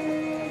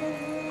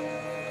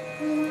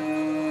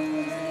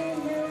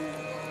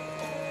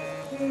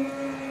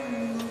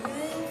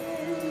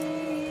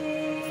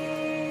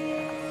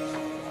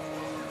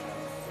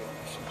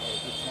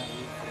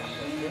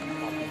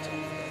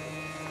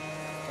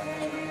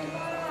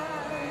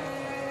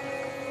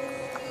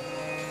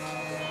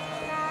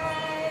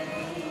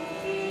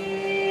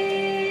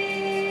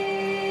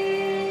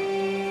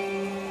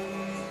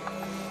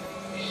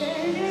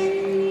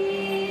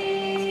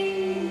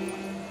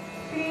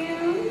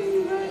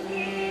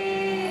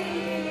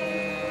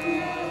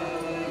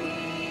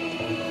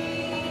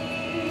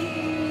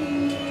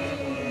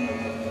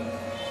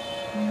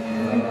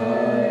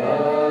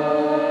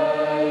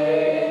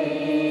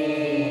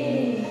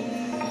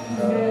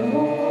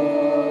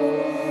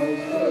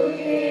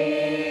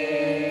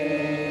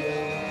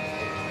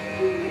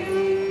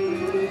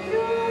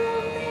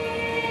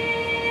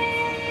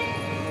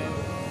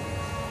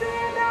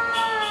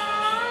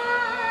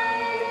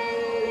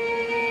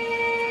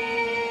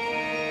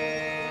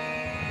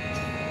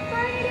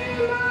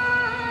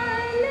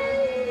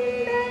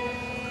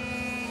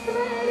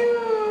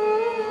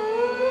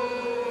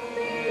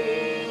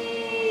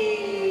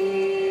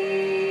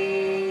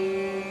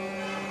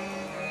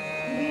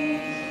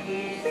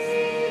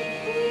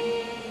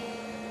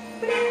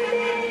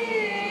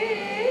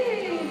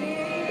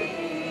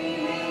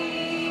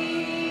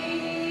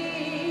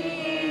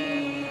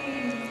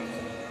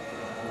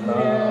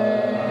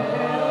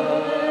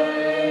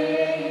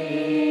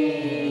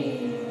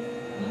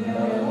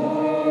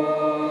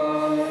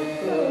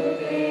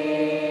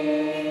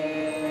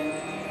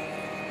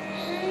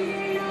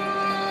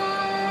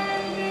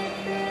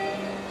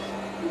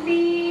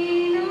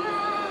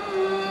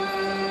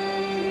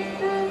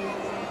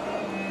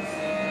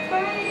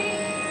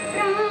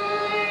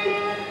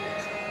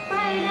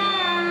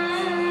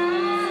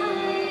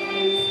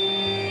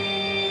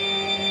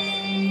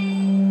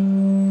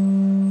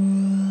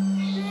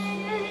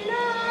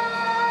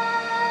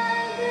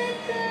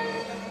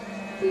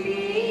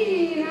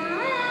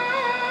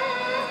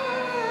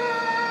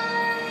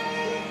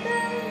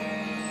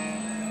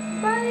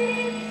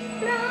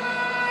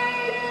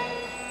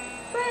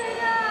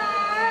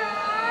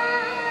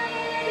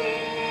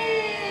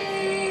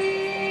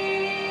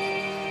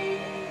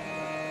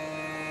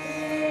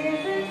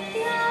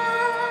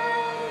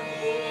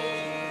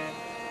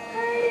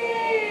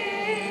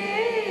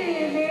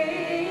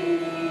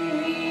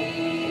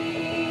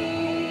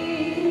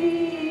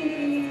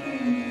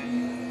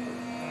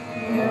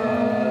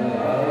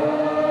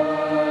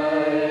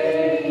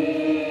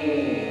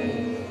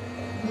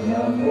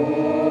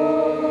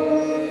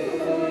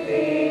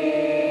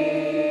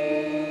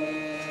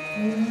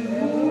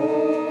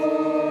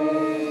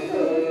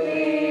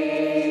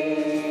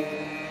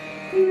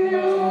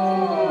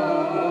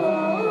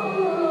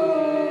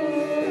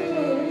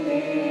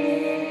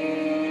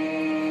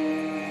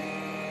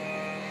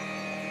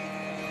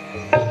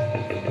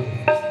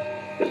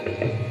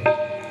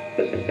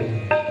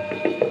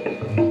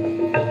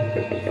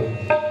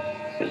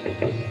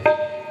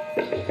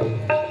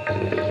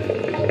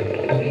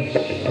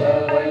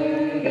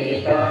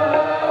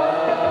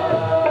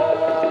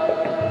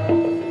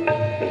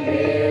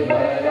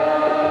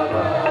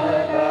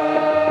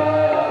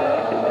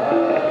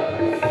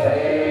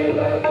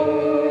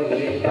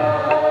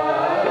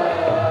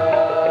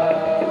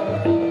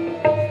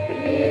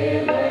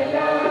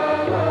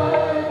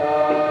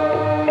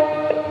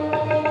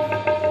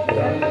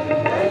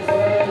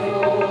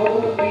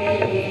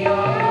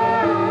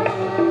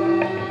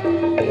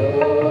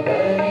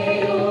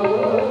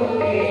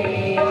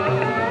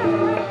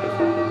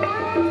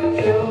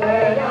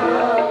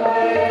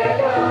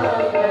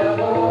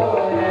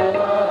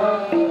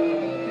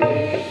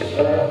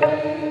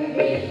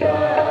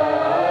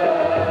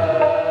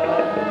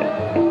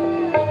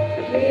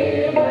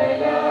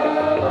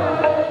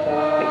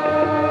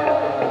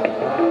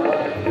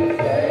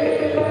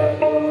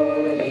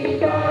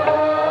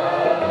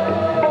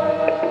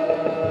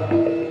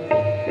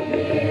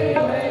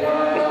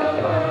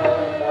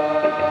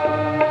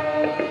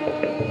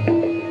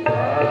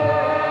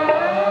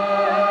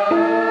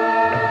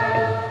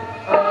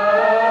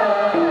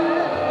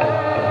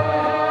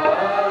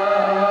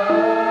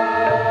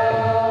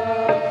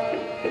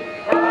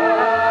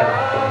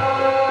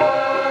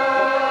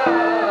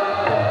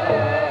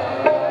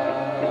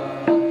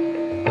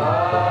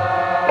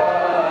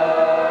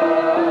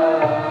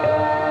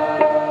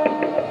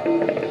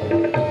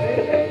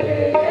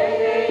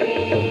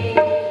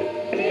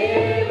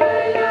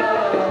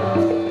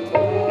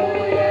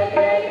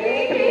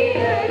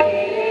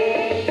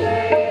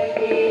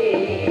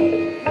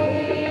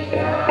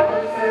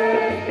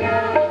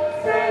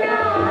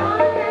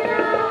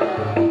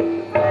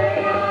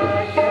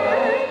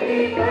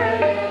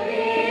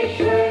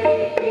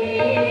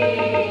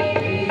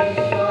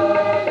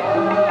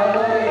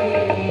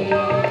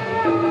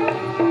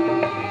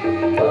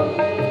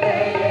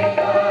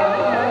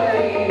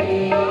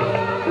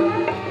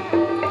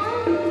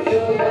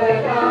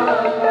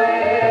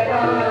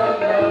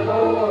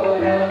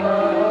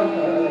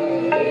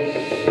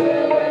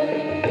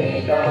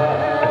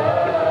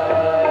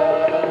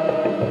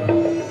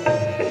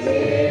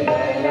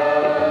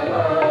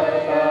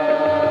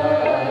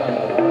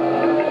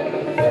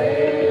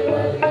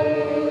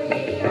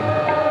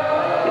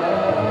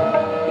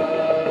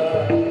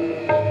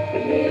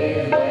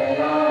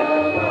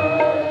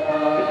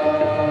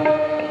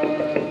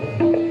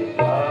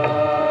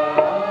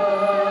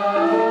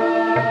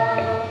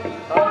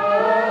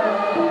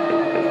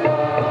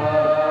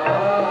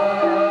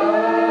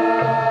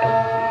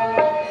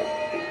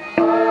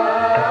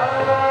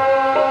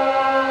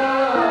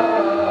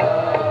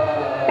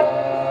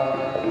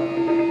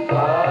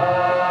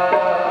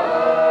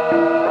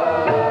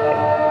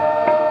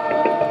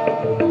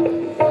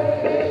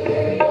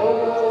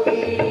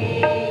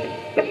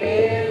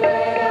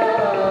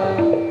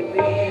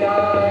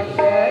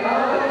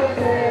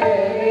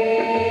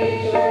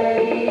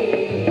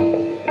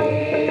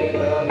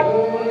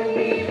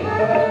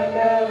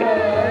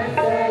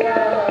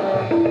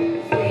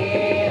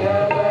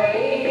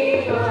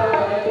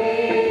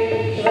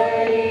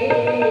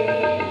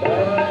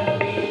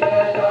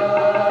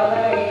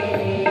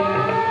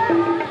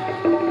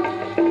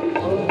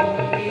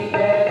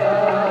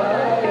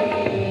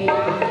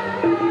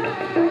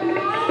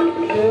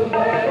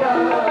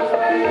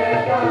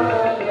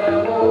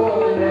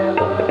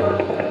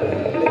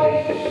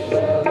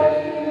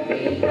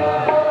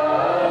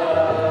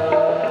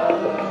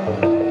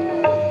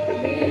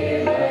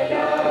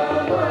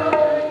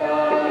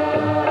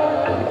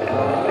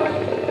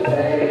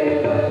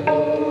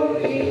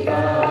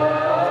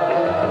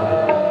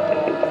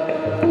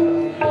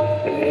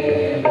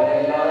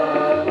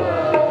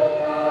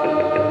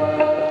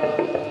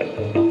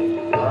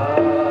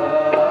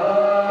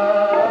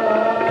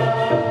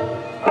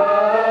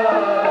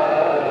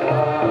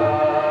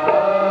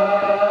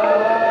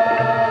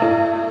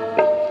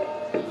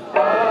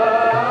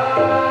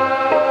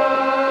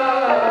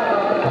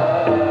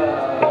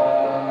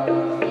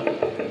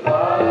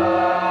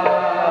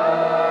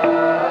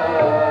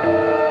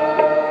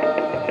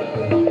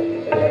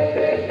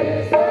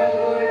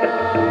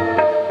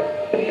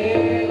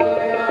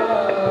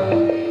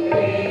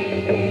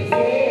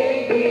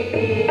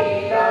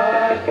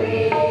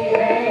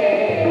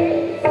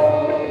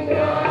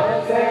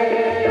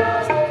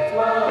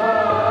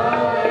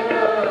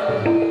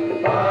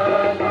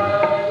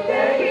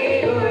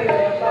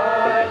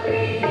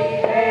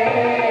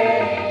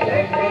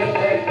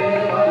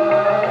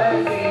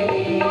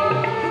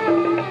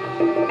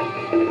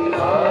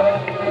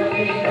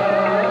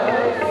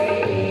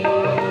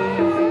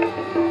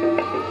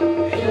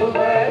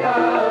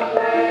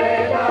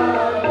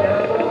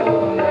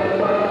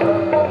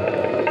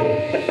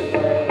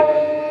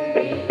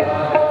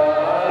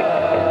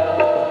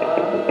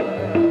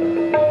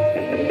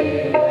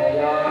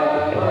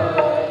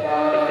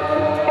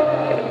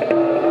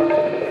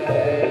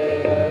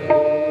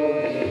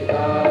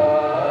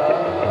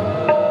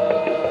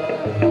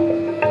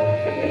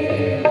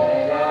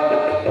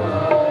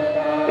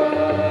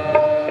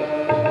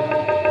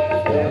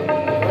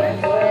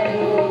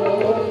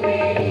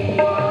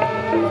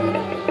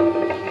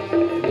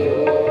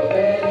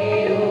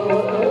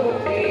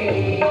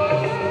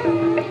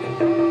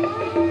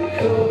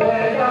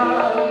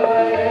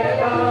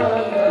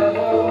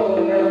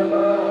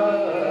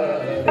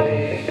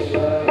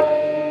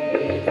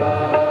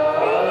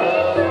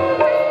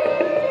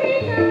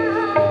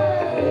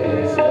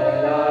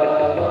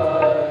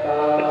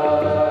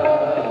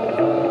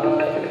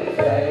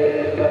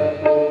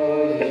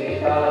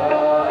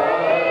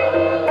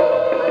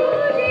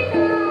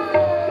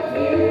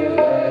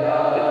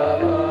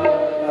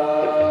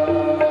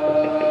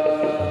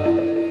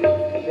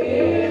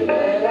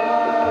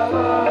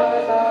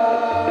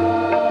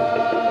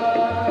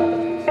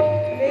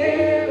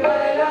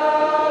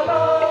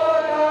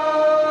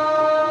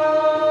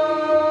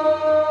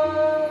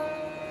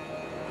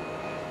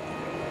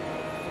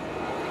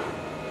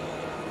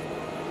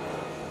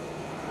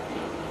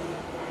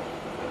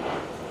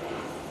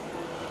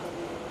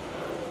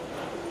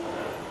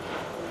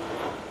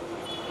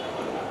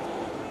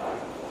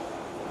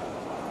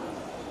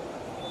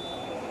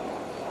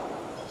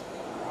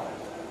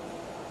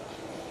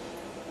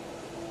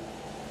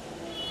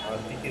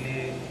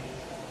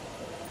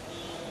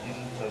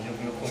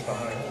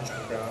कहाँ है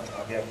उसको क्या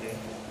आगे आके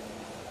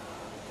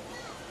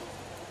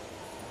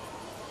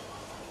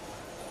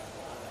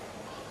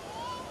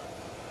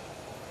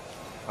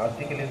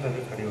आरती के लिए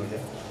सभी खड़े हो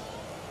जाए।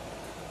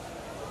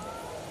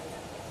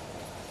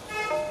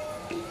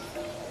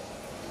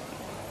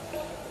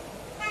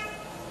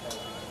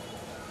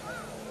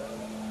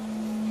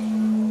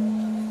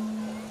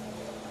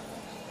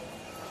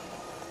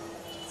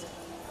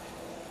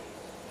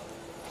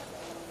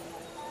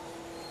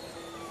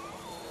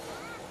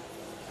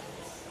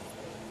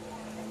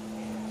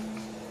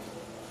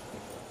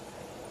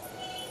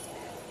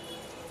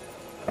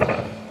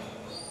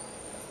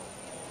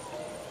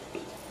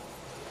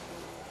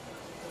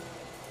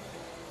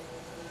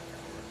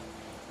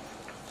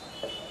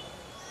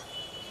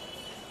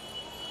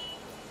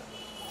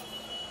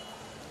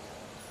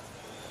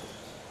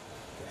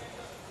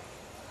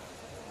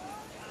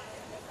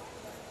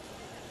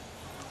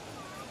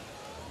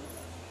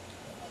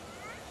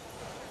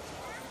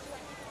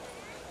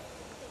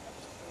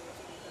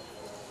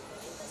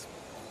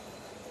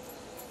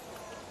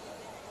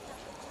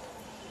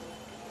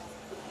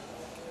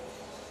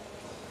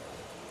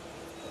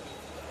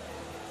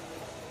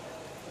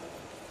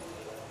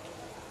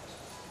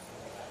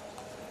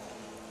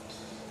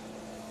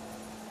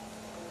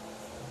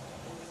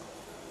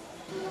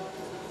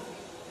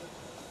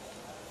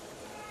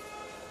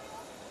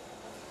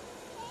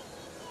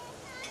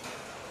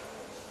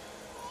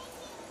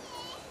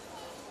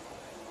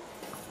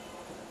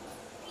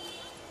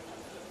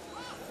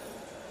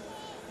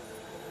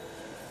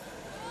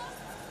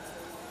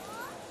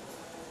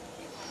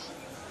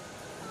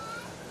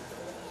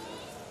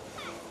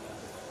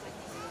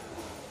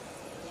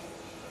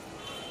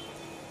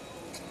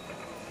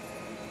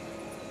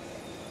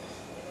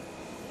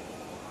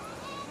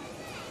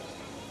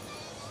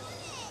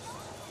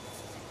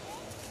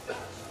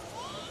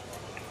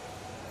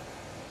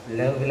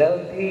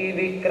 लवलवती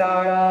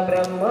विक्राळा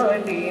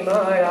ब्रह्मांडी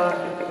माळा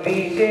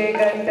विषे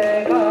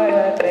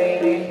कंठकाळा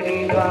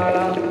त्रैनेत्री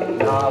ज्वाळा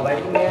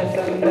लावण्य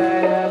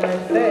सुंदर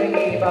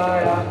मस्तकी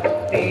बाळा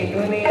ते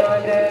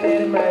दुनियाज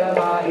निर्मळ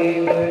वाहे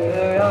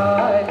गुळगुळा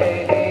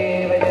जय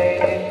देव जय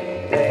देव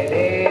जय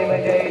देव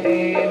जय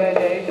देव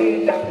जय श्री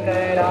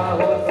शंकरा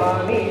हो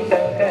स्वामी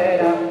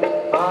शंकरा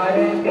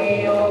आरती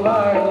ओ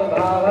वाळू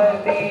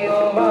भावती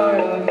ओ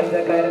वाळू तुझ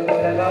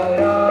कर्पूर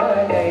गौरा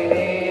जय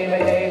देव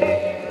जय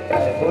देव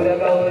कर्पूर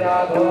गौरा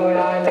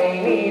घोडा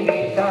नैनी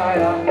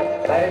विशाळा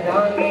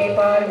अर्धांगी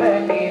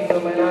पार्वती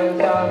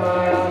सुमनांच्या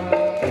माळा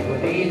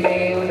विभूतीचे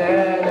उधळ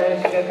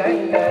नष्ट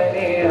कंठ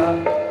निळा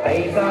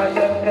ऐसा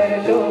शंकर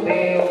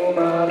शोभे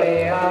उमा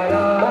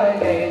बेहाळा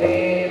जय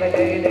देव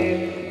जय देव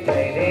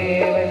जय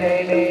देव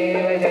जय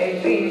देव जय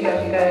श्री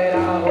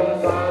शंकरा हो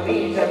स्वामी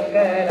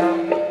शंकरा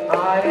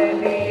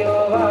आरती ओ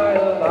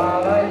वाळू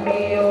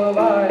भावती ओ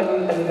वाळू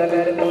तुझ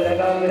कर्पूर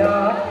गौरा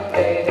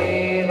जय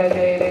देव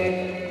जय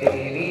देव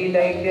देवी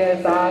दैत्य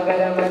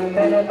सागर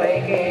मंथन पै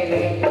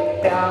गेले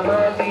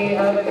त्यामाची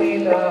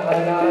अवतीत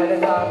हरार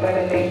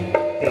सापडले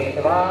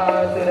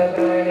तेव्हासुर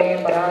प्राणे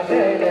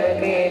पराशर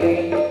केले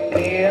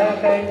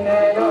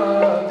नीळकंठना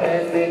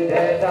प्रसिद्ध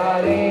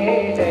झाले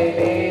जय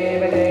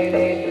देव जय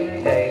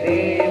देव जय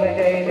देव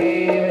जय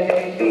देव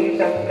जय श्री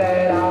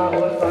शंकरा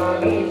हो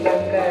स्वामी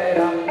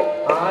शंकरा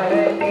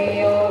आरती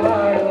ओ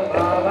वाळू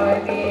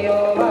भावाती ओ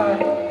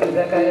वाळू तुझ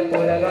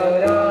कर्पूर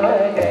गौरा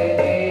जय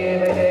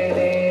देव जय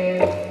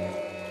देव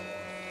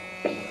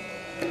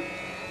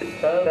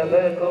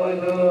सबको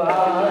दुआ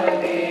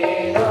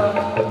देना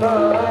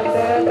माँ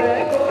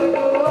सबको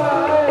दुआ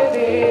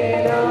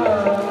देना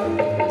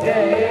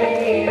जय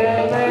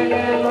निर्मल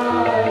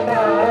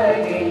माता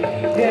जी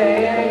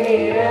जय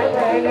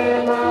निर्मल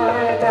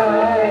माता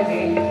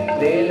जी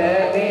दिल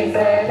में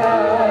सदा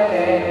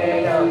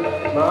रहना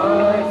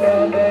माँ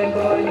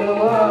सबको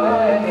दुआ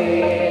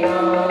देना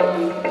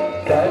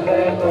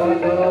सबको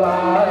दुआ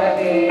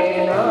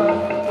देना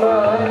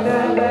माँ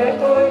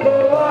सबको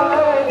दुआ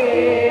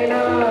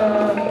देना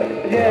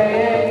जय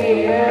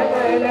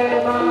निर्मल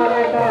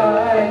माता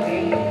जी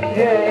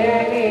जय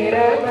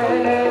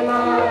निर्मल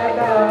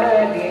माता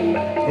जी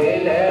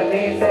दिल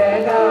में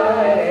सदा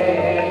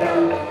रहना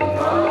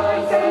माँ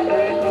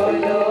सबको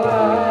दुआ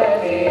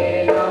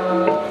देना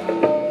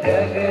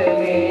जग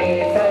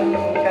में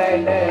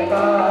संकट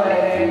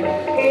कारण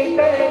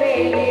कितने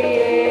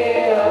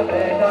लिए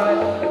अवतार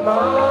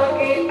माँ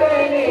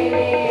कितने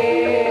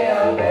लिए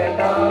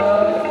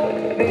अवतार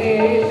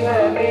विश्व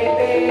में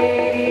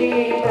तेरी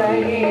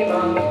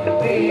महिमा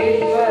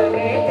विश्व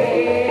में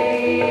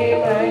तेरी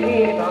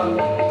महिमा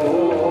तू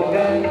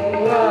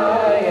गंगा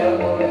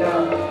यमुना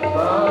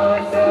माँ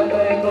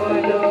सबको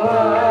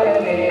दुआ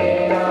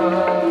देना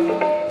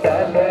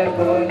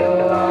सबको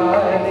दुआ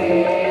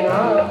देना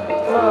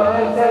माँ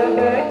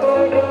सबको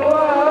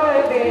दुआ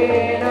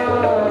देना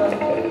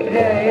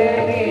जय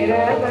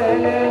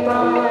निर्मल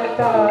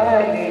माता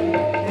जी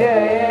जय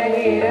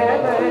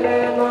निर्मल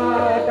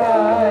माता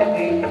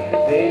जी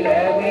दिल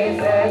में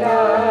सदा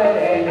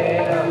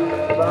रहना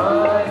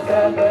माँ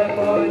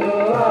सबको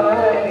दुआ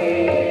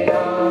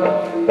देना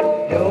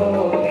जो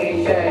भी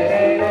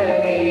शरण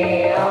में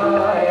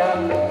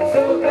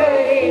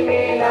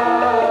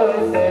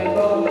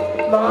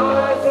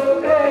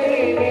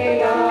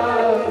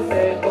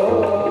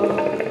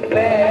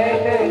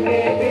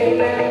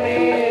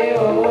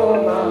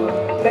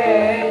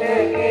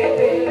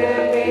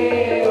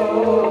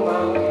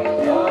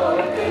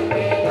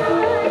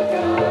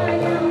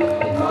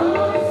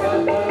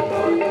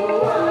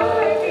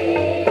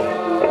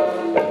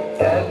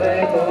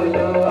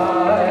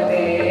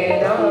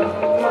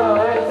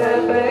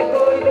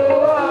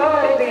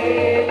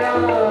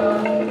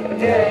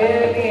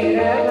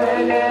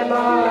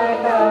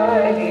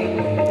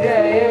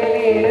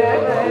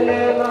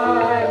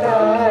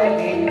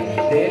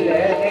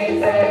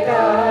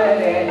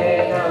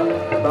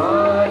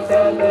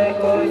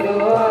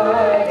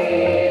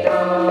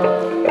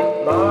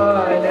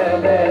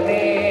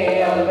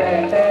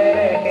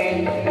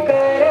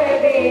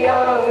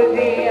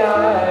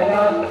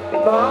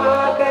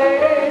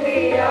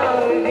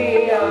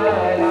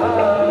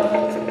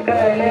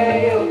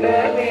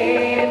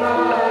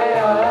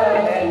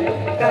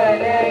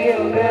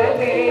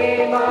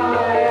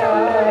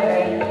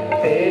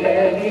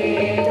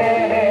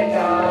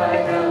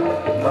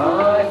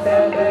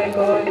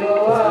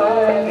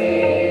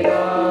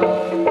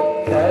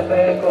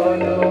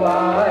दुआ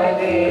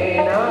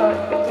देना,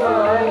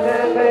 माँ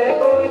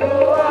सबको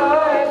दुआ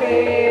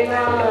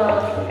देना।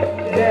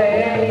 जय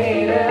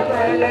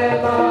निर्मल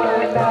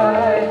माता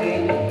दी,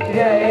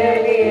 जय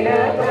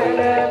निर्मल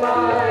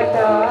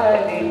माता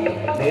दी,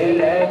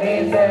 दिल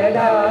में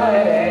सदा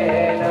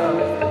रहना,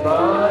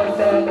 माँ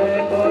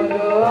सबको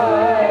दुआ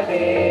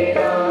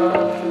देना।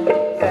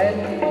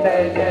 संत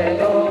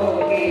जनों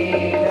की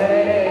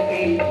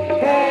धरती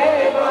है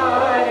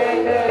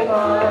भारत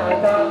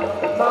माता,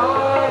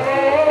 माँ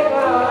है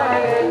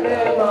भारत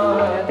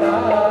माता।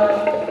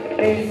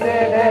 इस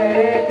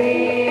धरती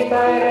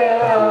पर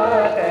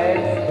आकर,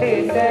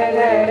 इस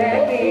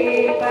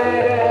धरती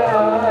पर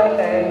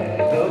आकर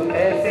दुख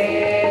से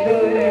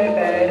दूर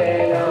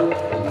करना,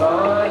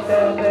 माँ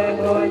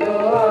सबको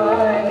दुआ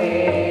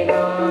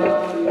देना,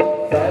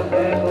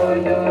 सबको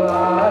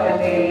दुआ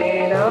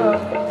देना,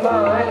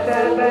 माँ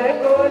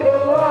सबको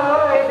दुआ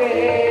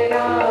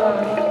देना।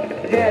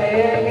 जय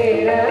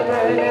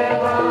निर्मल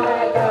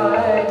माता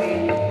दी,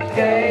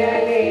 जय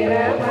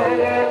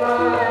निर्मल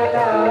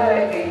माता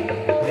दी,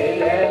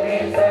 दिल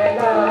में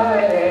सदा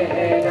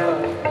रहना,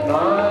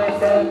 माँ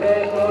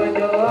सबको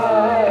दुआ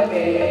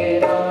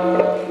देना।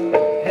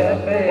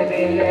 जब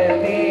दिल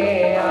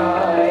में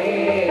आए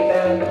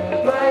तब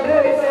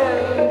मधुर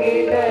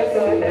संगीत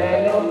सुन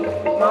लो,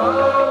 माँ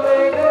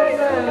मधुर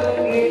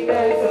संगीत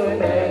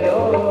सुन लो।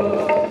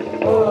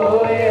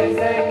 होय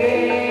सके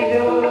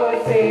जो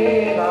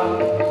सेवा,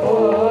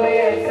 होय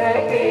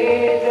सके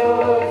जो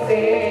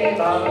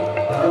सेवा,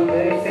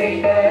 हमसे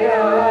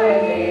करा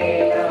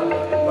लेना,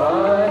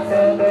 माँ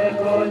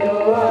सबको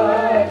दुआ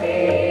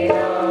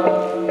देना,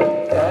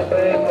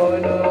 सबको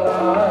दुआ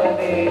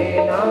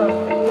देना,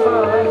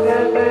 माँ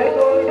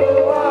सबको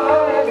दुआ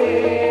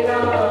देना।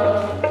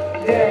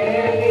 जय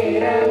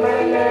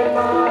निर्मल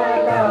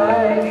माता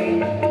दी,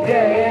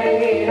 जय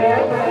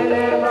निर्मल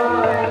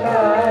माता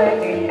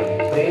दी,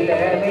 दिल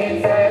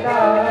में सदा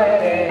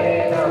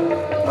रहना,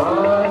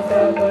 माँ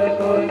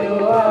सबको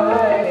दुआ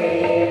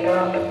देना,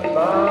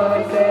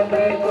 माँ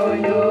सबको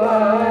दुआ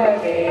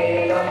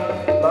देना,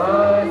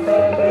 माँ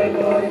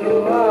सबको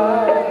दुआ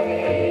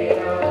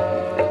देना।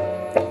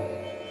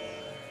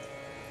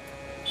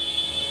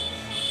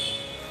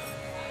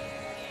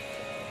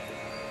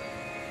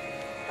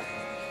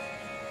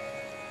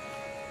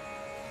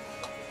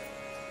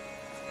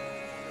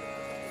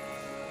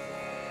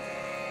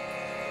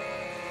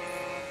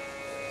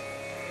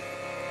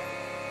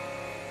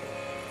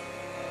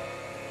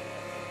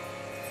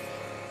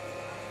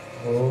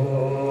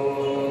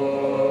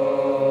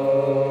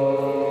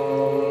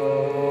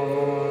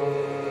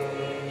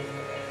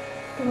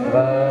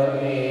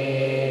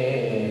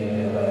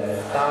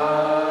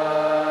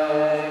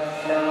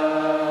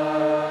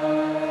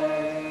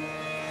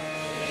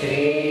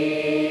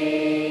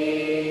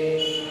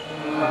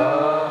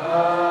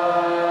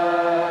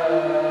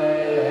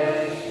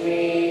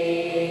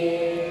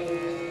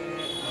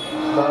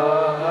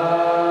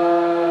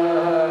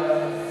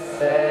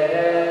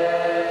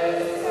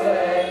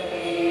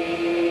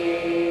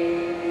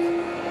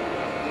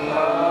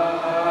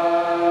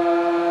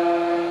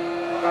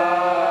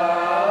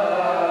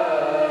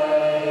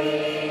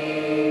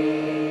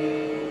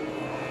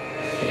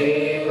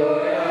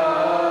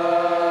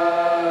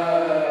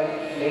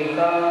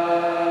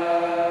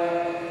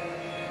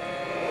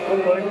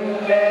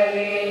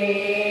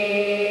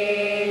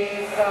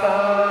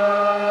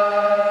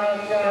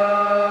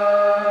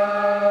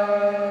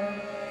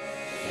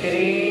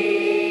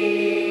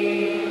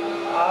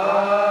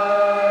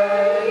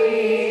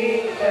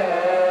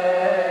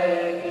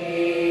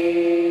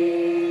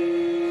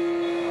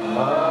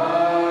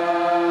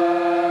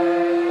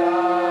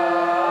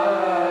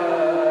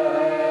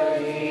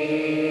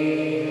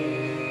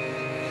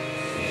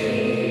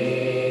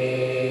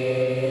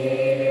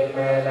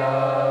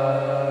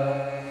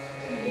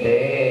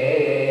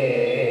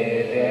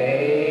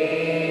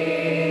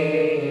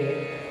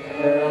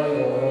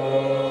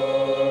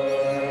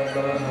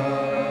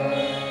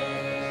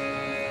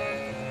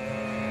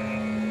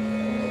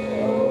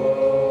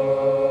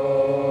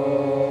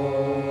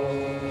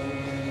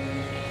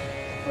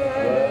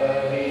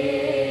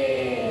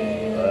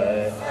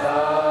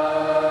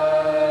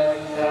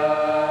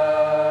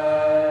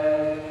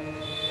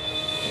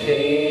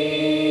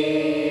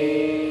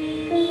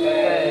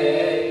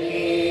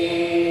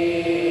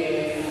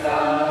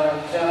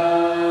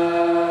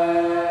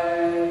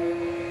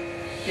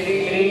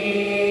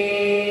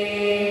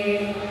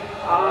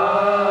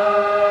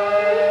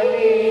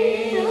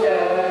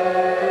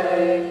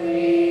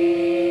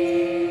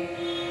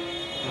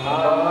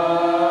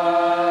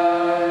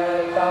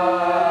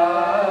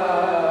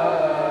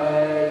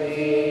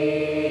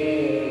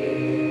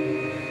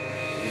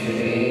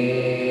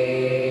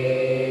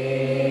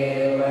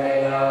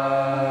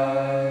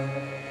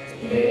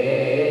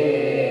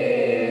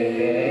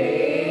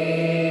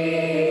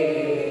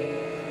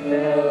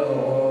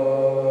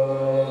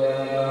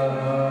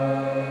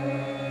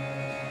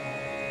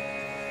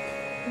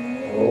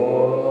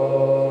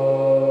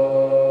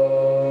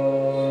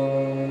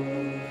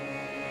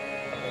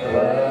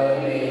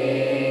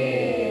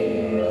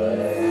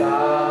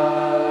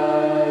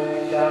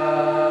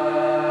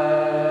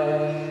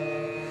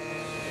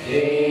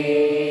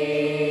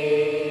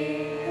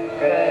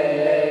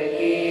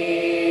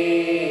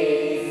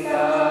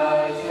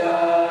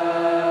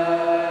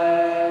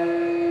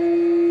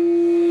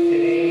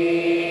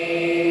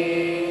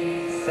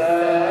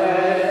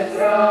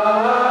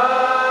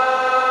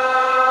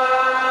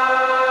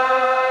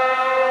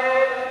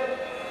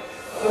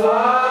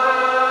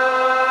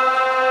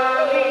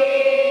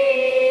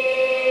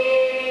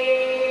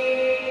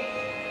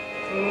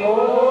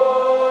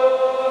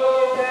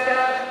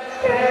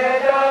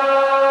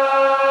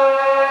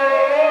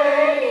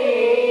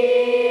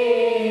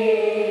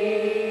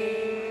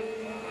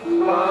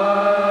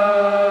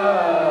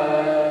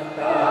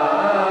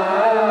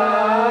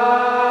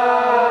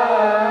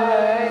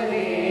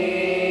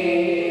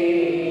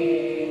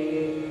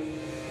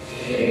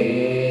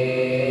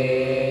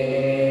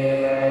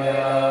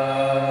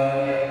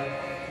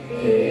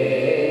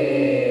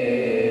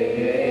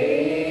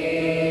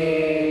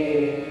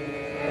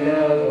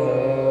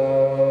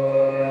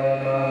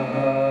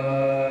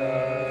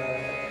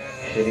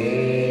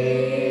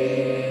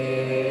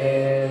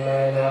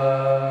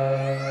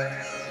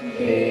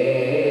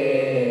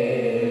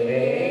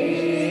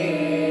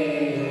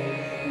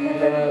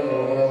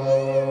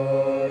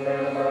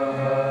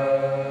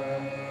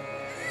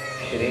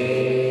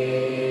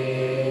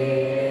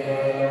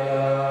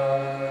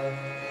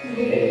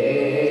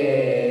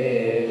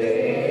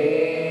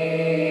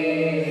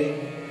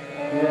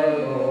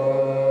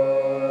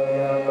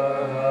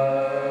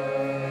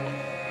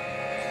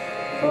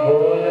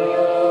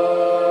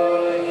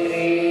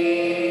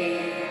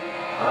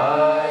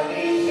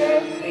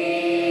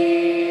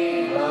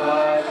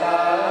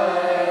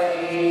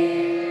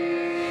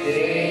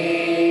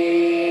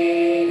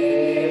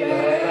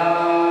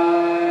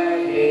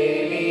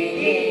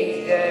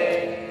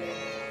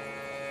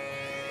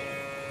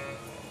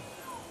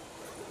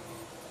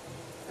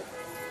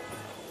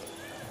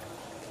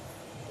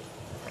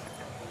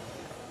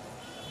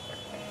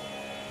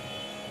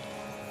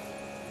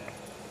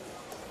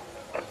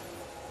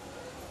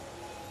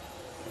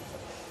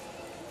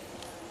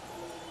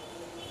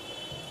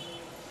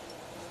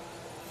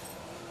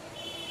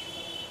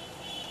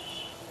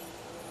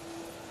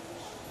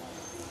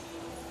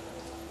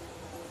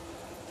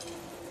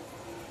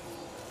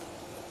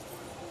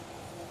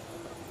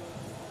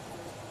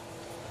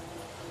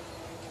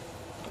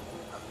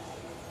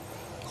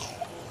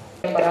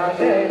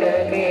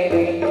 पराशर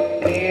मेरे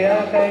मेरा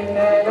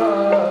खंडना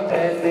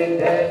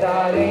प्रसिद्ध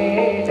सारे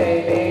जय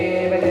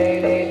देव जय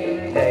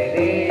देव जय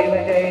देव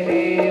जय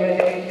देव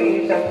जय श्री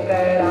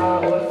शंकरा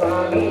हो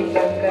स्वामी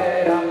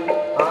शंकरा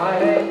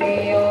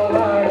आरतीयो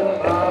वाळो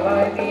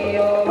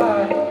भावातीयो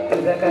वाळ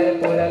तुझ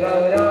कर्पूर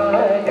गौरा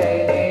जय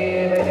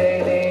देव जय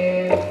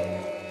देव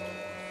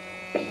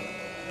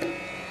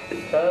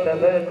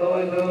सबको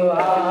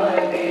दुआ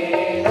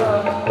देना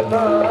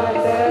माँ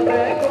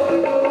सबको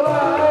दुआ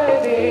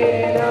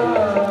देना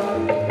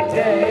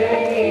जय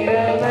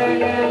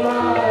निर्मल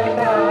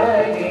माता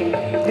जी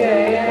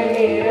जय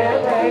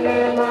निर्मल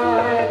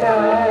माता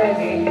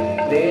जी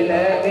दिल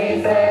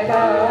में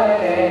सदा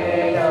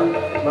रहना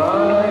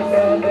माँ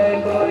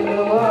सबको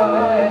दुआ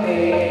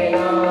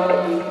देना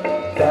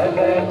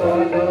सबको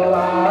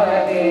दुआ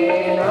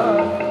देना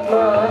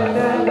माँ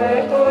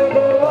सबको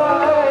दुआ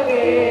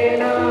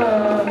देना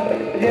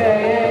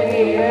जय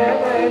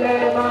निर्मल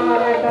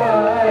माता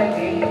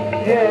जी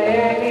जय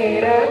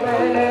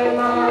निर्मल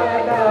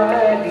माता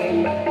जी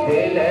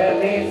दिल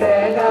में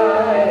सदा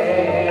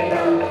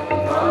रहना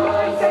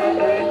माँ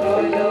सबको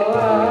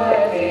दुआ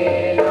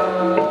देना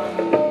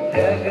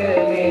जग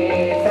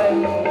में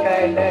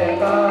संकट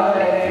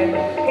कारण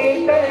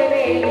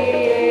कितने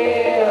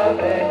लिए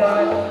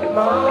अवतार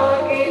माँ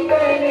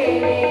कितने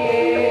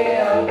लिए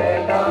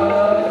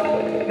अवतार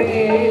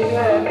विश्व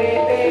में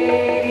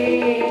तेरी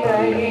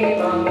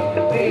महिमा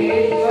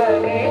विश्व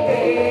में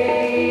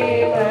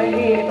तेरी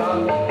महिमा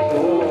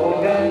तू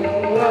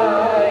गंगा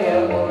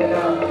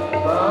यमुना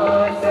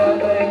माँ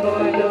सबको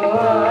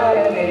दुआ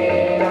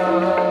देना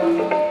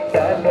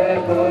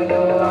सबको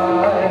दुआ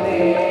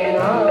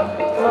देना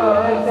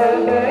माँ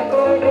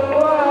सबको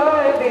दुआ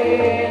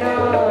देना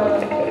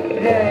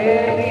जय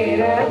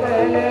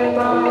निर्मल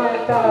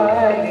माता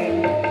जी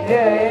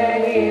जय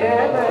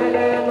निर्मल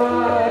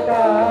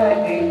माता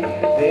जी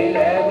दिल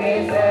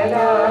में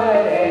सदा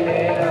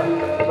रहना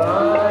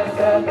माँ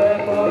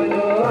सबको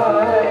दुआ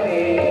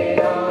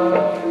देना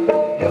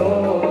जो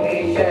भी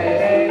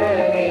शरण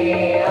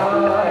में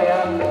आया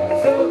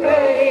सुख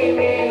ही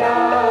मिला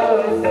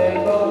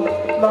उसको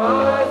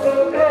माँ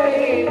सुख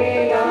ही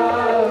मिला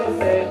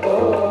उसको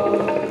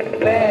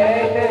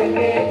बैठ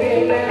के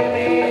दिल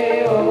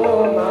में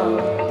ओ माँ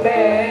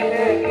बैठ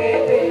के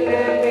दिल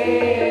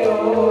में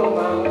ओ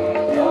माँ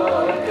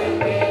लौट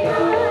के ना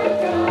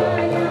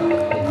जाना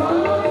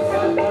माँ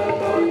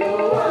सबको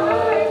दुआ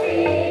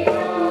देना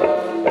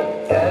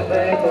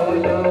सबको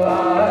दुआ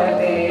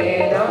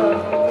देना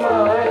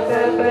माँ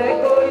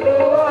सबको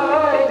दुआ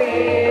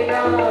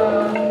देना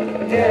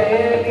जय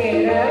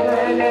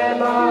निर्मल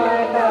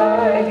माता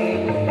जी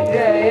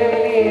जय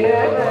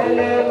निर्मल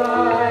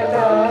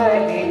माता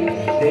जी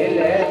दिल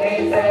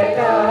में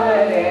सदा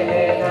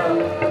रहना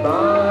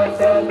माँ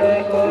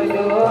सबको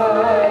दुआ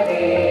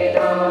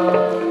देना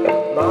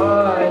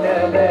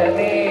मानव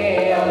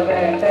में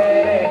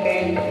अवतर के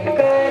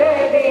कर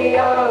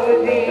दिया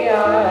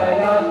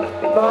उजियारा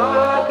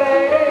माँ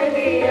कर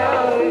दिया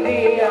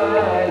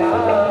उजियारा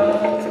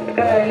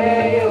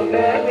कलयुग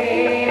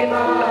में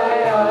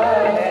माया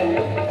है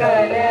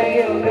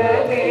कलयुग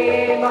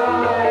में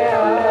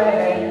माया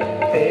है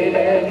फिर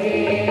भी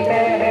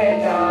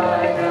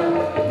पहचाना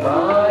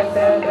माँ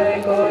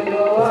सबको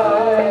दुआ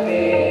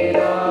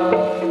देना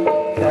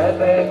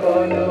सबको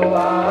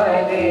दुआ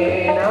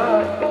देना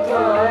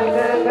माँ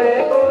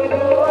सबको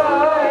दुआ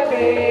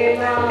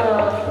देना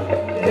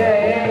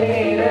जय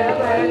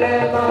निर्मल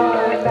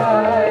माता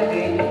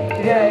जी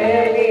जय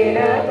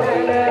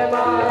निर्मल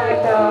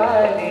माता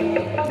जी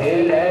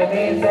दिल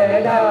में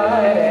सदा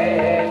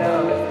रहना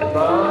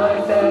माँ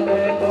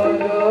सबको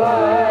दुआ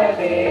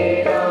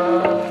देना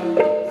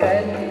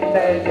संत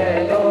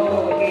जनों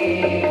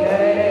की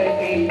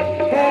धरती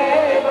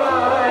है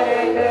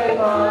भारत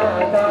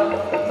माता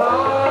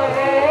माँ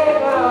है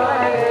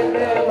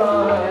भारत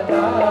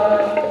माता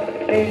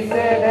इस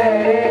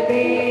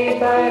धरती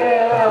पर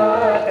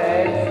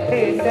आकर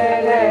इस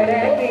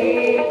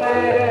धरती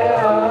पर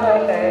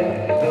आकर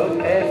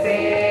दुख से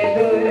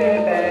दूर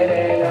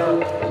करना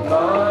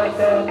माँ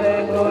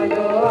सबको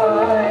दुआ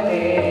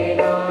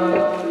देना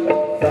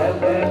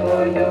सबको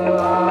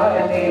दुआ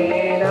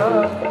देना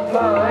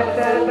माँ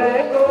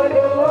सबको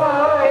दुआ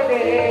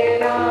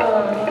देना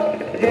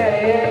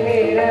जय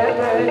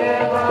निर्मल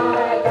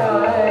माता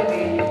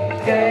जी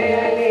जय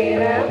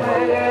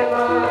निर्मल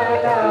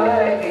माता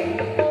जी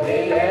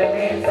दिल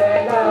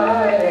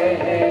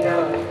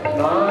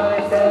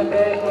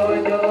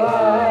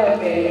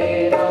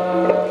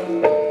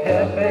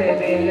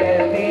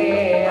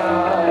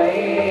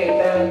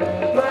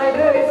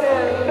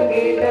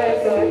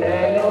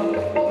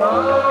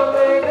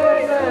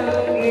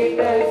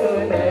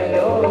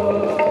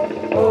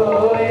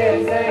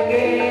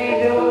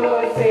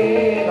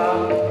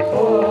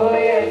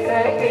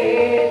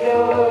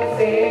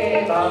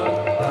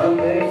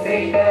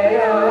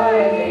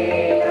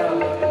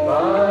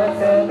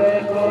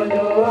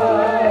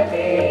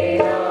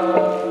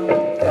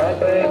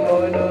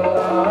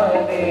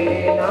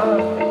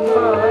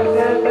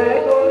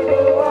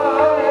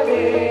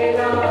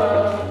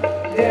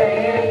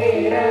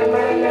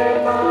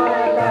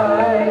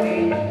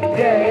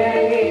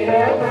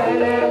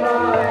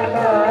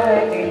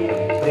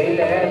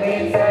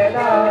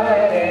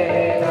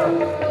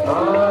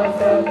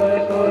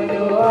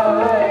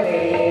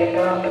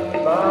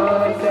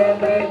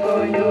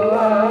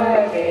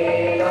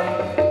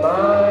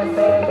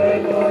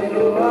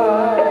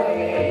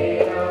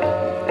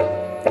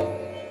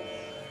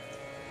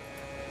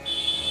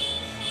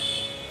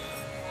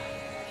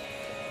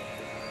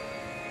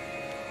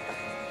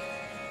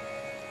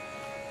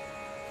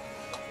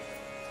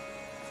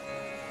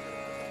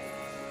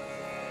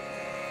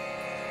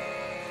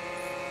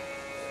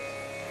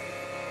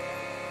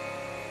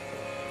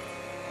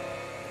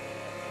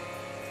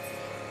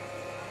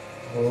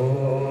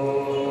त्वमेव